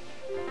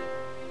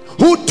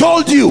 Who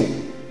told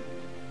you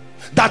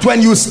that when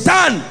you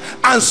stand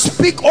and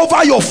speak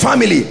over your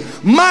family,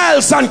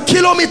 miles and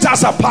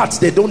kilometers apart,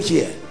 they don't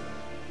hear?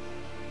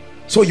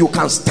 So you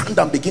can stand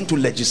and begin to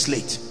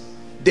legislate.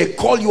 They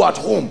call you at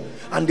home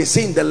and they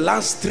say in the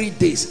last 3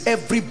 days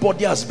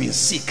everybody has been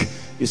sick.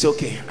 You say,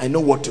 okay, I know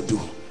what to do.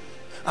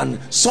 And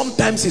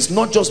sometimes it's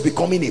not just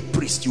becoming a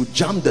priest. You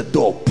jam the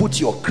door, put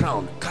your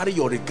crown, carry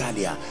your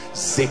regalia.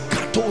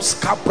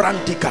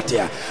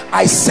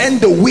 I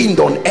send the wind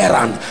on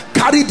errand,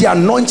 carry the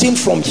anointing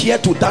from here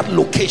to that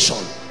location.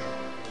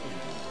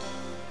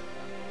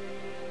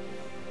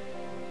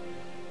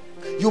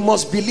 You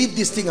must believe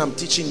this thing I'm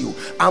teaching you.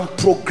 I'm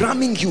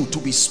programming you to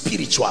be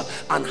spiritual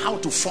and how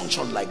to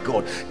function like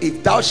God.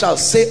 If thou shalt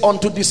say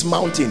unto this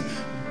mountain,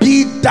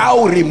 be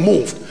thou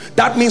removed.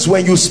 That means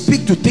when you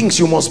speak to things,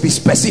 you must be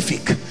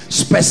specific.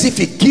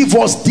 Give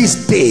us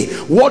this day.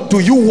 What do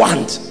you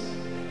want?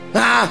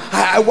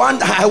 I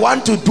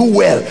want to do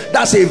well.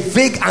 That's a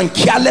vague and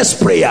careless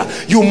prayer.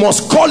 You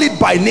must call it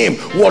by name.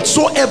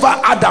 Whatsoever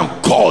Adam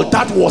called,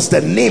 that was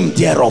the name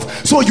thereof.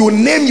 So you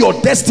name your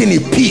destiny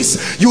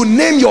peace. You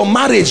name your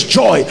marriage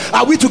joy.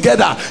 Are we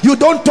together? You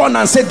don't turn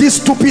and say, this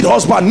stupid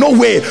husband, no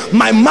way,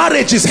 my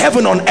marriage is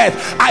heaven on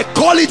earth. I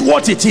call it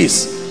what it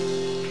is.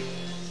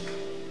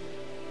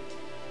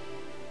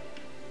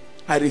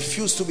 I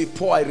refuse to be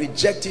poor. I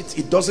reject it.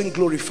 It doesn't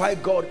glorify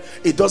God.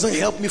 It doesn't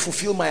help me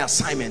fulfill my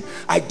assignment.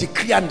 I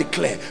decree and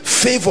declare,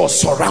 favor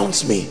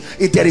surrounds me.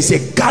 If there is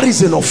a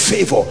garrison of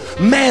favor,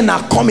 men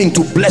are coming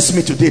to bless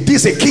me today.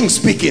 This is a king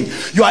speaking.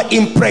 You are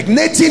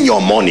impregnating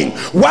your morning.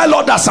 While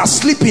others are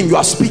sleeping, you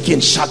are speaking.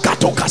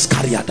 Shagato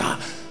kaskariada.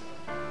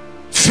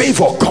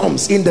 Favor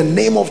comes in the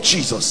name of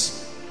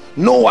Jesus.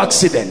 No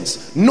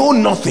accidents, no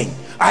nothing.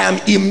 I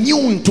am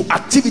immune to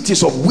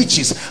activities of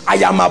witches. I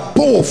am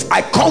above.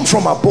 I come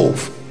from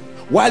above.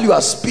 While you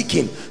are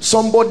speaking,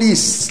 somebody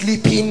is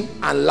sleeping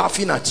and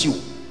laughing at you.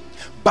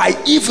 By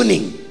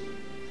evening,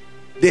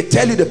 they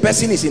tell you the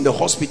person is in the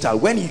hospital.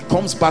 When he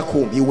comes back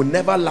home, he will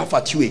never laugh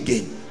at you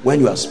again when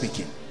you are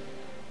speaking.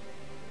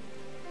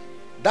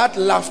 That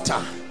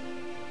laughter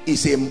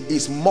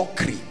is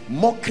mockery.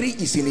 Mockery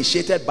is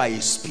initiated by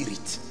a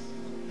spirit.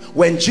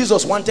 When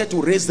Jesus wanted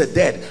to raise the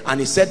dead and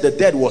he said the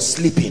dead was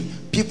sleeping,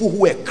 people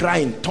who were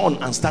crying turned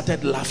and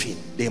started laughing.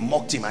 They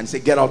mocked him and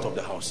said, get out of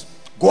the house.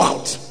 Go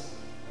out.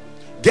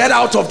 Get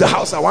out of the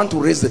house. I want to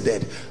raise the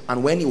dead.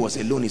 And when he was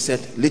alone, he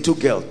said, little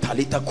girl,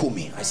 Talita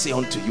Kumi, I say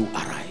unto you,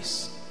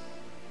 arise.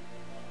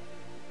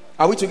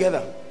 Are we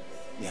together?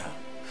 Yeah.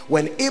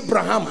 When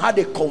Abraham had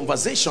a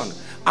conversation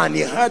and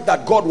he heard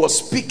that God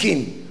was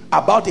speaking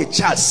about a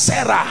child,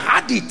 Sarah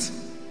had it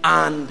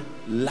and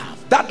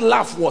laughed. That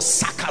laugh was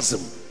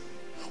sarcasm.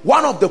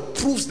 One of the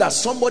proofs that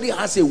somebody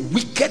has a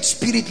wicked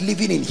spirit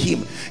living in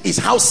him is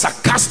how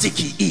sarcastic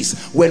he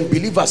is when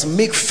believers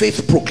make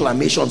faith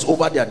proclamations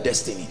over their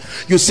destiny.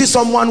 You see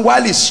someone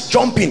while he's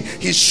jumping,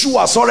 his shoe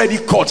has already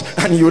caught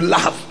and you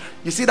laugh.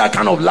 You see that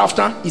kind of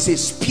laughter? It's a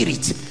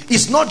spirit.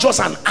 It's not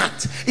just an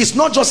act. It's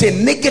not just a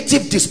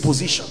negative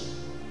disposition.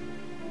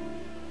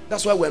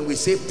 That's why when we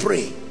say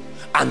pray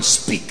and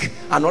speak,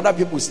 and other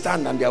people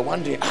stand and they're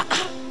wondering,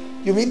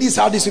 you mean this is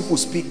how these people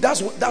speak?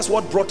 That's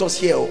what brought us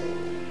here.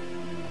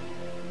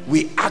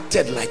 We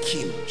acted like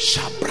him.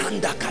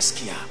 Shabranda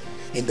Kaskia.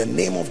 In the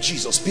name of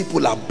Jesus,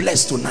 people are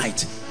blessed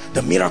tonight.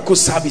 The miracle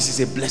service is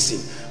a blessing.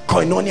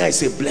 Koinonia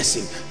is a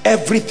blessing.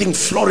 Everything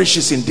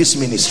flourishes in this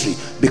ministry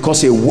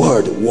because a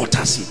word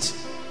waters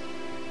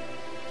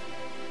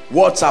it.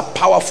 Words are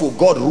powerful.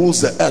 God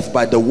rules the earth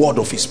by the word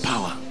of his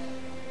power.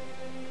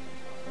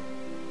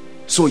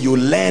 So you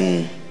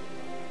learn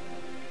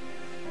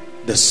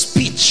the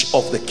speech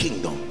of the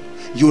kingdom.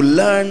 You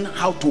learn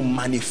how to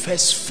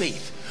manifest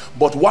faith.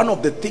 But one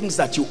of the things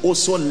that you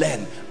also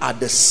learn are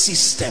the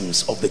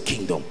systems of the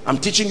kingdom. I'm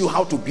teaching you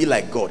how to be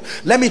like God.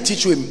 Let me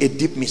teach you a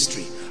deep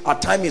mystery. Our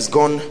time is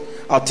gone.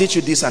 I'll teach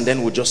you this and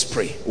then we'll just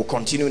pray. We'll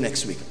continue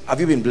next week. Have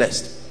you been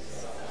blessed?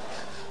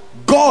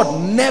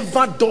 God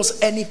never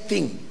does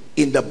anything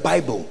in the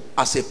Bible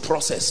as a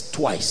process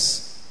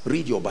twice.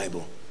 Read your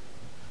Bible.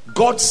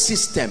 God's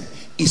system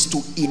is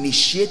to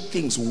initiate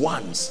things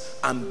once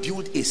and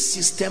build a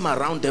system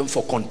around them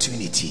for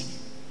continuity.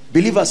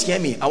 Believers, hear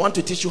me. I want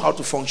to teach you how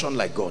to function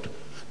like God.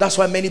 That's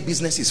why many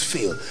businesses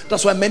fail.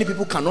 That's why many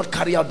people cannot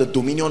carry out the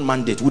dominion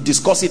mandate. We'll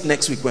discuss it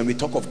next week when we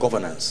talk of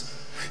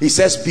governance. He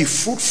says be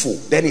fruitful.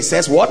 Then he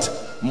says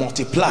what?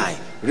 Multiply,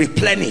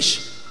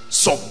 replenish,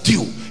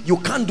 subdue. You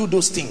can't do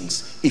those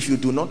things if you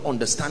do not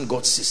understand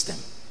God's system.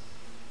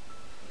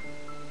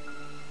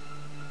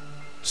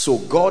 So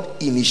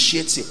God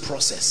initiates a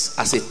process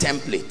as a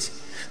template,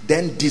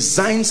 then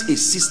designs a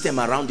system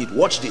around it.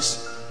 Watch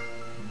this.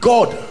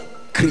 God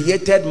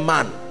created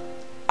man,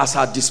 as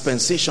our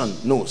dispensation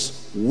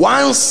knows,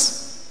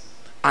 once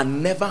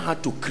and never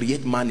had to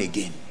create man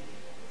again.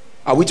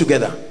 Are we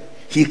together?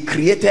 He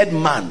created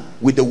man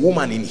with the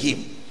woman in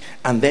him,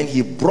 and then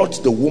he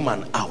brought the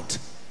woman out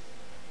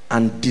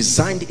and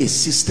designed a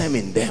system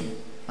in them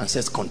and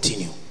says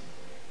continue.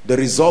 The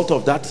result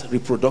of that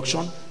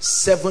reproduction,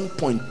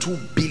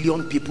 7.2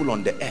 billion people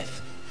on the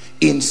earth.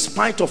 In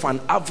spite of an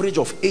average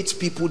of 8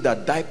 people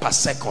that die per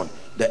second,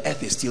 the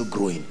earth is still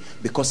growing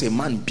because a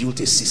man built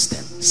a system.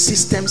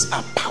 Systems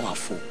are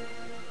powerful.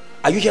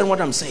 Are you hearing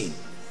what I'm saying?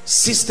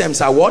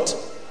 Systems are what?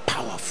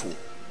 Powerful.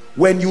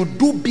 When you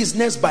do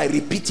business by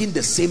repeating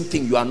the same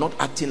thing, you are not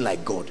acting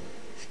like God.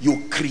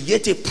 You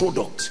create a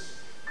product.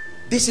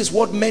 This is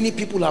what many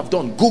people have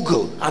done.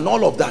 Google and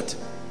all of that.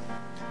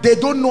 They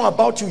don't know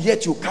about you,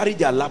 yet you carry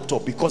their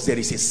laptop because there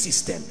is a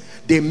system.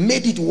 They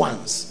made it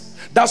once.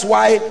 That's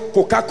why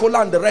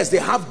Coca-Cola and the rest, they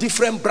have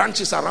different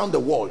branches around the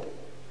world.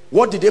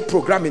 What did they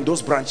program in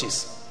those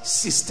branches?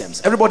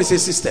 Systems. Everybody say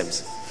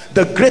systems.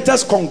 The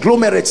greatest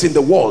conglomerates in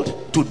the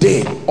world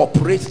today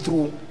operate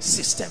through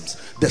systems.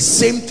 The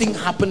same thing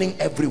happening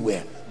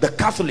everywhere. The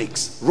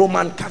Catholics,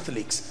 Roman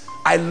Catholics,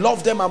 I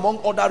love them among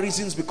other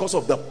reasons because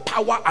of the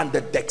power and the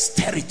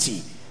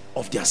dexterity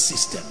of their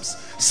systems.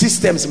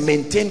 Systems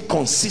maintain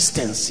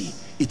consistency.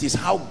 It is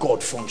how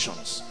God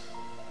functions.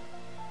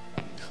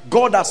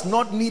 God has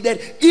not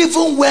needed,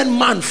 even when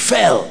man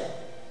fell,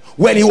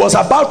 when he was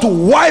about to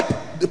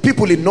wipe the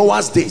people in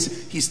Noah's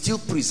days, he still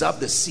preserved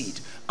the seed.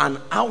 And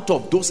out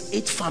of those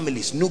 8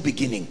 families, new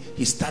beginning,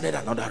 he started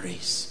another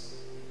race.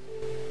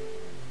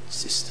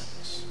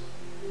 Systems.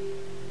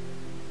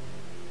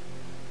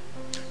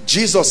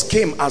 Jesus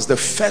came as the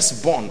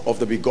firstborn of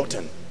the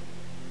begotten.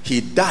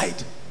 He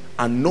died,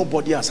 and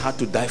nobody has had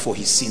to die for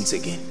his sins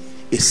again.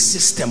 A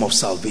system of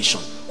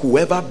salvation.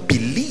 Whoever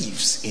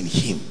believes in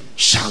him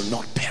shall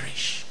not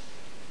perish.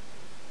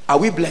 Are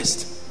we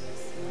blessed?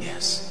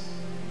 Yes.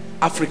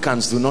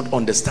 Africans do not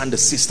understand the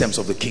systems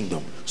of the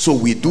kingdom, so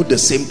we do the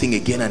same thing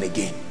again and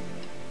again.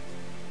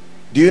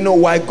 Do you know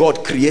why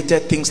God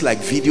created things like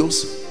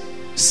videos?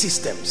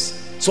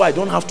 Systems. So I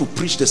don't have to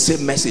preach the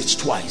same message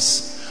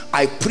twice.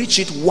 I preach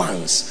it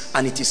once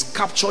and it is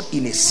captured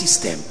in a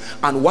system,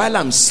 and while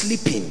I'm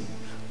sleeping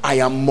I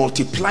am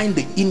multiplying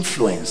the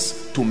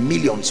influence to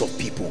millions of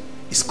people.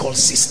 It's called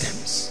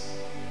systems.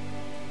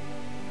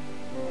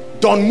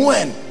 Don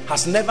Moen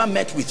has never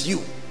met with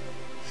you,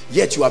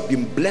 yet you have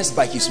been blessed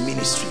by his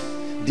ministry.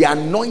 The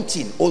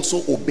anointing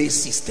also obeys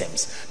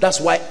systems. That's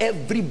why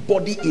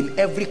everybody in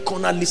every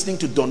corner listening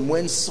to Don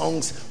Moen's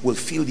songs will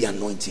feel the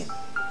anointing.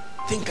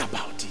 Think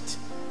about it.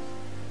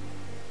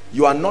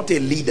 You are not a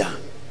leader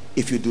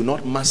if you do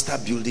not master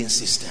building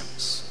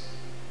systems.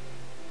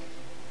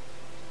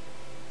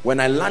 When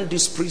I learned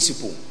this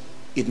principle,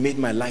 it made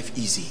my life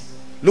easy.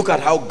 Look at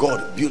how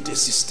God built a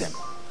system.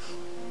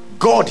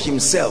 God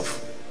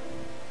himself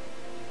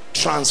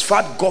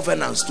transferred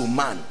governance to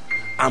man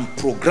and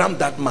programmed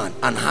that man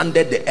and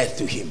handed the earth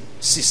to him.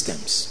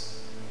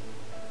 Systems.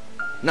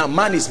 Now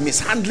man is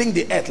mishandling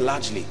the earth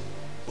largely,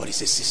 but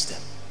it's a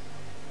system.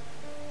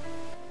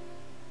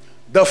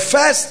 The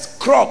first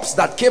crops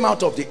that came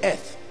out of the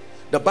earth,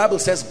 the Bible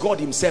says God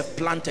himself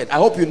planted. I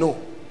hope you know.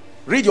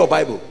 Read your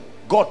Bible.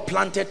 God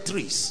planted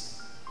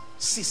trees.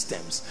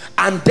 Systems.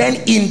 And then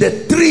in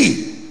the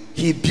tree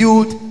he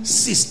built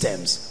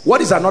systems. What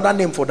is another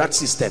name for that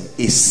system?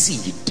 A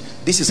seed.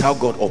 This is how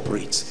God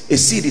operates. A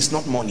seed is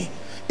not money.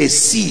 A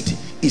seed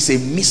is a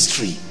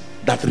mystery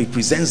that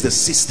represents the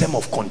system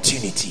of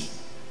continuity.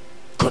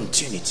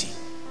 Continuity.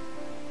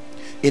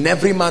 In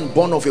every man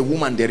born of a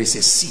woman there is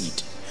a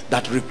seed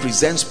that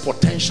represents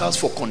potentials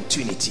for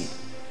continuity.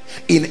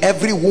 In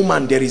every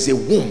woman there is a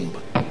womb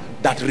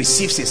that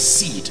receives a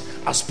seed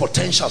as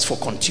potentials for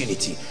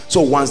continuity.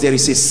 So once there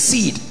is a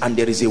seed and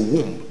there is a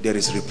womb, there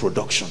is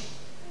reproduction.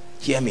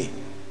 Hear me.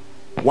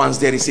 Once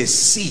there is a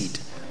seed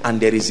and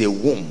there is a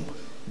womb,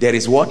 there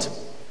is what?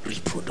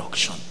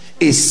 Reproduction.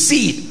 A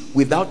seed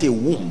without a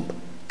womb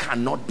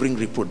cannot bring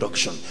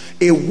reproduction.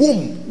 A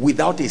womb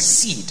without a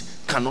seed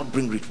cannot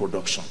bring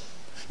reproduction.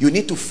 You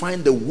need to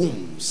find the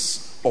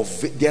wombs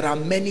of, there are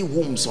many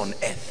wombs on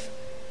earth.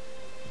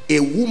 A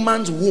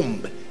woman's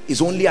womb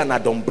is only an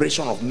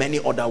adumbration of many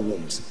other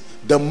wombs.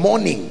 The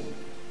morning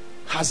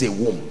has a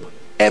womb.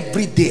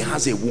 Every day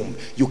has a womb.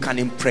 You can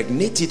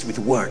impregnate it with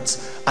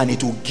words and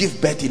it will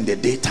give birth in the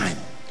daytime.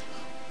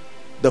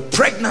 The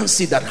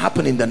pregnancy that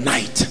happened in the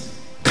night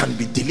can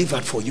be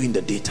delivered for you in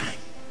the daytime.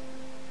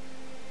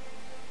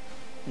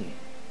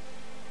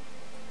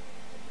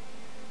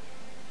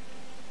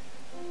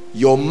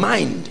 Your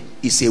mind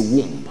is a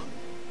womb.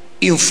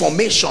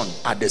 Information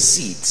are the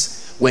seeds.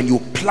 When you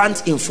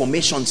plant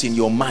informations in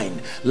your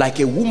mind, like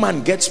a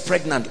woman gets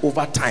pregnant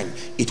over time,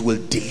 it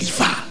will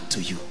deliver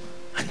to you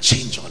and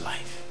change your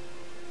life.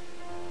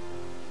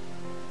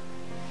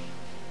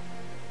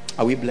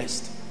 Are we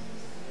blessed?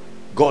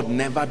 God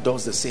never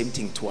does the same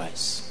thing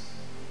twice.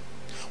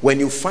 When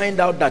you find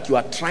out that you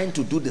are trying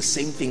to do the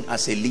same thing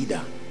as a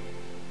leader,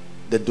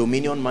 the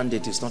dominion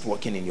mandate is not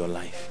working in your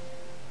life.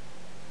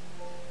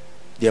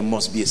 There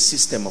must be a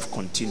system of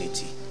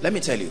continuity. Let me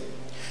tell you,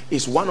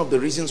 it's one of the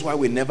reasons why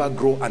we never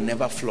grow and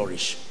never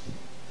flourish.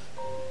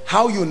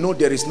 How you know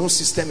there is no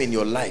system in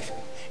your life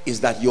is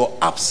that your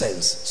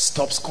absence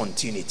stops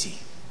continuity.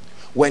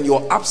 When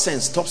your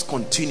absence stops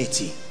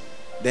continuity,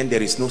 then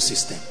there is no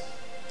system.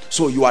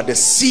 So you are the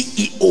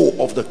CEO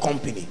of the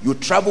company. You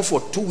travel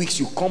for 2 weeks,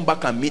 you come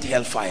back and meet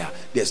hellfire.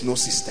 There's no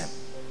system.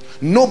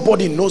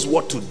 Nobody knows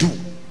what to do.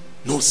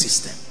 No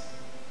system.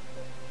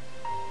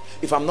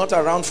 If I'm not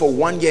around for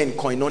 1 year in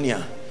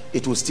Koinonia,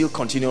 it will still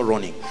continue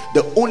running.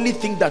 The only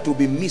thing that will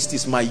be missed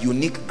is my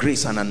unique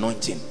grace and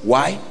anointing.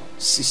 Why?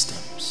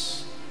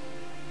 Systems.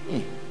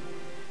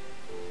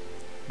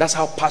 That's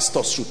how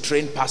pastors should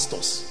train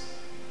pastors.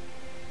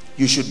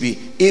 You should be,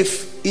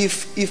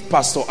 if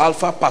Pastor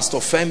Alpha, Pastor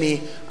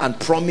Femi and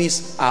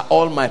Promise are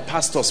all my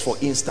pastors, for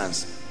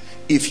instance,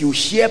 if you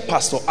hear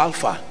Pastor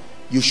Alpha,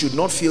 you should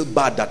not feel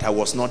bad that I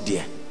was not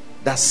there.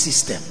 That's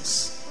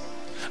systems.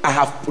 I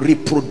have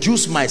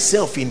reproduced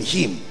myself in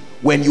him.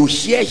 When you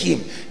hear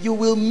him, you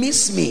will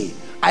miss me.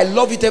 I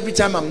love it every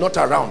time I'm not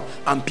around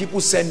and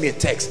people send me a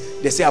text.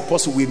 They say,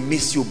 Apostle, we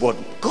miss you, but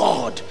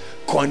God,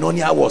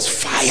 Koinonia was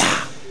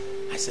fire.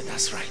 I said,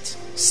 that's right.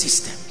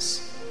 Systems.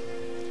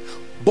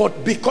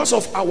 But because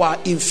of our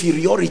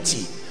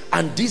inferiority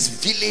and these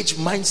village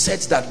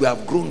mindsets that we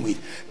have grown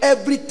with,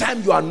 every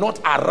time you are not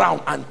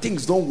around and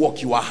things don't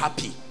work, you are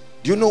happy.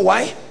 Do you know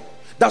why?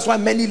 That's why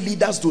many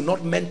leaders do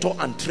not mentor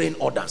and train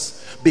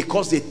others,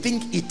 because they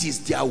think it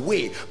is their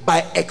way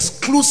by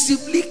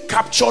exclusively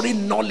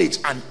capturing knowledge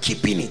and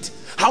keeping it.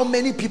 How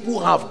many people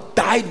have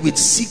died with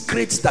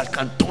secrets that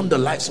can turn the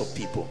lives of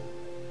people?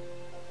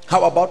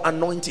 How about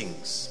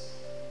anointings?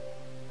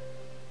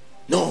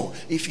 No,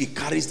 if he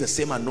carries the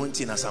same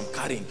anointing as I'm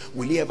carrying,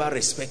 will he ever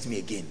respect me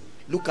again?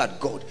 Look at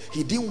God.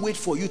 He didn't wait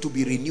for you to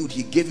be renewed.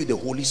 He gave you the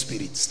Holy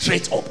Spirit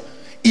straight up.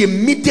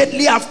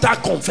 Immediately after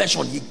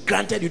confession, he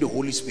granted you the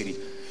Holy Spirit.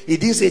 He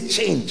didn't say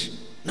change.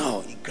 No,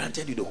 he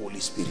granted you the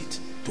Holy Spirit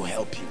to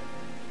help you.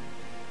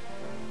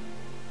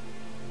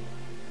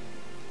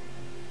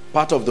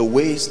 Part of the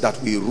ways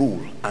that we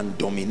rule and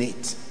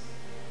dominate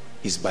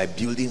is by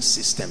building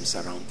systems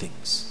around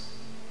things.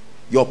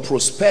 Your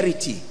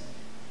prosperity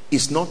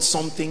is not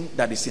something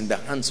that is in the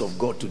hands of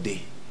God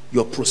today.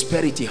 Your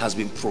prosperity has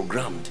been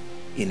programmed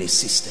in a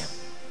system.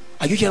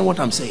 Are you hearing what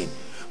I'm saying?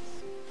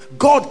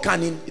 God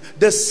can,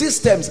 the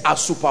systems are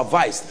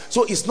supervised,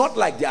 so it's not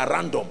like they are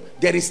random.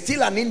 There is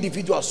still an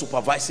individual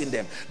supervising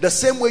them. The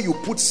same way you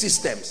put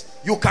systems,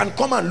 you can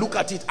come and look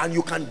at it and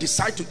you can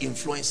decide to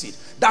influence it.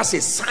 That's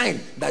a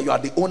sign that you are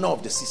the owner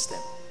of the system.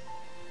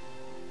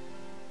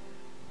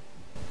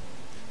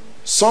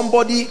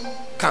 Somebody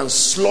can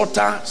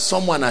slaughter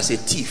someone as a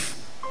thief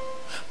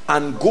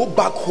and go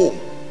back home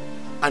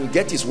and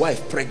get his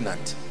wife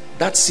pregnant.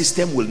 That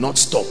system will not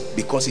stop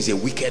because he's a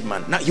wicked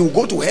man. Now he will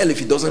go to hell if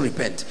he doesn't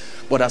repent.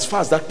 But as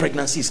far as that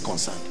pregnancy is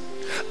concerned,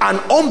 an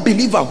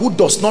unbeliever who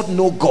does not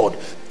know God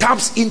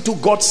taps into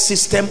God's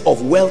system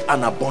of wealth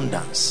and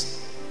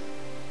abundance.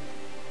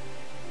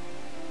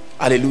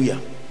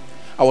 Hallelujah.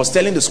 I was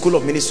telling the School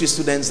of Ministry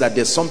students that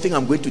there's something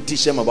I'm going to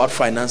teach them about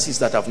finances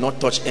that I've not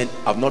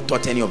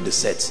taught any of the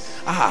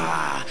sets.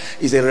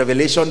 It's a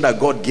revelation that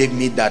God gave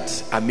me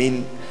that, I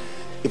mean,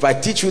 if I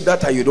teach you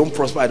that and you don't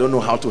prosper, I don't know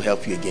how to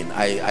help you again.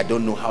 I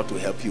don't know how to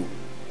help you.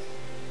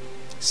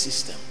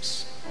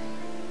 Systems.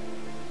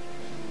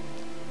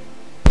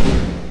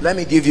 Let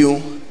me give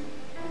you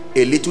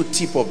a little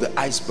tip of the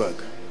iceberg.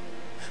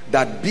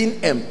 That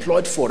being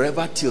employed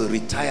forever till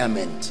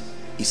retirement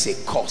is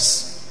a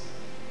curse.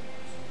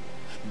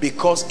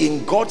 Because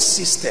in God's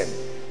system,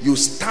 you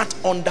start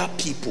under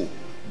people,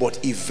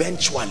 but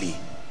eventually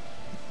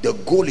the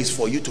goal is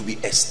for you to be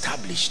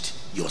established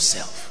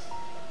yourself.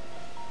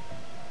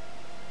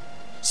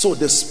 So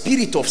the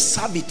spirit of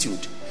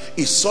servitude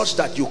is such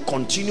that you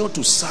continue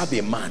to serve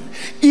a man.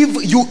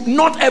 If you,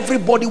 not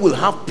everybody will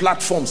have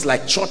platforms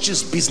like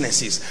churches,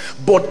 businesses,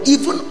 but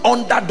even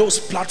under those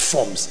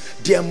platforms,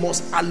 there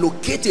must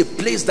allocate a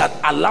place that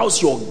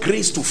allows your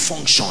grace to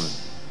function.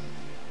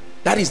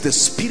 That is the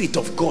spirit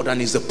of God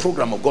and is the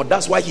program of God.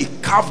 That's why he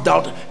carved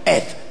out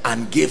earth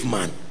and gave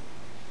man.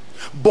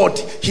 But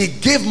he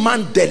gave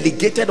man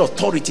delegated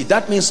authority.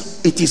 That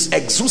means it is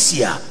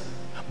exousia,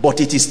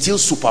 but it is still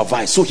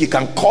supervised. So he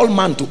can call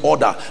man to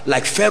order,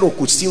 like Pharaoh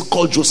could still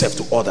call Joseph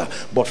to order,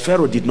 but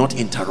Pharaoh did not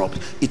interrupt.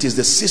 It is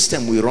the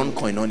system we run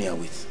Koinonia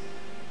with.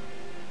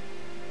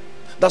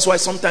 That's why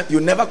sometimes you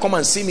never come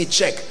and see me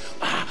check,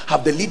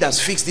 have the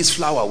leaders fixed this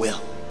flower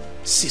well?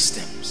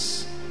 Systems.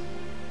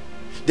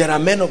 There are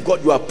men of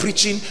God, you are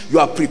preaching, you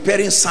are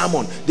preparing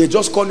sermon, they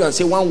just call you and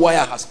say one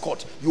wire has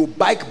cut. You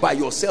bike by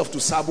yourself to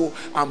Sabo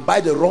and buy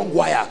the wrong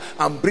wire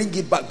and bring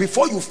it back.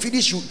 Before you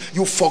finish,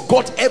 you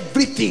forgot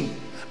everything,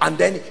 and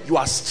then you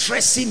are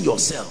stressing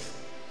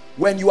yourself.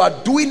 When you are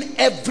doing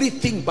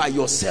everything by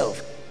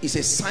yourself, it's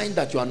a sign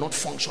that you are not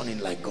functioning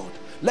like God.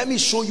 Let me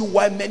show you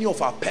why many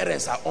of our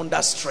parents are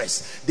under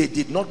stress. They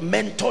did not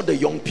mentor the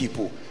young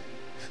people,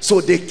 so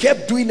they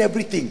kept doing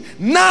everything.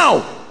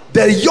 Now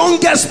the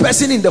youngest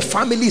person in the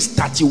family is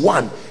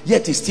 31,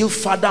 yet it's still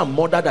father and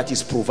mother that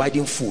is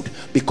providing food,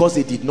 because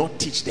they did not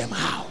teach them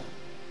how.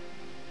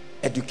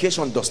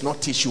 Education does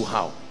not teach you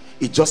how.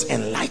 It just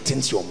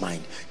enlightens your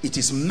mind. It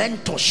is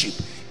mentorship,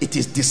 it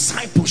is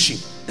discipleship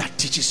that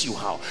teaches you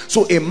how.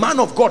 So a man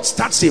of God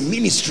starts a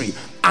ministry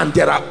and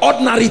there are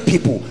ordinary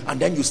people, and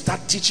then you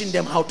start teaching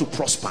them how to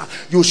prosper.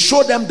 You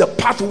show them the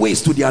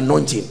pathways to the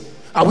anointing.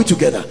 Are we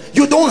together?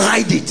 You don't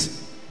hide it.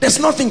 There's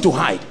nothing to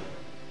hide.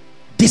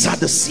 These are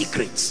the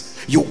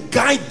secrets. You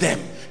guide them,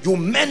 you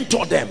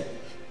mentor them.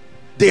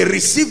 They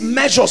receive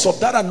measures of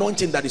that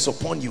anointing that is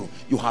upon you.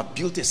 You have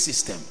built a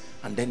system,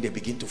 and then they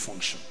begin to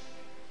function.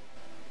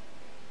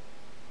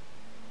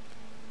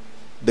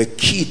 The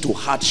key to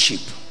hardship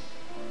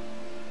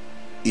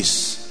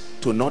is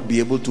to not be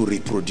able to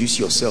reproduce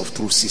yourself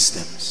through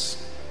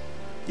systems.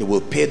 You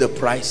will pay the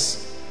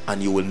price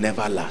and you will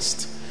never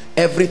last.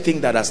 Everything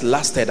that has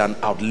lasted and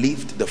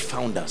outlived the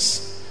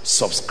founders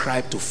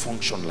subscribe to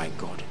function like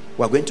God.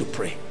 We're going to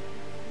pray.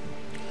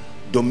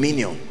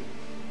 Dominion.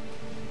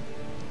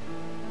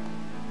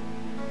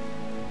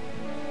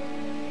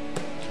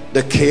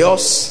 The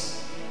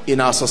chaos in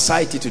our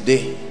society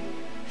today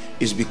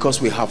is because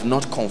we have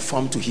not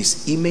conformed to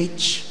his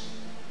image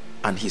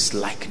and his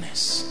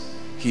likeness,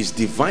 his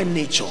divine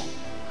nature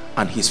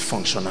and his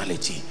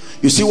functionality.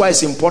 You see why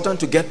it's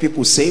important to get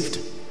people saved?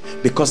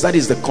 Because that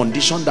is the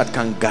condition that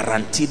can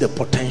guarantee the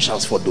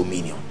potentials for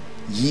dominion.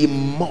 Ye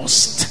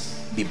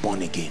must be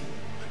born again.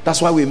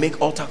 That's why we make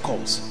altar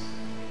calls.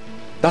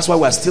 That's why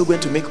we're still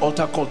going to make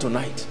altar call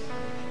tonight,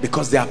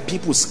 because there are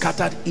people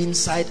scattered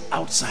inside,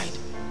 outside,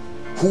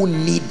 who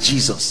need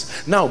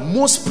Jesus. Now,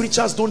 most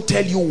preachers don't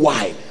tell you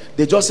why.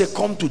 They just say,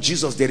 come to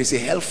Jesus. There is a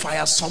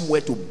hellfire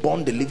somewhere to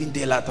burn the living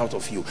daylight out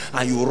of you,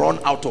 and you run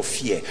out of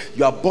fear.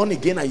 You are born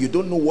again and you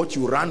don't know what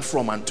you ran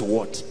from and to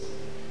what.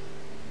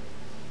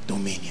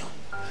 Dominion.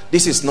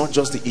 This is not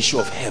just the issue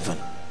of heaven.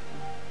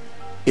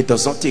 It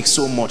does not take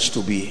so much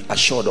to be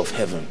assured of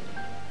heaven,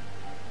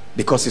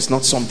 because it's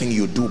not something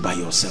you do by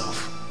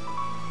yourself.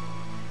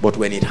 But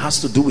when it has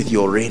to do with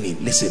your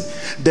reigning, listen,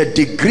 the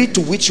degree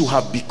to which you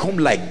have become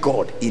like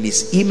God in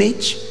his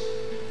image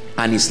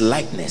and his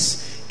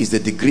likeness is the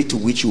degree to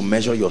which you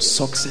measure your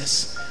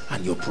success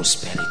and your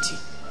prosperity.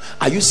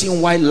 Are you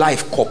seeing why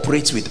life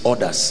cooperates with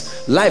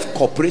others? Life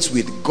cooperates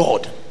with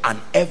God and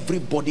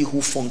everybody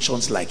who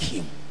functions like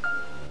him.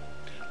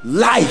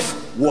 Life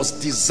was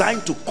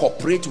designed to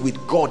cooperate with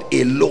God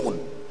alone.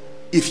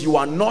 If you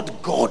are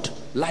not God,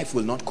 life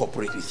will not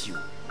cooperate with you.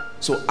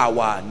 So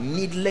our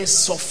needless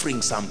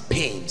sufferings and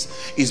pains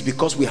is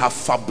because we have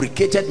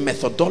fabricated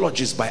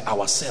methodologies by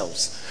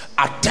ourselves,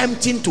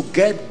 attempting to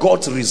get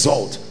God's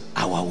result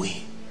our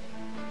way.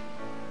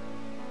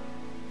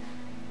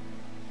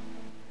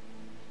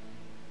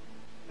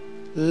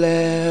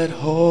 Let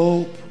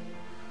hope,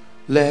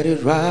 let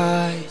it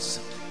rise.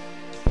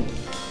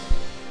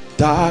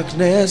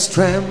 Darkness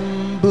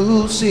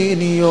trembles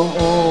in your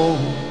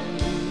home.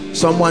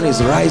 Someone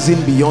is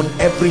rising beyond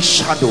every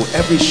shadow,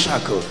 every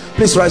shackle.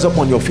 Please rise up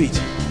on your feet.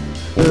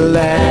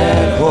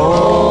 Let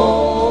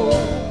hope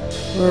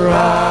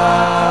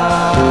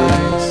rise.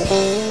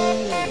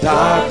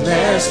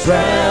 Darkness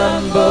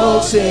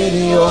trembles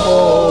in your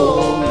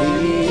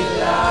holy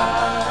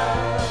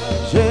light.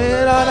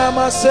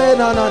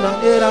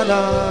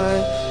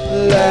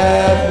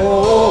 Let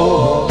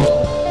hope,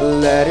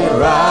 let it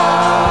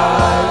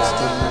rise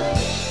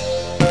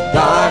tonight.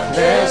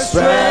 Darkness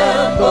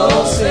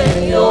trembles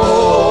in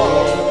your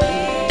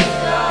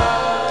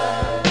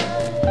light.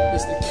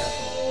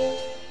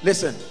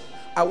 Listen,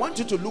 I want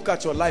you to look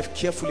at your life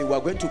carefully. We're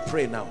going to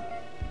pray now.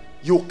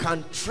 You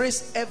can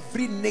trace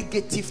every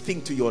negative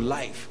thing to your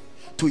life,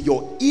 to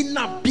your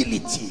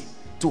inability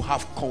to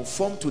have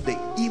conformed to the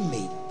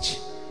image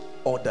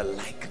or the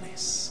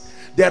likeness.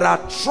 There are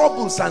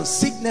troubles and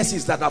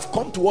sicknesses that have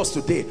come to us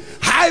today.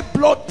 High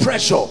blood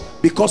pressure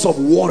because of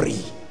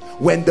worry.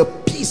 When the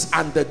peace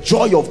and the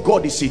joy of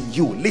God is in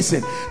you,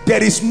 listen,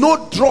 there is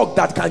no drug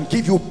that can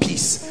give you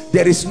peace.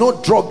 There is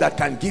no drug that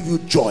can give you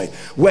joy.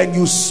 When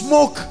you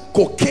smoke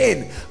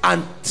cocaine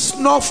and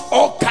snuff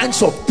all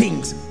kinds of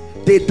things,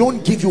 they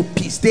don't give you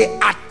peace. They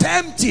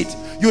attempt it.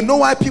 You know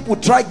why people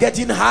try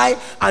getting high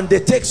and they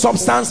take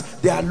substance?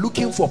 They are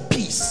looking for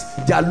peace.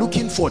 They are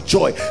looking for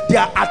joy. They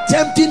are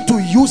attempting to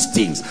use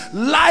things.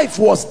 Life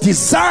was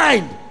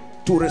designed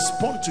to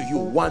respond to you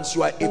once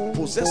you are a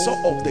possessor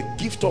of the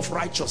gift of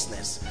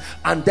righteousness,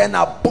 and then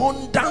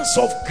abundance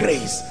of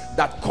grace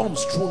that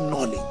comes through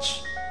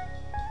knowledge.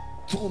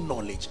 Through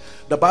knowledge.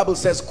 The Bible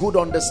says good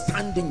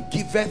understanding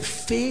giveth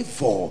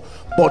favor,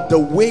 but the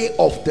way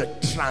of the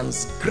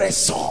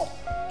transgressor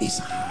is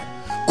hard.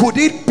 Could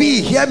it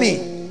be, hear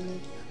me,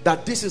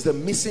 that this is the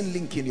missing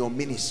link in your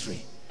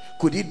ministry?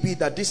 Could it be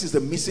that this is the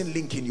missing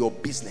link in your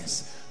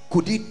business?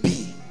 Could it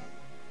be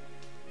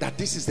that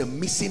this is the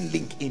missing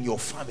link in your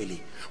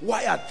family?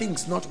 Why are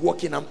things not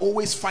working? I'm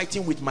always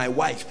fighting with my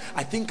wife.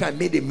 I think I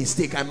made a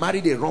mistake. I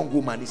married a wrong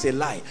woman. It's a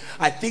lie.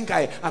 I think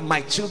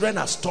my children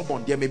are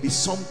stubborn. There may be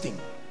something.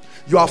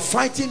 You are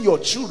fighting your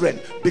children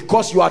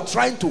because you are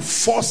trying to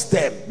force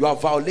them. You are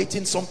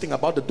violating something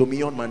about the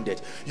dominion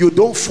mandate. You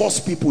don't force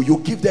people, you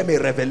give them a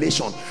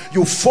revelation.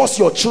 You force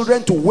your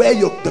children to wear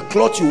the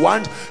clothes you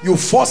want. You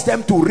force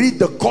them to read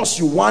the course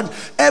you want.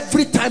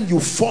 Every time you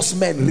force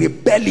men,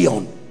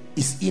 rebellion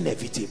is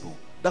inevitable.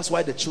 That's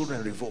why the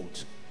children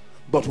revolt.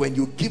 But when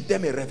you give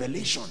them a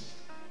revelation,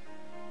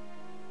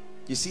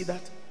 you see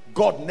that?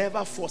 God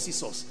never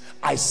forces us.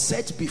 I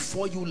set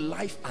before you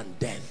life and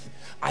death.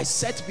 I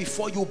set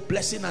before you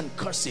blessing and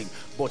cursing.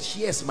 But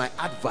here's my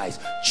advice.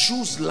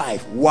 Choose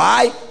life.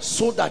 Why?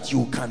 So that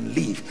you can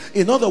live.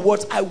 In other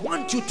words, I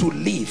want you to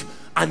live.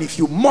 And if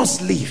you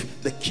must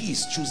live, the key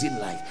is choosing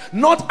life.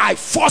 Not I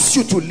force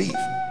you to live.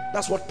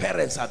 That's what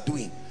parents are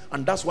doing.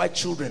 And that's why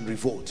children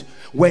revolt.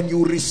 When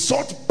you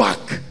resort back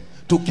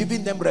to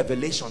giving them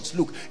revelations,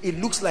 look, it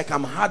looks like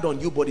I'm hard on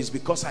you, but it's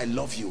because I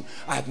love you.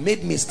 I've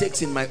made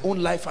mistakes in my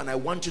own life and I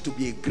want you to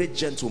be a great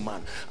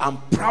gentleman. I'm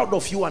proud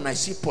of you and I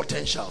see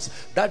potentials.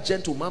 That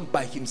gentleman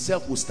by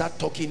himself will start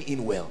talking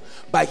in well.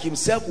 By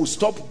himself will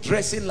stop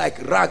dressing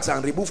like rags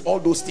and remove all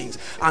those things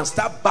and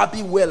start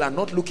babbling well and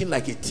not looking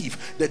like a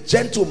thief. The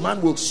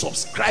gentleman will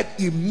subscribe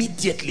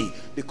immediately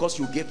because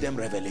you gave them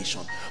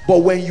revelation. But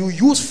when you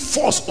use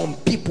force on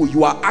people,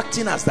 you are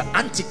acting as the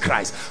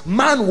Antichrist.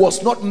 Man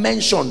was not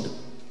mentioned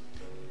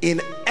in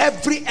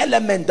every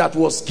element that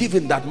was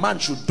given that man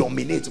should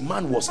dominate.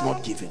 Man was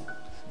not given.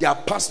 There are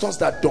pastors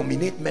that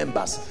dominate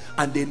members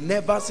and they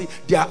never see.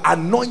 They are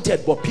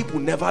anointed but people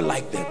never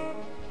like them.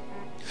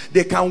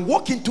 They can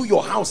walk into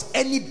your house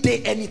any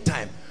day,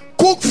 anytime.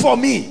 Cook for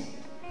me,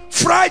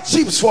 fry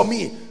chips for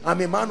me. I'm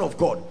a man of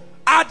God.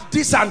 Add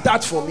this and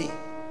that for me.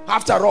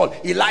 After all,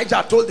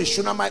 Elijah told the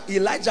Shunammite,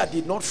 Elijah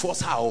did not force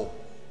her.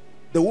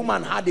 The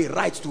woman had a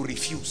right to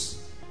refuse.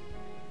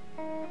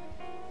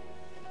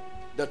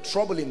 The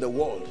trouble in the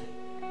world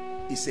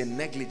is a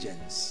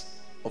negligence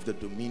of the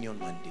dominion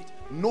mandate.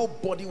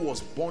 Nobody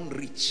was born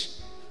rich.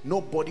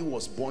 Nobody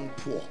was born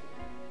poor.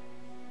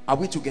 Are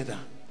we together?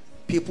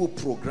 People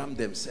program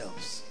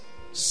themselves.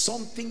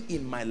 Something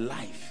in my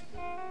life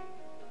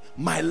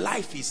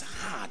is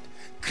hard.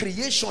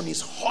 Creation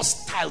is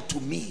hostile to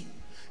me.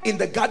 In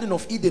the Garden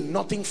of Eden,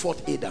 nothing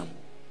fought Adam.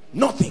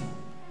 Nothing.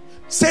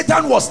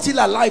 Satan was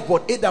still alive,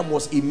 but Adam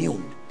was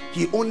immune.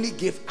 He only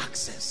gave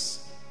access.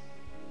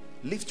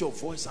 Lift your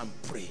voice and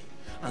pray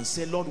and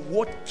say, Lord,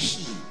 what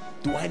key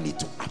do I need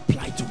to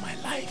apply to my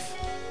life?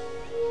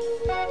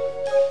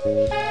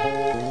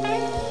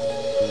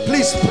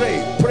 Please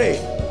pray.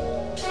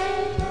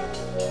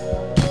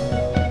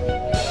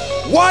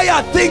 Why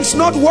are things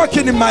not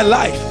working in my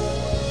life?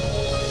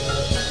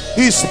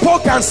 He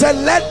spoke and said,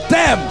 let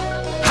them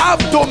have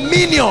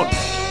dominion.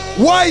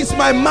 Why is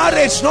my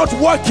marriage not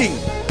working?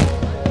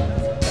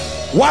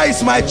 Why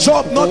is my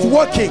job not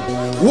working?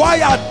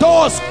 Why are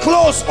doors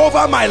closed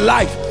over my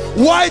life?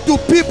 Why do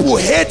people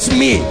hate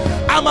me?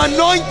 I'm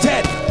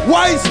anointed.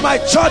 Why is my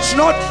church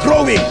not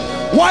growing?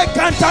 Why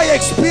can't I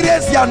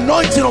experience the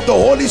anointing of the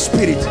Holy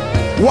Spirit?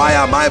 Why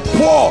am I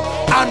poor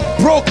and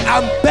broke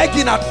and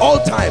begging at all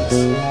times?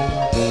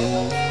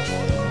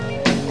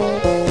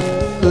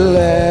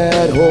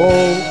 Let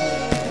hope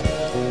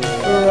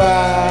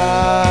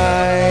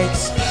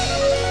rise.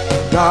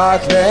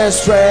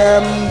 Darkness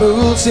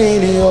trembles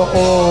in your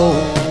own.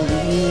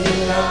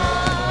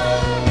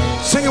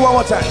 Sing it one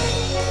more time.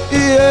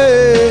 Yeah,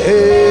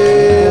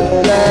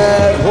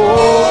 let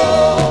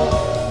hope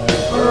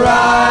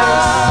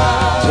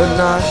rise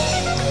tonight.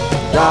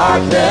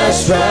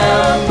 Darkness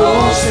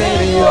trembles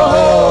in your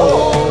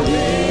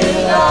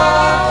holy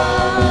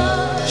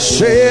light.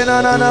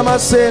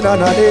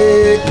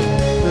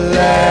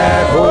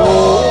 Let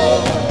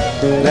hope,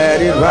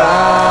 let it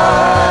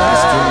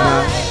rise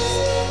tonight.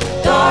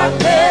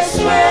 Darkness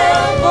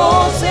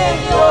trembles in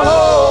your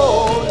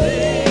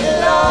holy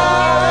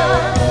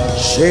light.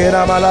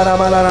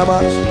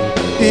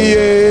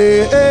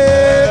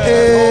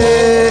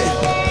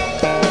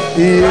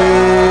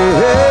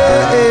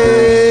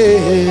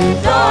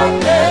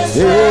 Darkness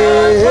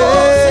trembles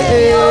in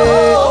your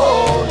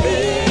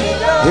holy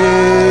light.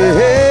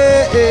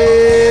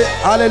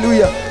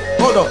 Hallelujah.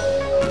 Hold on.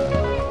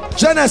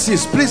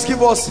 Genesis, please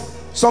give us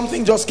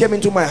something. Just came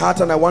into my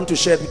heart and I want to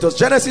share it with us.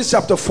 Genesis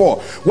chapter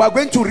 4. We are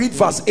going to read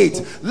verse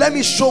 8. Let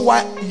me show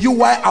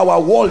why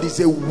our world is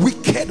a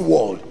wicked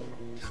world.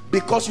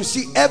 Because you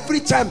see,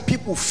 every time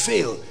people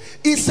fail,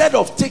 instead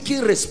of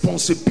taking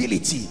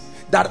responsibility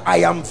that I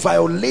am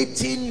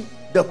violating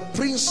the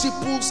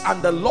principles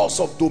and the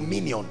laws of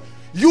dominion,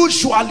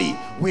 usually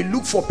we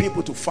look for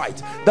people to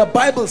fight. The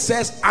Bible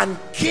says, and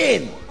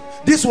Cain,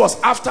 this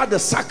was after the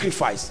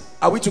sacrifice.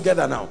 Are we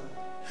together now?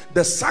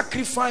 The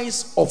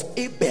sacrifice of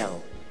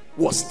Abel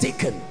was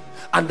taken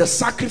and the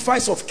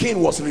sacrifice of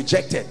Cain was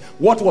rejected.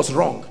 What was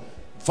wrong?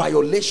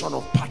 Violation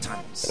of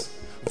patterns,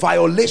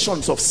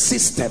 violations of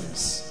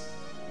systems.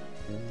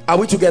 Are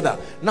we together?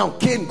 Now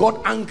Cain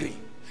got angry.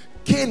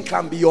 Cain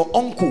can be your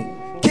uncle.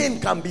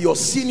 Cain can be your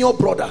senior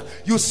brother.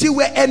 You see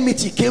where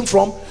enmity came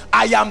from?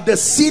 I am the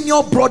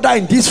senior brother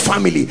in this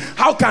family.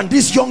 How can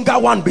this younger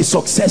one be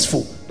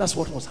successful? That's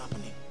what was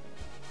happening.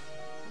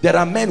 There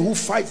are men who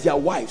fight their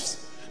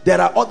wives. There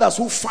are others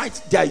who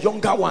fight their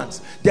younger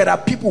ones. There are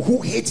people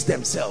who hate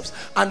themselves.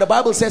 And the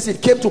Bible says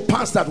it came to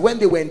pass that when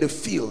they were in the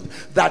field,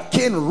 that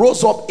Cain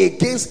rose up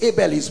against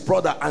Abel his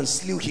brother and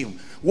slew him.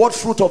 What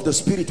fruit of the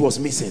Spirit was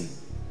missing?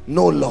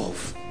 No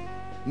love.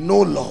 No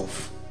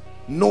love.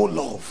 No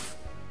love.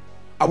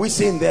 Are we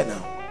seeing there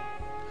now?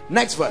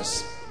 Next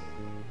verse.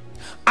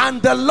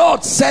 And the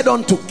Lord said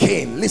unto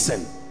Cain,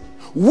 listen,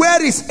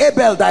 where is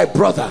Abel thy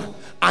brother?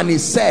 And he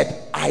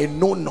said, I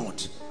know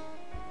not.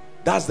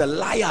 That's the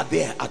liar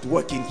there at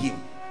work in him.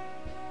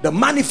 The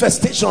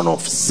manifestation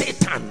of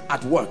Satan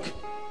at work.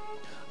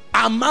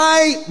 Am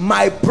I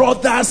my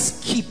brother's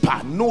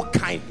keeper? No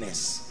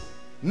kindness.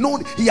 No,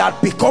 he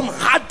had become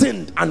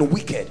hardened and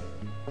wicked.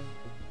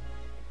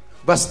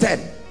 Verse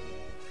 10.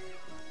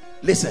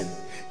 Listen.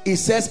 It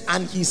says,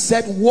 and he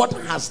said, what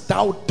hast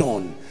thou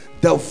done?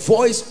 The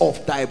voice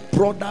of thy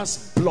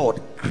brother's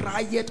blood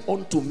crieth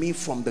unto me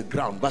from the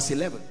ground. Verse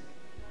 11.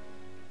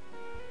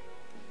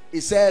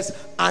 It says,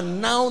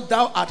 and now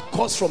thou art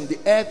cursed from the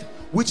earth,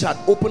 which had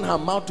opened her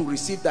mouth to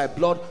receive thy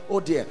blood. Oh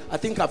dear, I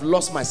think I've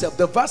lost myself.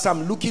 The verse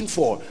I'm looking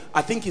for,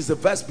 I think, is the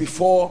verse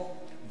before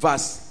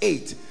verse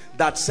 8,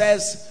 that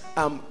says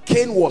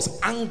Cain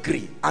was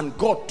angry and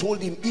God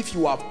told him, if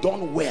you have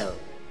done well,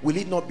 will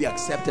it not be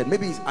accepted?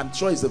 Maybe I'm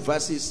sure it's the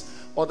verses,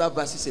 other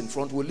verses in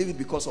front. We'll leave it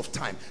because of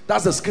time.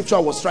 That's the scripture I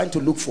was trying to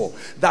look for.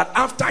 That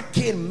after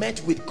Cain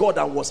met with God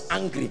and was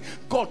angry,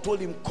 God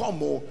told him,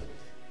 come, oh,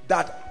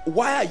 that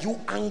why are you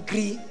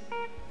angry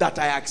that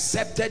I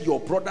accepted your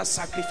brother's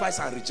sacrifice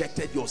and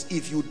rejected yours?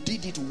 If you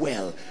did it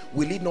well,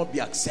 will it not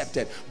be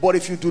accepted? But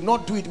if you do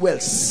not do it well,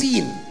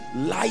 sin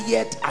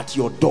lieth at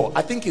your door.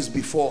 I think it's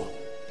before.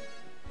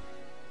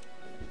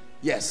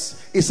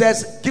 Yes. It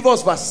says, give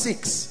us verse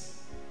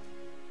 6.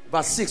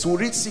 Verse 6. We'll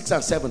read 6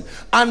 and 7.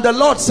 And the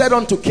Lord said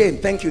unto Cain,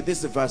 thank you, this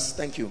is the verse,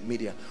 thank you,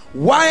 media.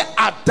 Why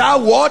art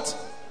thou what?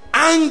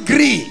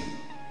 Angry.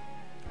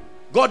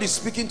 God is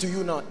speaking to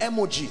you now.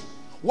 MOG.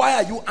 Why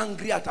are you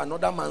angry at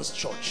another man's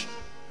church?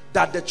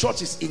 That the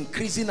church is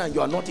increasing and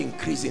you are not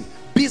increasing.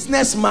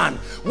 Businessman,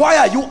 why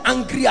are you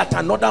angry at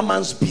another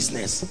man's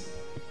business?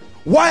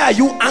 Why are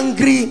you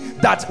angry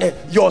that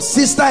your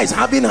sister is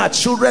having her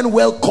children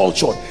well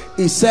cultured?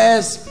 It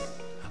says,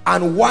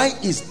 and why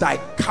is thy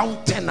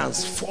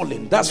countenance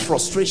fallen? That's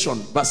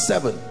frustration. Verse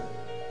 7.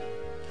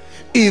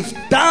 If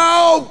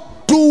thou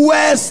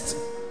doest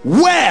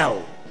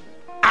well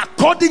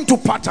according to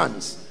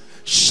patterns,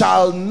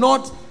 shall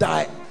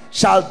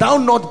thou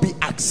not be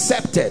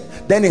accepted?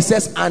 Then it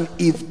says, and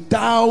if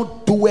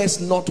thou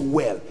doest not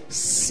well,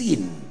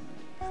 sin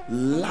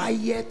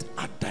lieth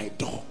at thy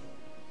door.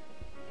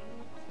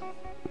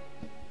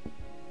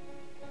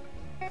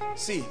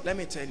 See, let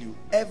me tell you,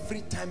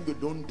 every time you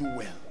don't do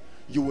well,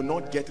 you will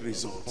not get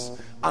results.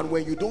 And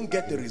when you don't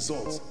get the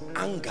results,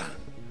 anger,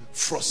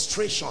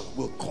 frustration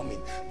will come in.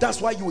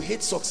 That's why you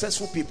hate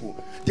successful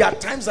people. There are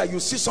times that you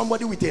see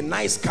somebody with a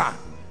nice car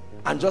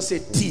and just say,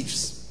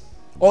 thieves.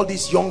 All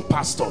these young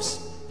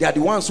pastors, they are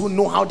the ones who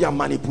know how they are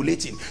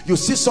manipulating. You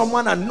see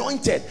someone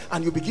anointed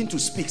and you begin to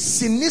speak.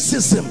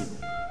 Cynicism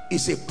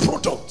is a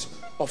product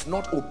of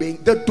not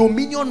obeying. The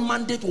dominion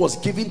mandate was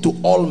given to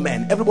all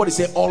men. Everybody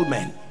say all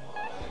men.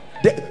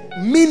 The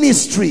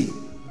ministry,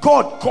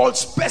 God called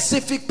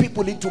specific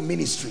people into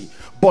ministry,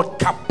 but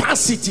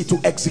capacity to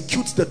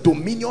execute the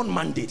dominion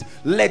mandate,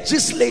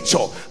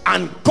 legislature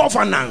and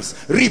governance,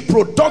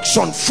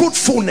 reproduction,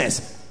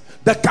 fruitfulness,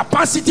 the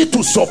capacity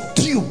to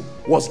subdue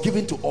was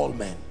given to all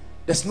men.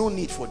 There's no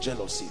need for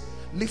jealousy.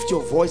 Lift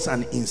your voice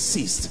and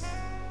insist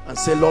and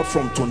say, Lord,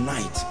 from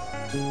tonight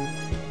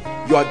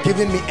you are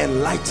giving me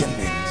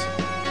enlightenment.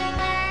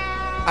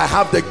 I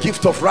have the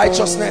gift of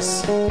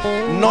righteousness.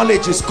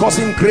 Knowledge is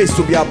causing grace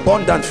to be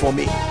abundant for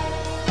me.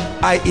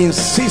 I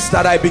insist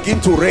that I begin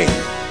to reign.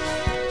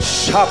 I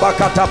insist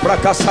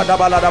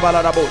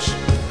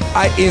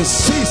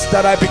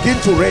that I begin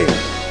to reign.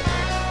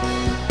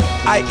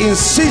 I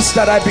insist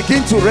that I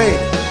begin to reign.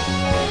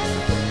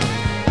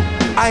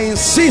 I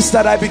insist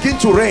that I begin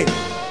to reign.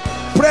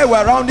 Pray,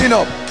 we're rounding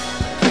up.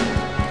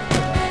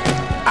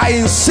 I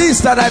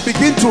insist that I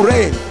begin to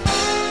reign.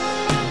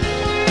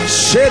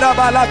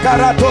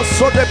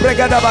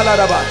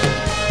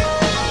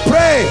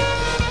 Pray.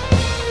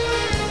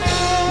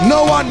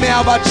 No one may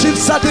have achieved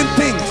certain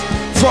things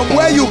from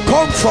where you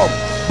come from,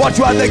 but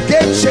you are the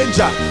game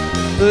changer.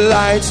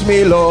 Light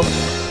me, Lord.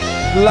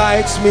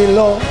 Light me,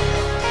 Lord.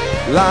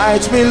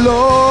 Light me,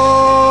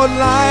 Lord,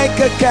 like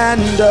a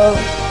candle.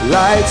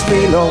 Light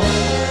me, Lord.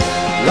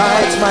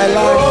 Light my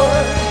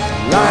life.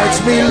 Light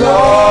me,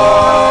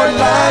 Lord,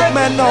 like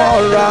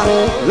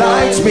menorah.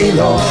 Light me,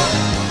 Lord.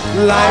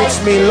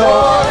 Light me,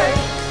 Lord.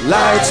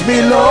 Light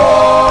me,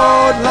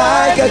 Lord,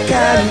 like a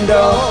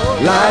candle.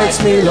 Light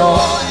me,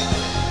 Lord.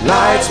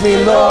 Light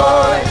me,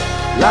 Lord.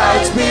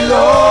 Light me,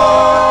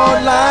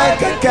 Lord,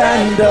 like a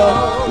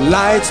candle.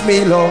 Light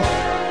me, Lord.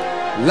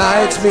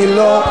 Light me,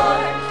 Lord.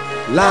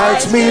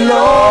 Light me,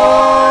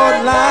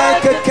 Lord,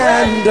 like a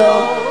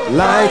candle.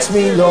 Light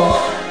me,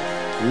 Lord.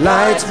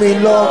 Light me,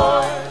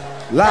 Lord.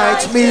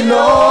 light me,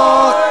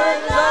 Lord.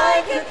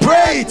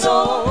 Pray it.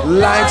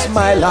 Light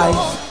my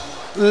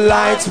life,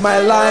 light my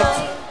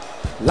life.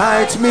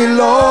 Light me,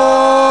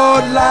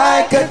 Lord,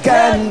 like a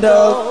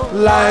candle.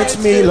 Light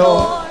me,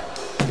 Lord.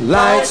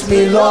 Light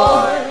me,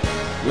 Lord.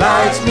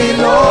 Light me,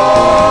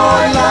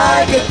 Lord,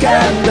 like a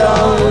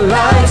candle.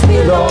 Light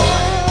me, Lord.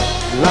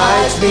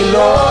 Light me,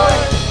 Lord.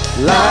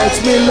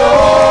 Light me,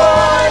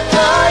 Lord,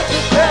 like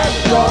a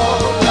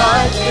candle.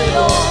 Light me,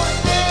 Lord.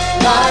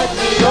 Light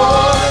me,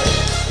 Lord.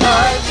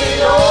 Light me,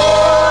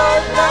 Lord.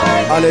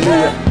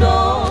 Hallelujah.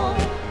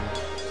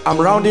 I'm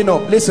rounding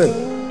up. Listen.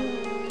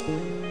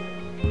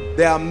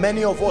 There are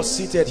many of us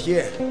seated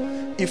here.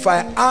 If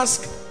I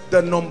ask,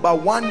 the number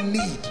one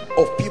need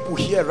of people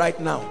here right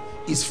now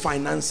is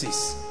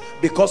finances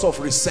because of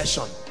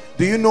recession.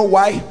 Do you know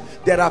why?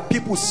 There are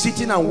people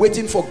sitting and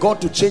waiting for God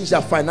to change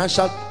their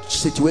financial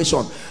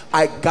situation.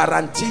 I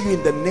guarantee you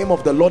in the name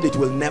of the Lord, it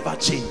will never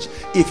change.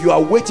 If you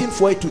are waiting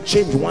for it to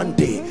change one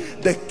day,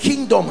 the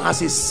kingdom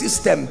has a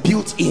system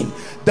built in.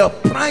 The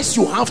price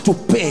you have to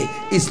pay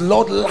is,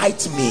 Lord,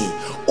 light me,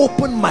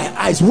 open my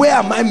eyes. Where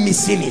am I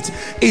missing it?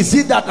 Is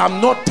it that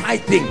I'm not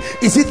tithing?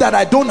 Is it that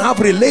I don't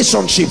have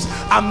relationships?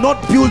 I'm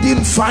not building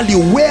value?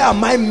 Where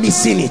am I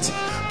missing it?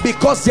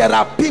 Because there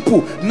are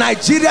people,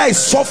 Nigeria is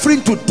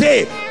suffering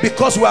today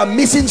because we are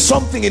missing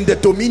something in the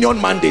dominion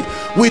mandate.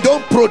 We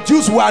don't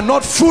produce, we are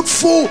not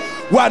fruitful,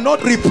 we are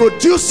not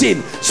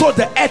reproducing, so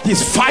the earth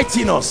is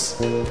fighting us.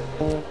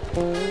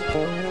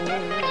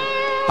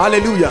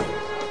 Hallelujah.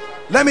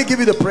 Let me give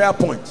you the prayer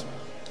point.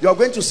 You are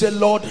going to say,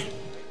 Lord,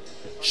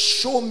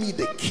 show me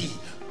the key.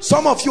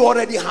 Some of you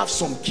already have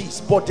some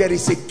keys, but there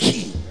is a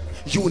key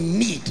you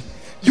need.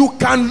 You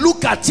can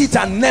look at it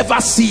and never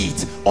see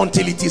it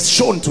until it is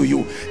shown to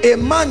you. A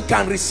man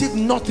can receive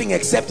nothing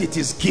except it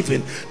is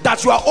given.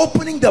 That you are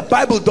opening the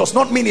Bible does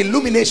not mean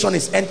illumination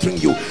is entering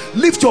you.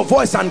 Lift your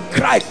voice and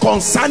cry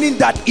concerning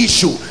that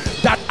issue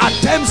that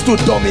attempts to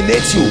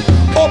dominate you.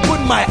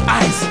 Open my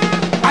eyes.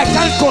 I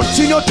can't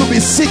continue to be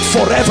sick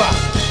forever.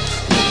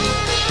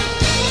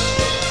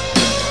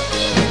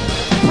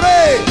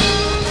 Pray.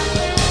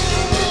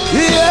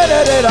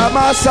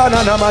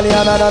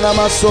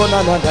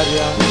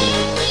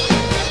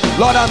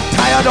 Lord, I'm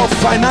tired of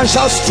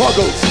financial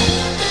struggles.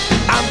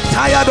 I'm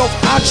tired of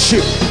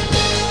hardship.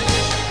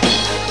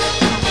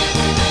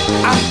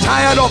 I'm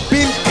tired of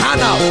being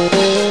carnal.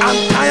 I'm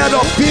tired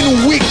of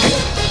being weak.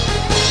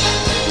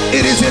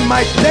 It is in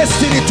my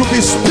destiny to be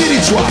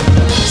spiritual,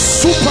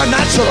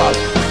 supernatural,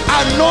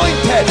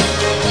 anointed,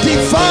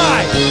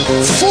 divine,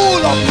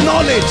 full of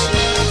knowledge,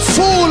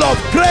 full of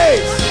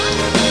grace.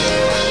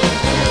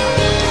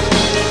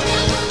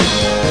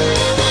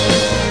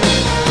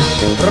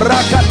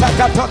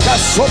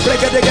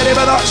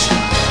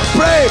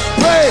 Pray,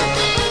 pray.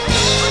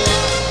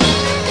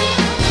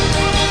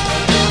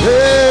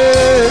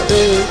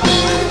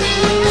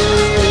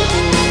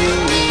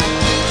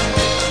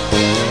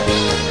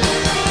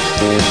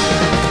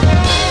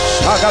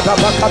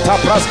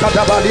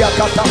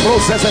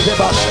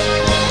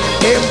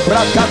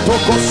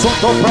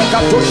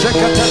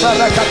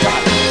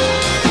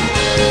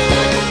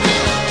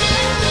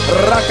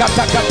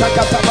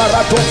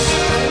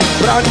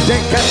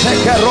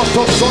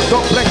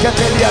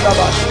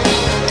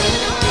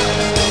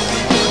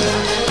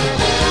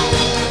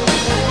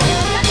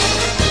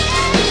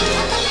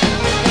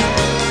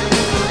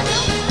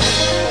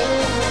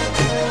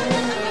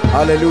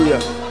 Hallelujah.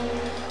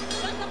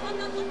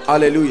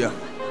 Hallelujah.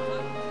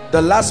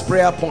 The last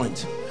prayer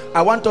point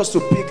I want us to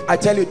pick. I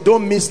tell you,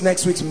 don't miss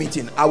next week's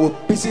meeting. I will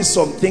visit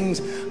some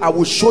things. I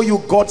will show you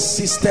God's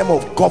system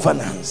of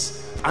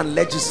governance and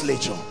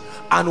legislature,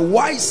 and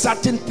why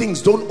certain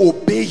things don't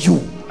obey you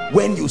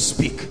when you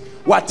speak.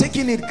 We are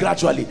taking it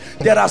gradually.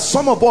 There are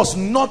some of us,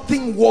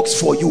 nothing works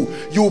for you.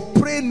 You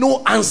pray,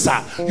 no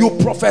answer. You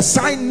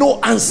prophesy, no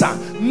answer.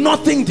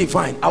 Nothing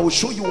divine. I will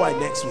show you why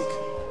next week.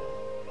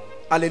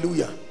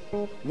 Hallelujah.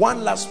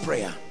 One last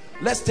prayer.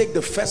 Let's take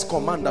the first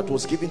command that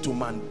was given to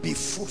man. Be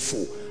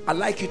fruitful. I'd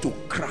like you to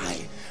cry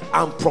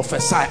and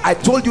prophesy. I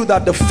told you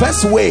that the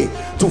first way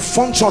to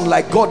function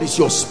like God is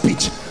your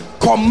speech.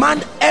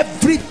 Command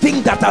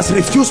everything that has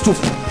refused to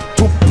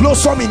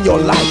blossom in your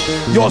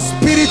life. Your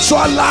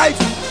spiritual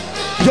life,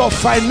 your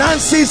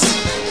finances,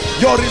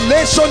 your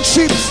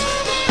relationships,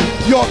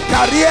 your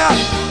career,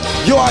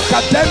 your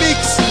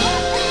academics.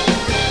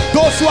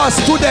 Those who are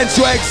students,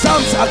 your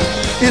exams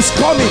is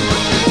coming.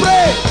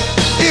 Pray.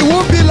 It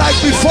won't be like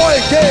before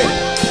again.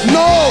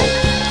 No,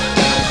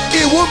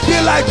 it won't be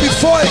like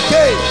before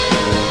again.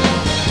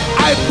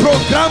 I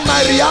program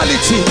my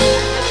reality.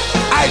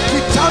 I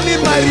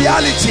determine my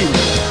reality.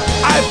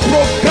 I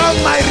program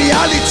my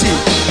reality.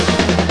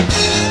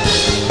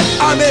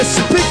 I'm a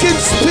speaking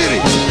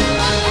spirit.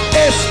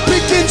 A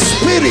speaking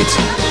spirit.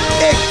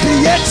 A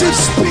creative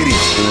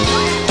spirit.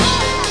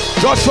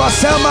 Joshua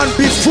Selman,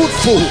 be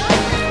fruitful.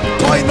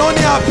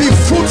 Koinonia, be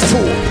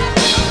fruitful.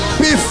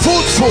 Be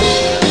fruitful.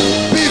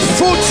 Be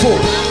fruitful.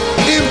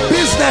 In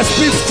business,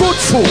 be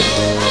fruitful.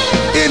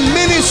 In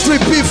ministry,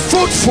 be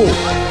fruitful.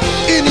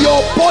 In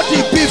your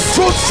body be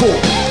fruitful.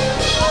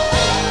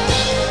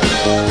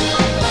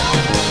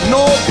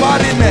 No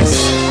barrenness,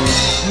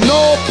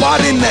 no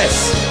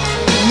barrenness,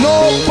 no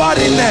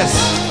barrenness.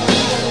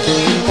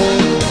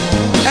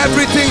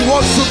 Everything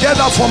works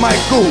together for my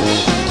good.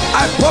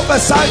 I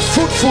prophesy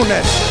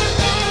fruitfulness.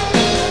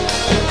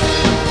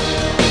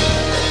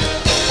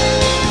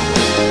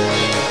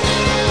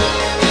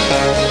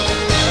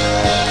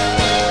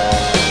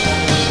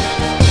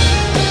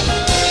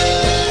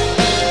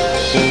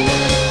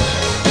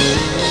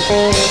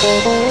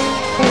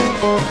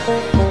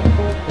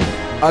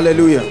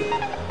 Hallelujah.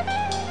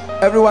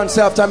 Everyone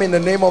say after me, in the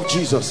name of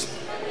Jesus.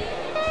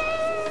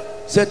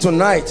 Say,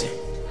 tonight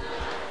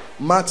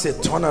marks a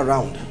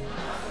turnaround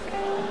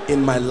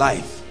in my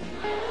life.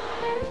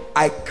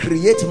 I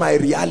create my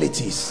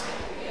realities.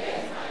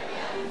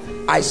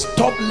 I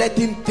stop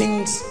letting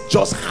things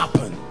just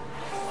happen.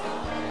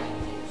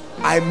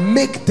 I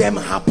make them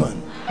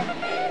happen.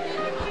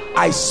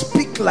 I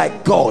speak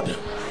like God.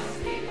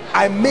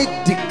 I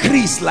make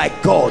decrees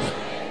like God.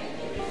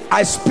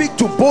 I speak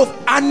to both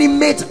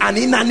animate and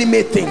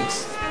inanimate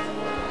things,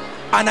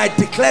 and I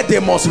declare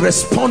they must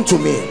respond to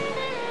me.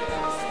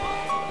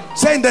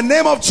 Say, in the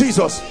name of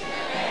Jesus,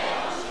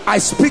 I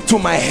speak to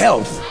my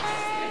health.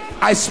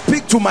 I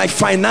speak to my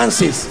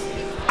finances.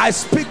 I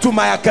speak to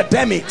my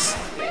academics.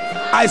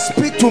 I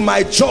speak to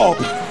my job.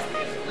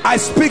 I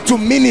speak to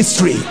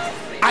ministry.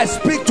 I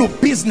speak to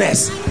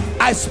business.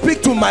 I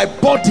speak to my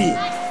body.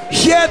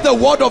 Hear the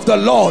word of the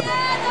Lord.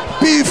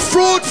 Be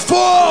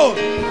fruitful.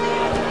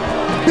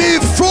 Be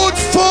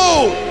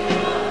fruitful.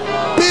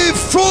 Be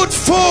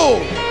fruitful.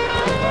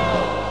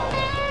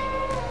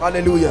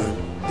 Hallelujah.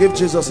 Give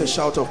Jesus a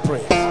shout of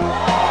praise.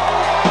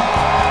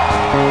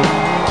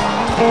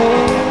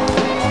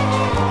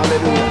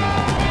 Hallelujah.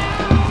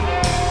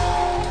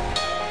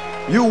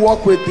 You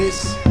walk with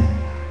this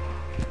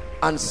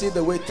and see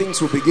the way things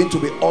will begin to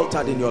be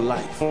altered in your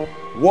life.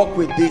 Walk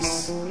with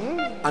this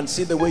and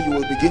see the way you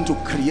will begin to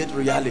create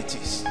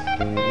realities.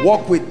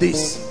 Walk with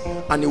this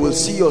and you will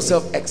see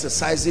yourself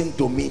exercising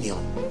dominion,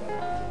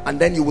 and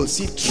then you will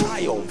see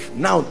triumph.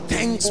 Now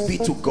thanks be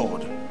to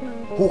God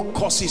who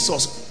causes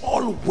us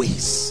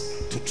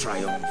always to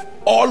triumph.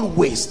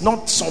 Always,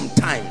 not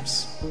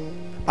sometimes.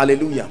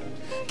 Hallelujah.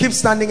 Keep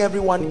standing,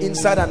 everyone,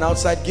 inside and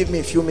outside. Give me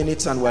a few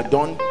minutes and we're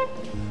done.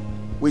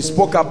 We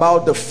spoke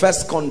about the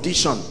first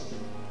condition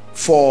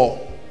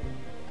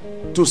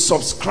to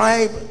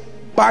subscribe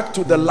back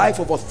to the life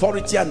of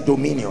authority and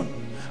dominion.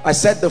 I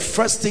said the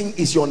first thing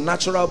is your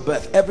natural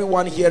birth.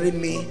 Everyone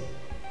hearing me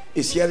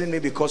is hearing me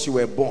because you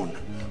were born.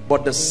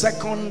 But the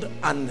second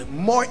and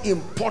more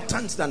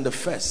important than the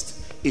first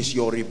is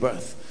your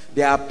rebirth.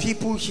 There are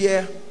people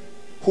here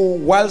who,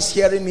 whilst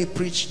hearing me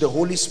preach, the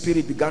Holy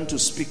Spirit began to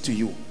speak to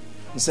you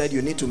and said,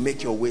 you need to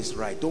make your ways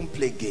right. Don't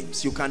play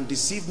games. You can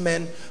deceive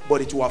men,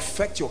 but it will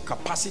affect your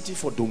capacity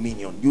for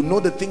dominion. You know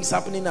the things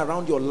happening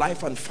around your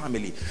life and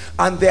family.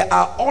 And there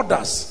are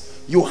others.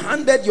 You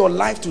handed your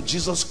life to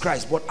Jesus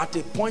Christ, but at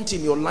a point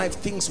in your life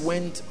things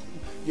went,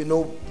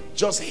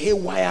 just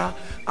haywire,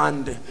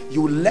 and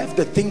you left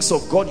the things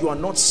of God. You are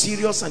not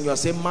serious, and you are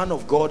saying, man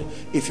of God,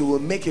 if you will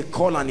make a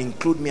call and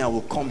include me, I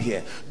will come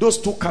here. Those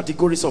two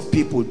categories of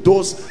people,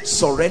 those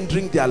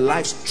surrendering their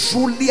lives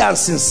truly and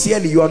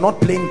sincerely. You are not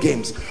playing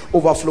games.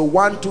 Overflow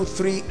 1, 2,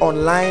 3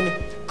 online.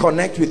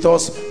 Connect with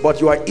us, but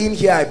you are in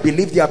here. I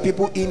believe there are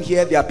people in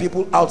here, there are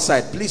people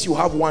outside. Please, you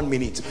have 1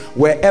 minute.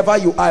 Wherever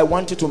you are, I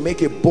want you to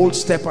make a bold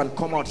step and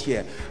come out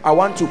here. I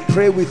want to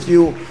pray with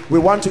you. We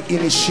want to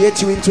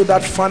initiate you into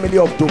that family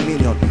of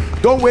dominion.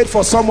 Don't wait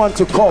for someone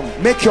to come.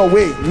 Make your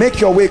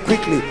way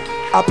quickly.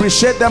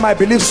 Appreciate them. I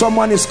believe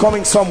someone is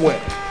coming somewhere.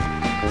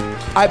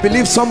 I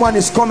believe someone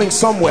is coming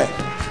somewhere.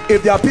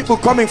 If there are people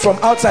coming from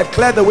outside,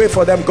 clear the way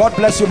for them. God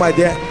bless you, my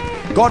dear.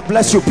 God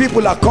bless you.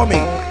 People are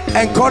coming.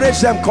 Encourage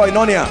them,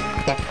 Koinonia.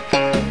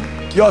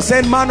 You're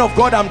saying, man of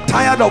God, I'm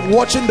tired of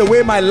watching the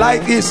way my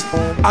life is.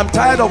 I'm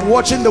tired of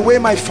watching the way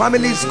my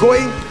family is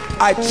going.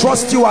 I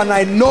trust you, and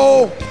I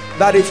know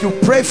that if you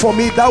pray for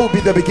me, that will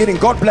be the beginning.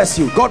 God bless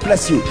you. God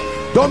bless you.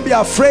 Don't be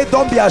afraid.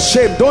 Don't be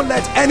ashamed. Don't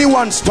let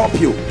anyone stop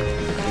you.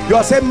 You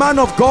are saying, man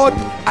of God,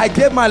 I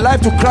gave my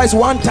life to Christ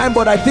one time,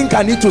 but I think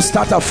I need to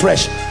start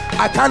afresh.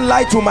 I can't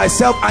lie to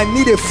myself. I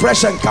need a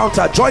fresh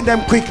encounter. Join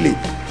them quickly.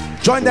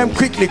 Join them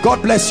quickly.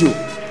 God bless you.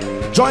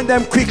 Join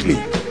them quickly.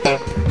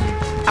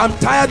 I'm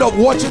tired of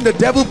watching the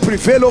devil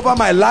prevail over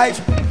my life.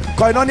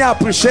 Koinonia,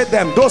 appreciate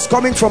them. Those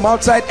coming from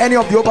outside, any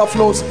of the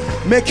overflows,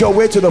 make your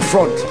way to the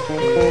front.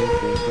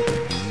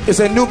 It's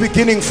a new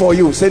beginning for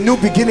you. It's a new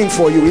beginning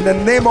for you. In the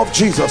name of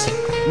Jesus,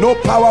 no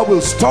power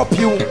will stop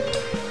you.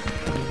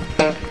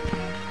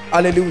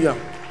 Hallelujah.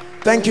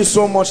 Thank you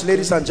so much,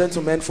 ladies and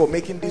gentlemen, for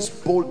making this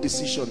bold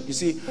decision. You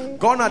see,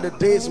 gone are the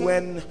days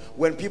when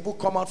people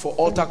come out for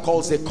altar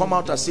calls, they come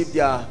out as if they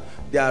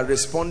are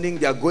responding,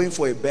 they are going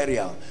for a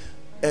burial.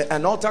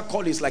 An altar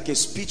call is like a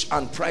speech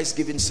and prize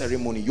giving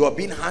ceremony. You are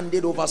being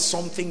handed over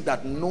something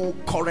that no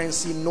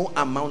currency, no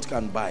amount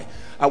can buy.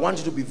 I want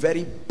you to be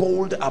very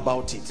bold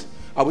about it.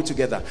 Are we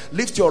together?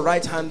 Lift your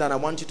right hand and I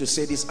want you to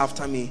say this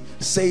after me.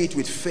 Say it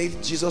with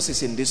faith. Jesus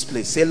is in this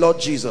place. Say, Lord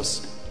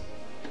Jesus,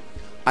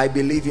 I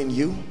believe in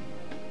you.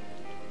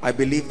 I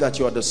believe that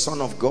you are the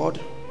Son of God.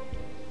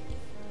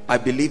 I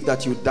believe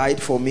that you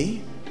died for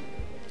me.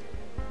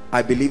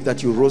 I believe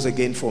that you rose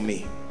again for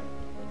me.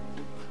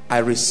 I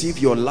receive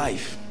your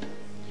life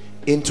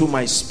into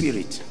my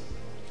spirit,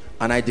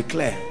 and I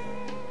declare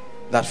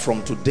that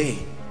from today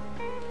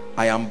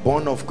I am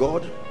born of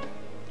God.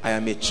 I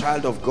am a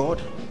child of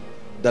God.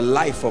 The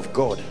life of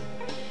God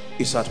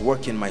is at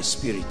work in my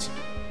spirit.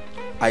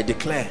 I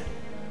declare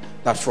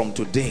that from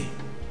today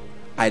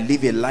I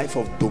live a life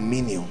of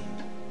dominion.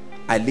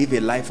 I live a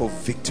life of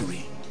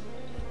victory.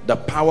 The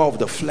power of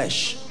the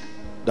flesh,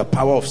 the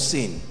power of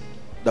sin,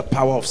 the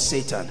power of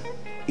Satan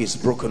is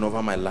broken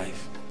over my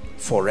life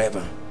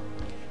forever,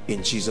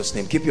 in Jesus'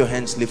 name. Keep your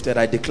hands lifted.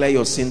 I declare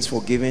your sins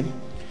forgiven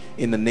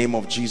in the name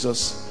of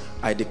Jesus.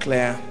 I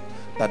declare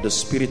that the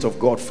Spirit of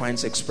God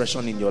finds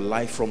expression in your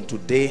life from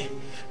today.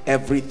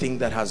 Everything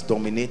that has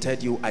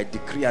dominated you, I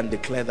decree and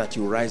declare that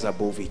you rise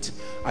above it.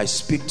 I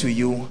speak to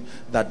you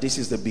that this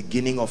is the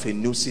beginning of a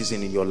new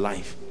season in your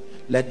life.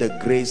 Let the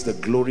grace, the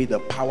glory,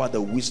 the power,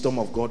 the wisdom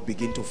of God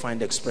begin to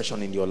find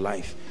expression in your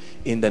life.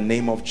 In the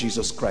name of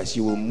Jesus Christ,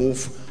 you will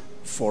move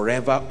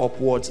forever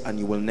upwards and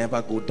you will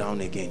never go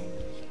down again.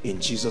 In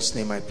Jesus'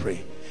 name I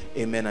pray.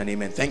 Amen and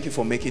amen. Thank you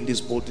for making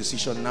this bold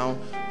decision. Now,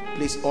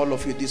 please, all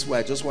of you, this way,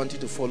 I just want you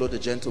to follow the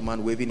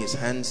gentleman waving his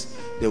hands.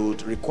 They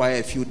would require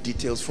a few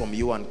details from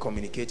you and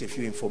communicate a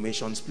few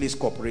informations. Please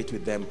cooperate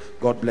with them.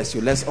 God bless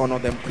you. Let's honor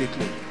them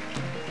quickly.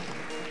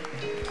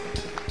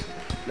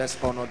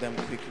 Let's honor them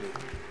quickly.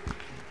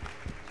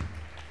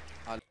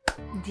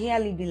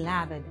 Dearly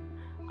beloved,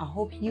 I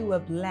hope you were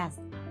blessed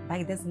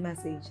by this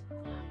message.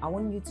 I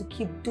want you to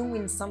keep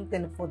doing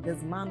something for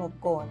this man of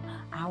God,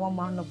 our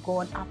man of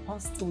God,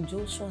 Apostle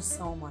Joshua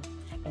Selman.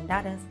 And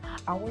that is,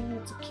 I want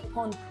you to keep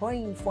on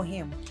praying for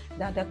him,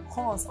 that the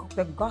cause of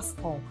the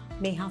gospel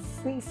may have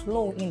free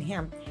flow in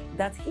him,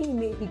 that he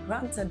may be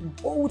granted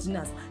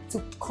boldness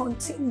to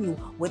continue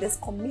with this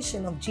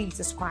commission of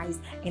Jesus Christ,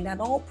 and that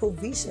all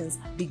provisions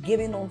be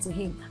given unto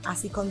him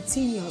as he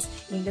continues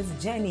in this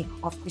journey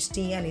of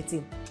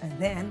Christianity. And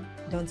then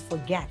don't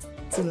forget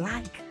to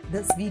like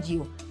this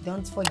video.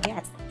 Don't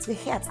forget to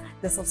hit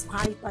the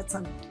subscribe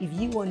button if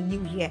you are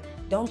new here.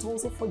 Don't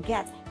also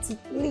forget to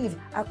leave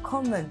a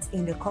comment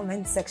in the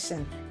comment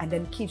section, and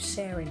then keep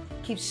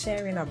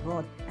sharing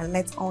abroad, and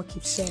let's all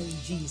keep sharing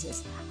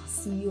Jesus. I'll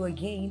see you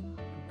again.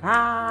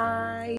 Bye.